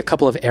can see a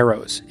couple of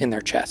arrows in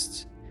their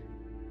chests.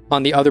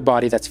 On the other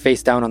body that's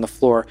face down on the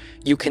floor,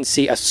 you can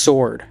see a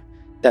sword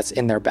that's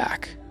in their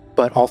back.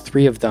 But all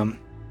three of them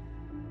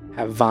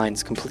have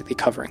vines completely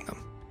covering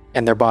them,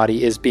 and their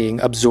body is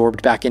being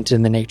absorbed back into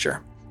the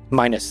nature,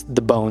 minus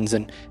the bones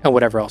and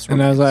whatever else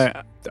remains.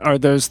 And are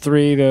those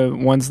three the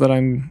ones that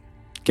I'm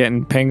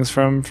getting pings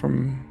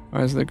from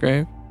Rise of the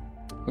Grave?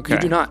 Okay. You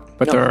do not.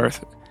 But no. there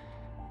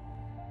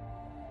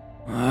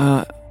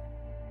are...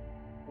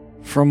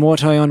 from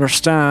what I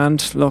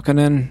understand, looking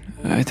in,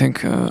 I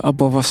think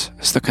above us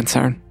is the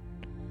concern.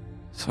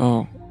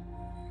 So,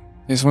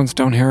 these ones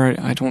down here,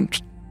 I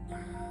don't...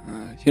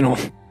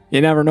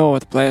 you never know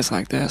with a place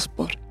like this,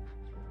 but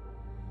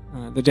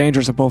the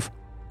danger's above.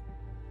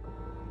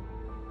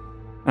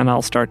 And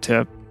I'll start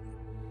to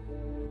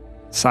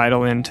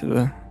sidle into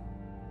the...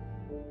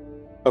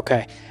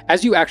 Okay.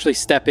 As you actually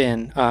step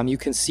in, you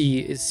can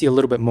see a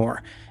little bit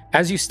more.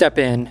 As you step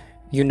in,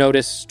 you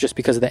notice, just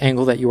because of the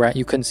angle that you were at,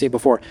 you couldn't see it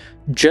before,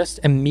 just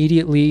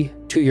immediately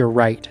to your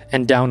right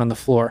and down on the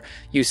floor,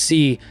 you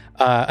see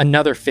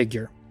another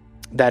figure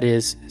that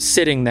is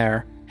sitting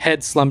there,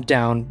 head slumped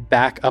down,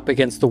 back up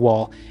against the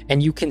wall,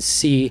 and you can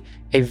see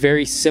a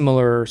very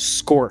similar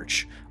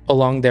scorch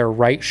along their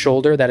right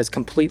shoulder that has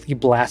completely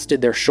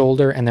blasted their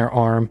shoulder and their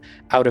arm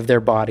out of their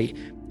body,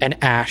 and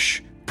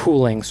ash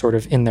pooling sort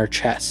of in their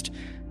chest.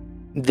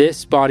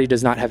 This body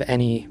does not have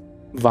any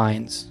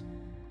vines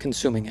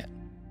consuming it.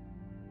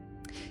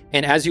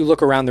 And as you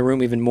look around the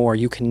room even more,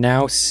 you can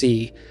now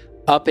see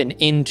up and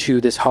into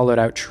this hollowed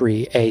out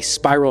tree a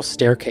spiral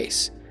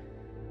staircase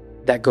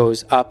that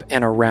goes up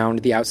and around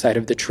the outside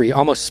of the tree,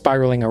 almost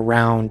spiraling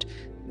around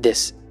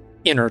this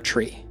inner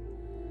tree.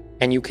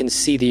 And you can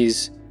see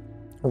these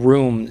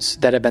rooms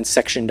that have been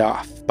sectioned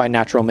off by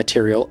natural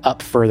material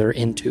up further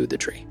into the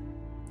tree.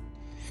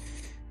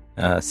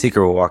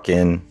 Seeker will walk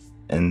in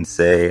and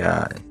say,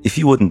 if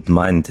you wouldn't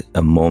mind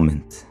a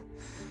moment,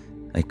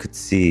 I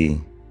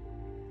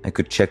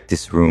could check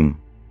this room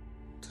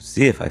to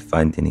see if I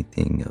find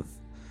anything of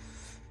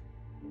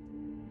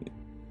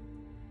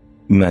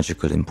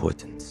magical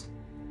importance.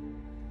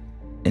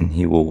 And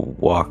he will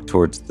walk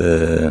towards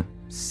the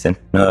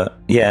center,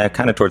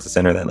 kind of towards the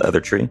center of that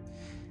other tree.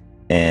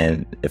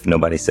 And if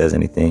nobody says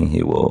anything,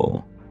 he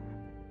will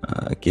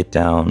get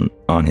down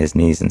on his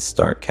knees and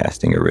start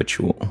casting a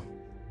ritual.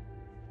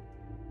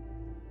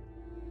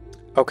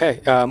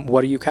 Okay,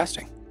 what are you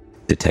casting?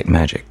 Detect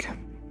magic.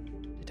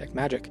 Detect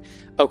magic.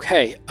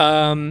 Okay,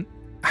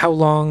 how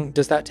long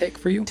does that take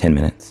for you? 10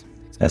 minutes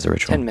as a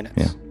ritual. 10 minutes.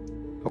 Yeah.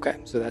 Okay,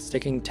 so that's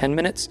taking 10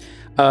 minutes.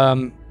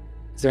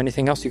 Is there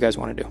anything else you guys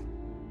want to do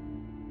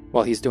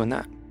while he's doing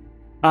that?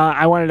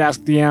 I wanted to ask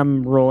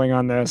DM rolling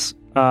on this.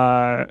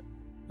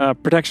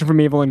 Protection from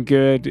evil and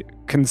good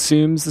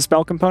consumes the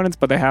spell components,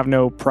 but they have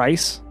no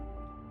price.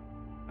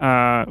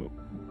 How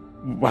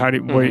do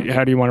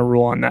you want to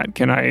rule on that?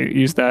 Can I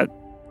use that?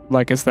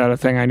 Like, is that a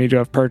thing I need to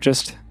have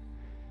purchased?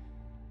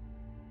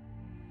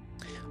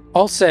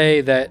 I'll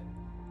say that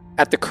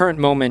at the current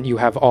moment, you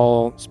have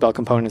all spell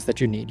components that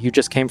you need. You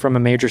just came from a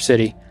major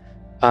city.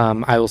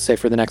 I will say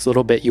for the next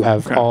little bit, you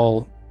have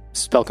all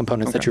spell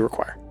components that you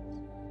require.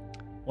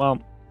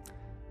 Well,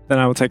 then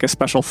I will take a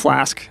special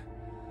flask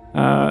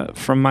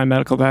from my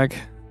medical bag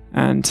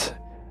and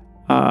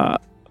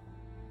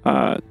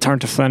turn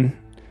to Flynn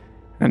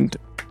and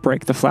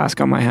break the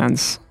flask on my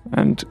hands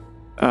and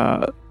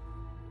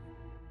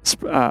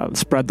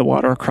spread the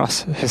water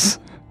across his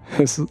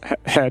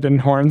head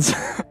and horns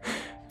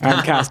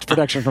and cast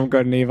protection from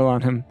good and evil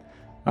on him.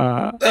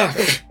 What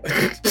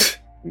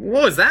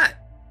was that?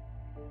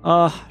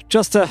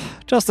 Just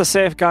a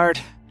safeguard.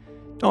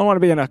 Don't want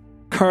to be in a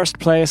cursed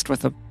place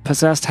with a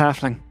possessed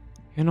halfling,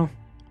 you know?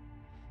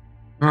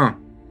 Huh.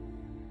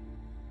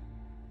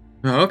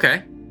 Oh,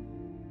 okay.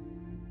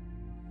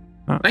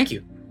 Thank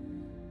you.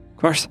 Of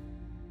course.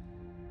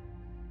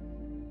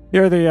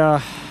 You're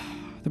the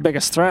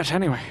biggest threat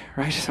anyway,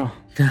 right? So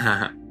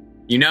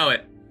You know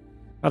it.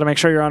 gotta make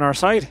sure you're on our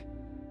side.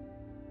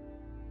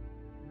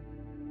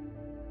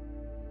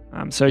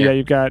 So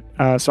you've got.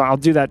 So I'll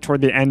do that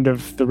toward the end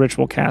of the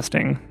ritual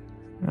casting.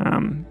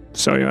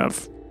 So you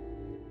have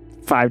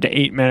 5 to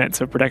 8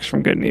 minutes of protection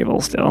from good and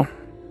evil still.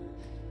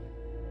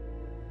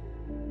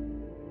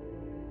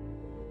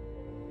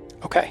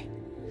 Okay.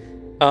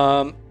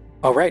 All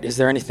right. Is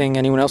there anything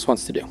anyone else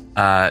wants to do?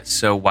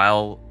 So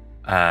while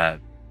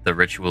the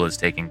ritual is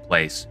taking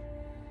place,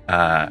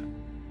 I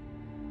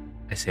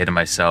say to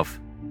myself,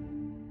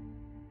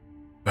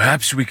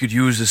 Perhaps we could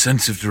use a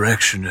sense of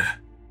direction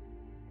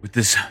with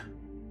this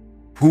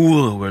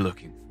pool we're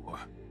looking for.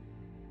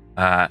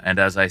 and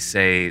as I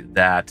say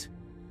that,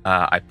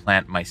 I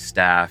plant my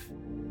staff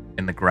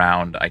in the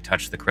ground. I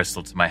touch the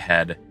crystal to my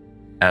head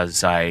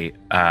as I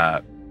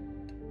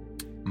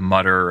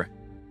mutter,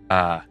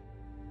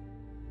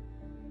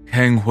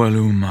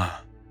 Kengwaluma.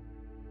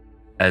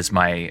 as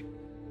my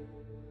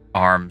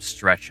arms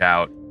stretch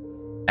out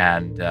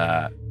and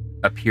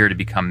appear to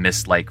become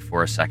mist-like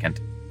for a second.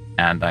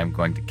 And I'm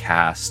going to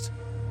cast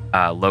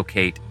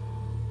locate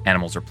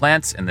animals or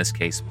plants, in this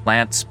case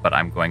plants, but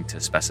I'm going to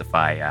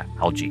specify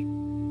algae.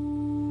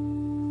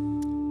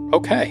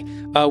 Okay.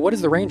 What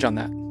is the range on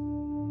that?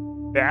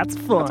 That's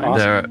fun.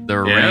 That's awesome. The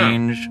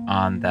range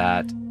on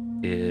that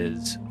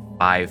is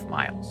 5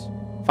 miles.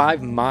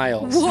 5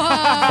 miles. Whoa!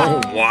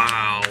 Oh,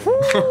 wow.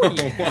 Whoa.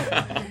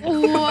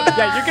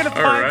 Yeah, you're gonna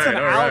find some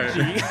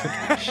algae.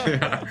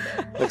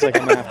 Looks like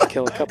I'm gonna have to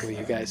kill a couple of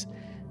you guys.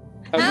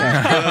 Okay.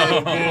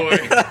 Oh, boy.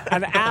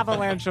 An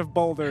avalanche of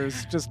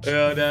boulders just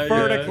Yeah.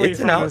 vertically. It's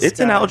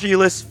an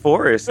algae-less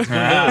forest.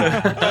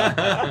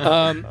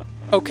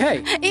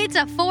 Okay. It's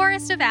a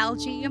forest of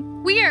algae.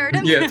 Weird.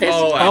 Yeah, it's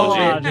all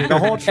algae. The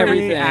whole tree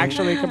Everything.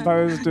 actually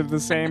composed of the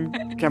same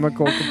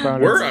chemical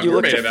components. You We're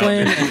look made at of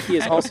Flynn, algae. and he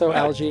is also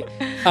algae.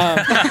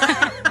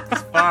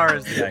 As far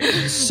as the eye.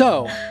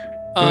 So,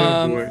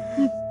 Oh, boy.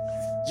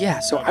 yeah,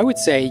 so I would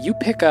say you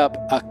pick up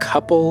a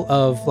couple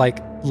of like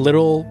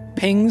little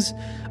pings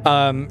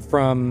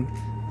from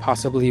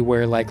possibly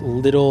where like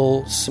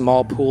little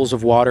small pools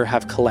of water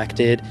have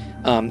collected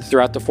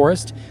throughout the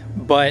forest,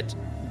 but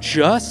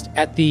just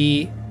at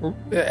the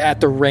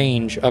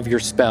range of your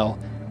spell,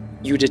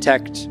 you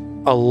detect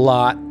a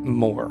lot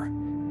more,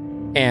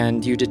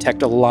 and you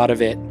detect a lot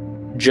of it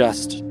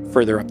just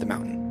further up the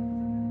mountain,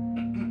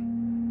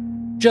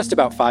 just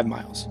about 5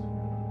 miles.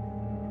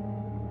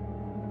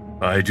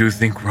 I do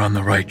think we're on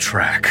the right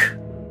track.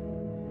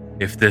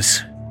 If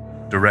this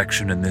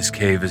direction in this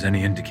cave is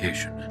any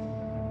indication.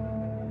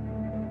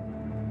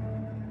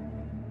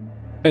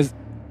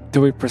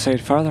 Do we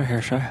proceed further here,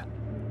 Shia?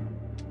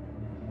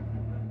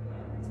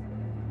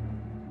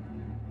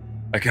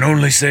 I can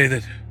only say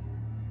that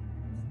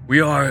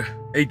we are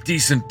a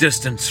decent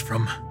distance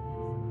from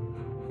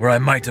where I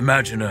might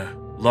imagine a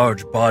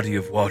large body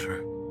of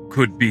water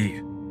could be.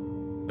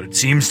 But it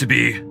seems to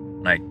be,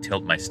 And I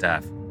tilt my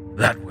staff.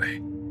 that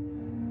way.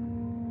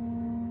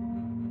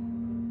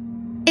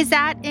 Is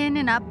that in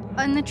and up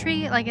on the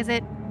tree? Like, is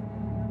it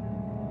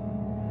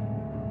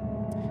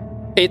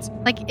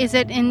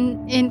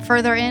in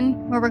further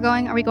in where we're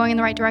going? Are we going in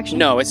the right direction?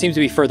 No, it seems to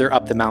be further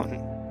up the mountain.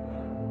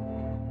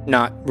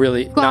 Not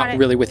really Got it.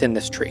 really within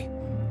this tree.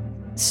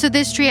 So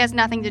this tree has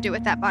nothing to do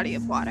with that body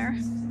of water.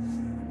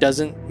 That's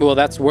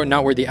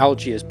not where the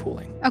algae is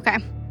pooling. Okay.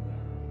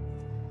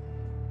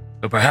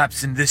 So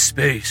perhaps in this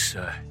space,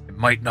 it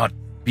might not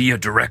be a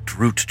direct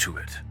route to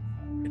it.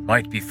 It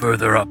might be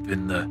further up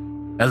in the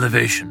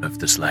elevation of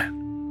this land.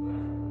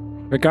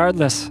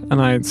 Regardless,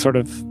 and I sort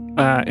of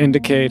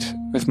indicate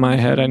with my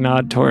head, I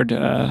nod toward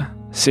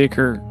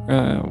Seeker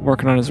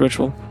working on his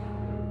ritual.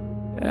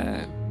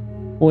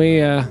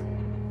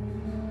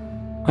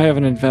 I have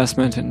an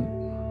investment in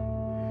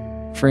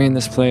freeing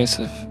this place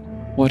of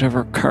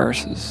whatever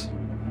curse is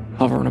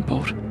hovering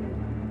about.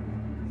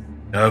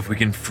 Now, if we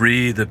can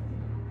free the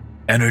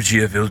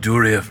energy of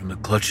Ilduria from the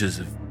clutches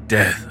of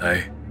death,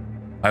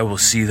 I will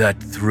see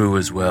that through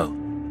as well,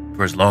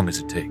 for as long as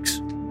it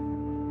takes.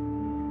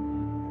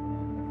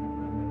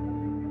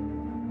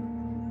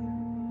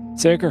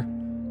 Seeker,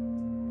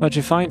 what'd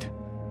you find?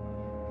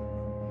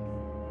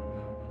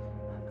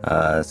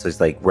 So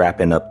he's like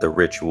wrapping up the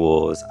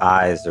ritual. His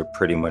eyes are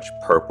pretty much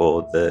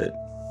purple. The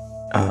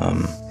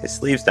his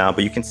sleeve's down,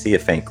 but you can see a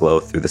faint glow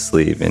through the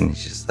sleeve, and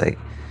he's just like,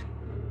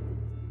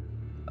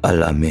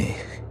 Alame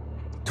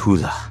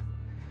Tula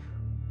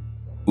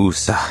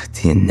Usa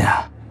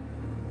Tina.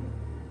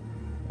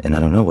 And I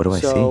don't know, what do I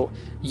see? So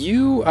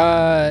you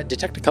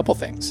detect a couple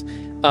things.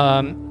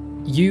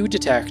 You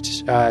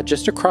detect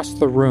just across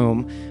the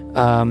room,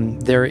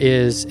 there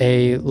is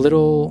a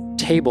little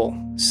table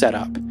set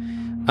up.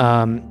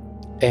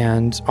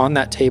 And on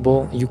that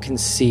table, you can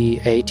see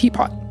a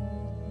teapot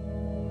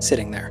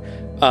sitting there.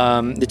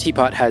 The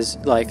teapot has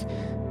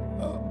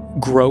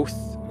growth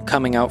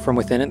coming out from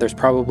within it. There's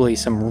probably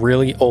some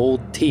really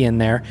old tea in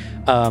there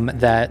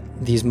that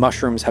these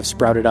mushrooms have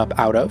sprouted up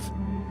out of.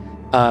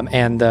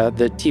 And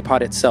the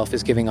teapot itself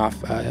is giving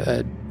off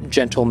a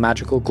gentle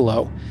magical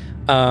glow.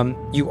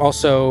 You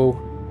also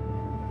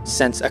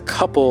sense a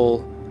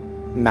couple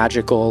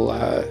magical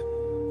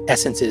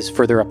essences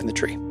further up in the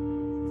tree.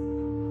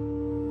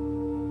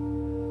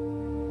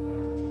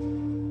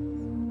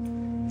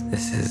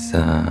 This is,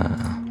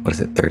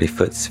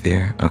 30-foot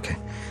sphere? Okay.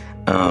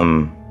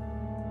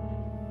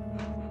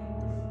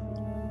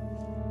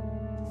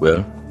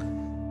 Well,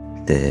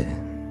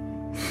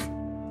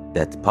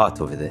 that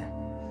pot over there,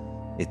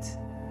 it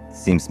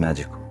seems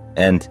magical.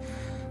 And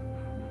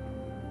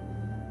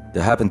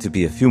there happen to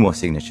be a few more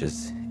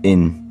signatures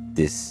in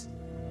this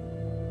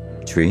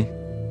tree.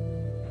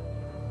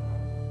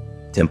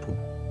 Temple.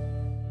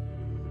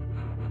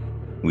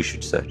 We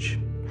should search.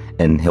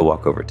 And he'll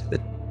walk over to the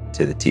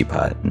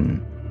teapot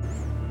and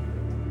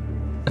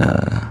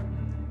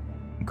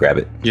grab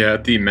it. Yeah,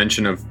 at the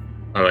mention of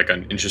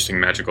an interesting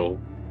magical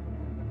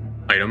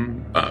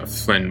item,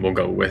 Flynn will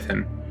go with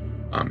him.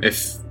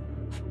 If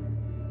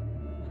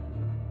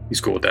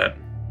he's cool with that.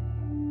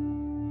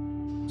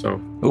 So.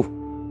 Oh,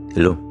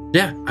 hello.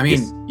 Yeah, I mean,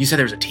 Yes. You said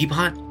there was a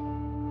teapot?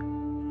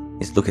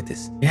 Yes, look at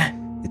this. Yeah.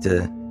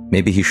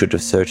 Maybe he should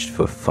have searched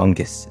for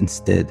fungus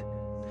instead.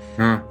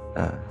 Huh.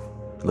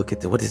 Look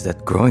at what is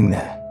that growing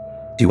there?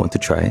 Do you want to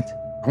try it?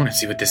 I want to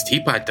see what this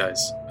teapot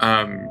does.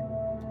 Can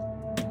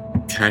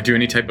I do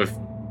any type of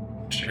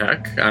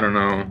check? I don't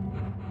know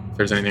if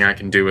there's anything I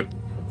can do with,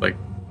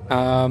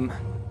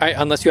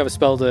 Unless you have a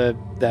spell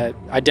that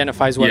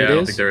identifies what it is. I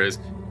don't think there is.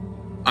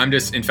 I'm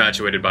just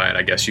infatuated by it.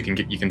 I guess you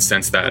can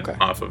sense that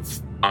off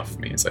of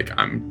me. It's like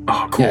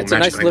cool. Yeah, it's a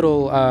nice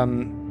little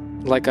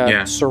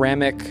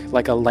ceramic,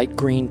 like a light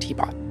green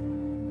teapot.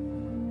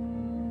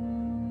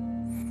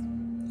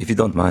 If you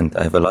don't mind,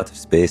 I have a lot of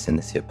space in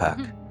this here pack.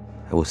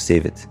 I will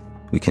save it.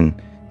 We can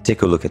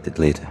take a look at it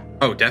later.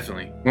 Oh,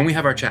 definitely. When we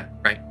have our chat,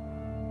 right?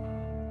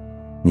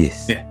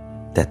 Yes. Yeah.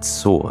 That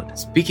sword.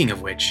 Speaking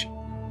of which,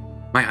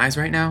 my eyes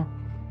right now,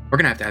 we're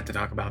going to have to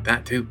talk about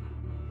that too.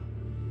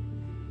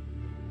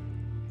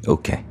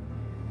 Okay.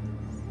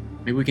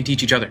 Maybe we can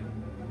teach each other.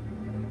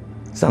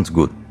 Sounds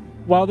good.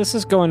 While this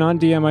is going on,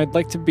 DM, I'd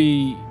like to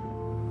be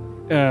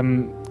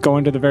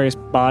going to the various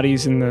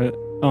bodies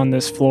on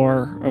this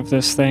floor of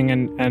this thing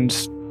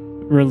and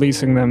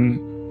releasing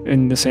them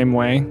in the same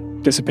way,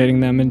 dissipating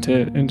them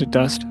into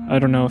dust. I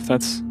don't know if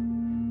that's...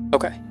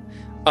 Okay.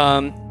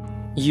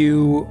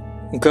 You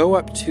go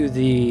up to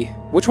the...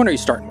 Which one are you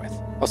starting with?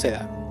 I'll say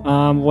that.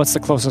 What's the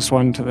closest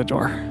one to the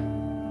door?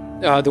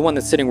 The one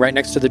that's sitting right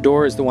next to the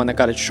door is the one that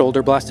got its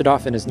shoulder blasted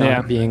off and is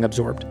not being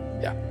absorbed.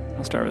 Yeah.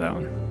 I'll start with that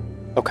one.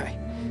 Okay.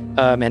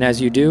 And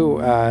as you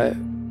do,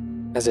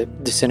 as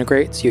it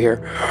disintegrates, you hear...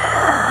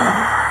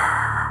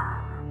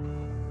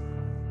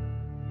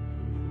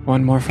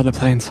 One more for the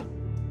planes.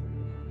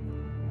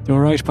 Do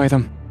right by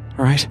them,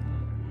 alright?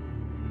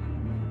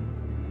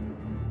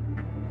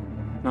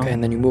 No? Okay,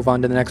 and then you move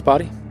on to the next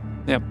body?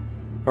 Yep.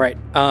 All right.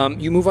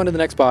 You move on to the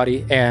next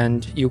body,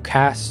 and you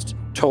cast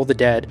Toll the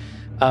Dead.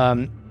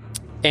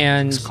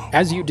 And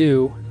as you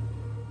do,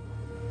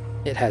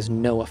 it has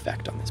no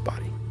effect on this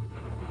body.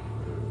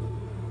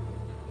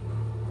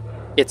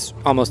 It's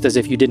almost as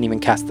if you didn't even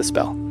cast the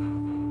spell.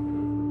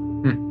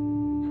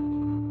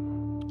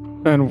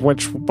 And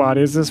which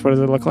body is this? What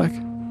does it look like?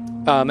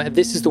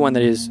 This is the one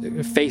that is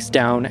face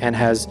down and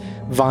has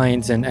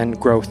vines and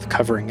growth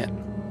covering it.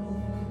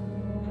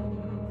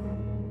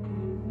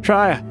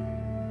 Shia.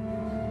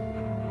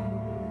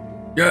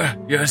 Yeah,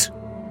 yes.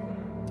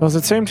 Does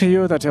it seem to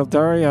you that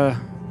Ildaria...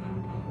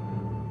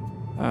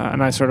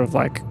 and I sort of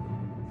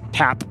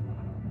tap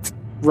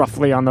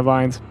roughly on the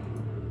vines.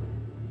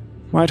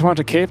 Might want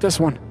to keep this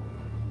one.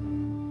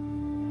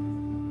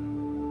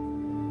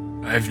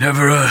 I've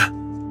never,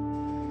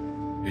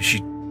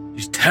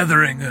 She's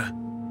tethering the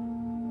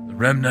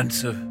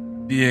remnants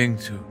of being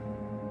to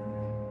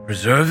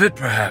preserve it,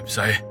 perhaps.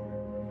 I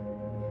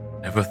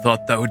never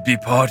thought that would be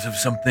part of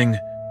something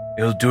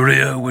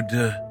Ilduria would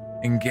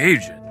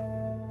engage in.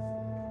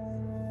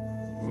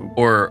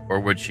 Or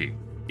would she?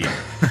 You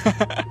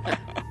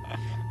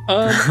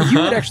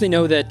would actually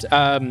know that,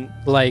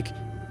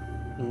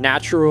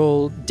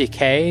 natural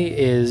decay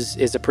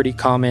is a pretty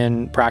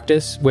common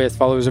practice with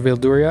followers of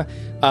Ilduria.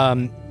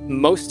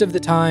 Most of the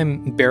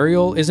time,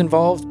 burial is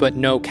involved, but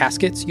no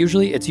caskets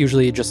usually. It's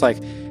usually just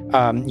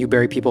you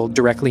bury people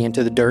directly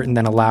into the dirt and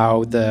then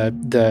allow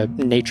the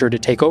nature to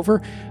take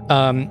over.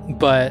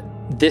 But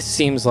this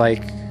seems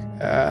like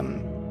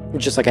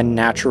just like a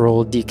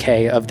natural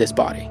decay of this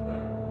body.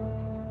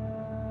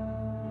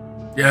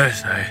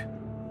 Yes, I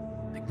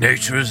think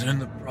nature is in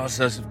the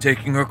process of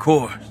taking her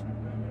course.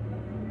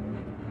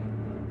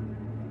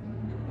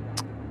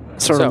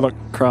 Sort of look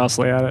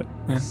crossly at it.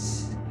 Yeah.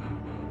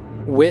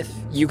 With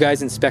you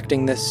guys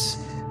inspecting this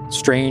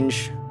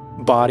strange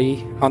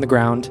body on the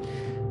ground,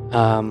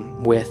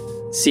 with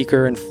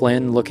Seeker and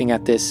Flynn looking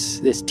at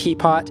this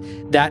teapot,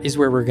 that is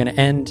where we're going to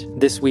end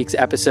this week's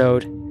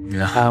episode.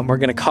 Yeah. We're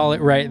going to call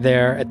it right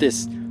there at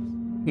this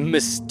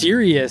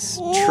mysterious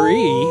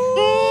tree.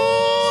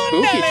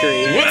 Spooky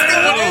tree.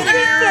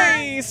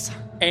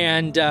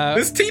 And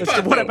this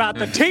teapot. What about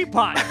the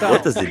teapot?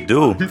 What does it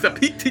do? It's a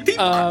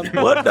teapot.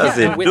 What does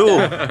it with do?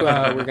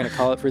 That, we're going to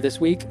call it for this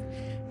week.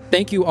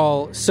 Thank you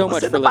all so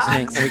much for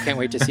listening, and we can't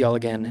wait to see you all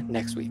again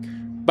next week.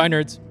 Bye,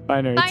 nerds.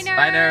 Bye, nerds. Bye, nerds.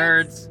 Bye,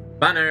 nerds.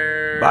 Bye,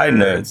 nerds. Bye,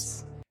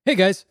 nerds. Hey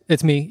guys,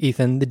 it's me,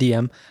 Ethan, the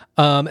DM.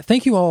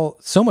 Thank you all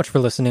so much for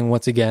listening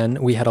once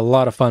again. We had a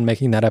lot of fun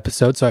making that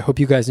episode, so I hope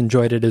you guys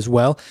enjoyed it as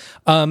well.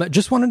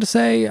 Just wanted to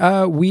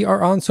say we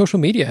are on social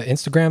media,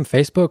 Instagram,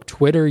 Facebook,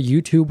 Twitter,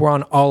 YouTube. We're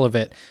on all of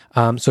it.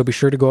 So be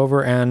sure to go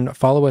over and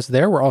follow us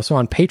there. We're also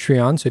on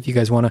Patreon, so if you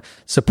guys want to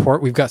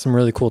support, we've got some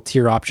really cool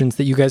tier options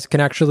that you guys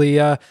can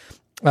actually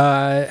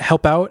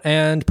help out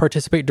and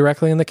participate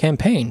directly in the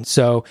campaign.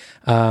 So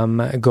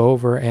go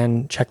over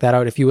and check that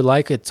out if you would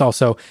like. It's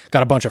also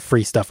got a bunch of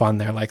free stuff on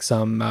there, like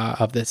some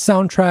of the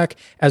soundtrack,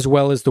 as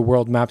well as the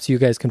world maps you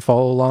guys can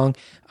follow along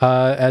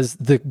as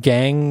the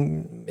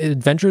gang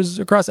adventures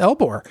across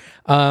Elbor.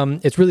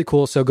 It's really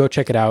cool, so go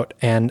check it out.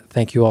 And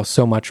thank you all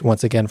so much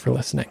once again for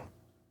listening.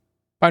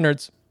 Bye,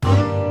 nerds.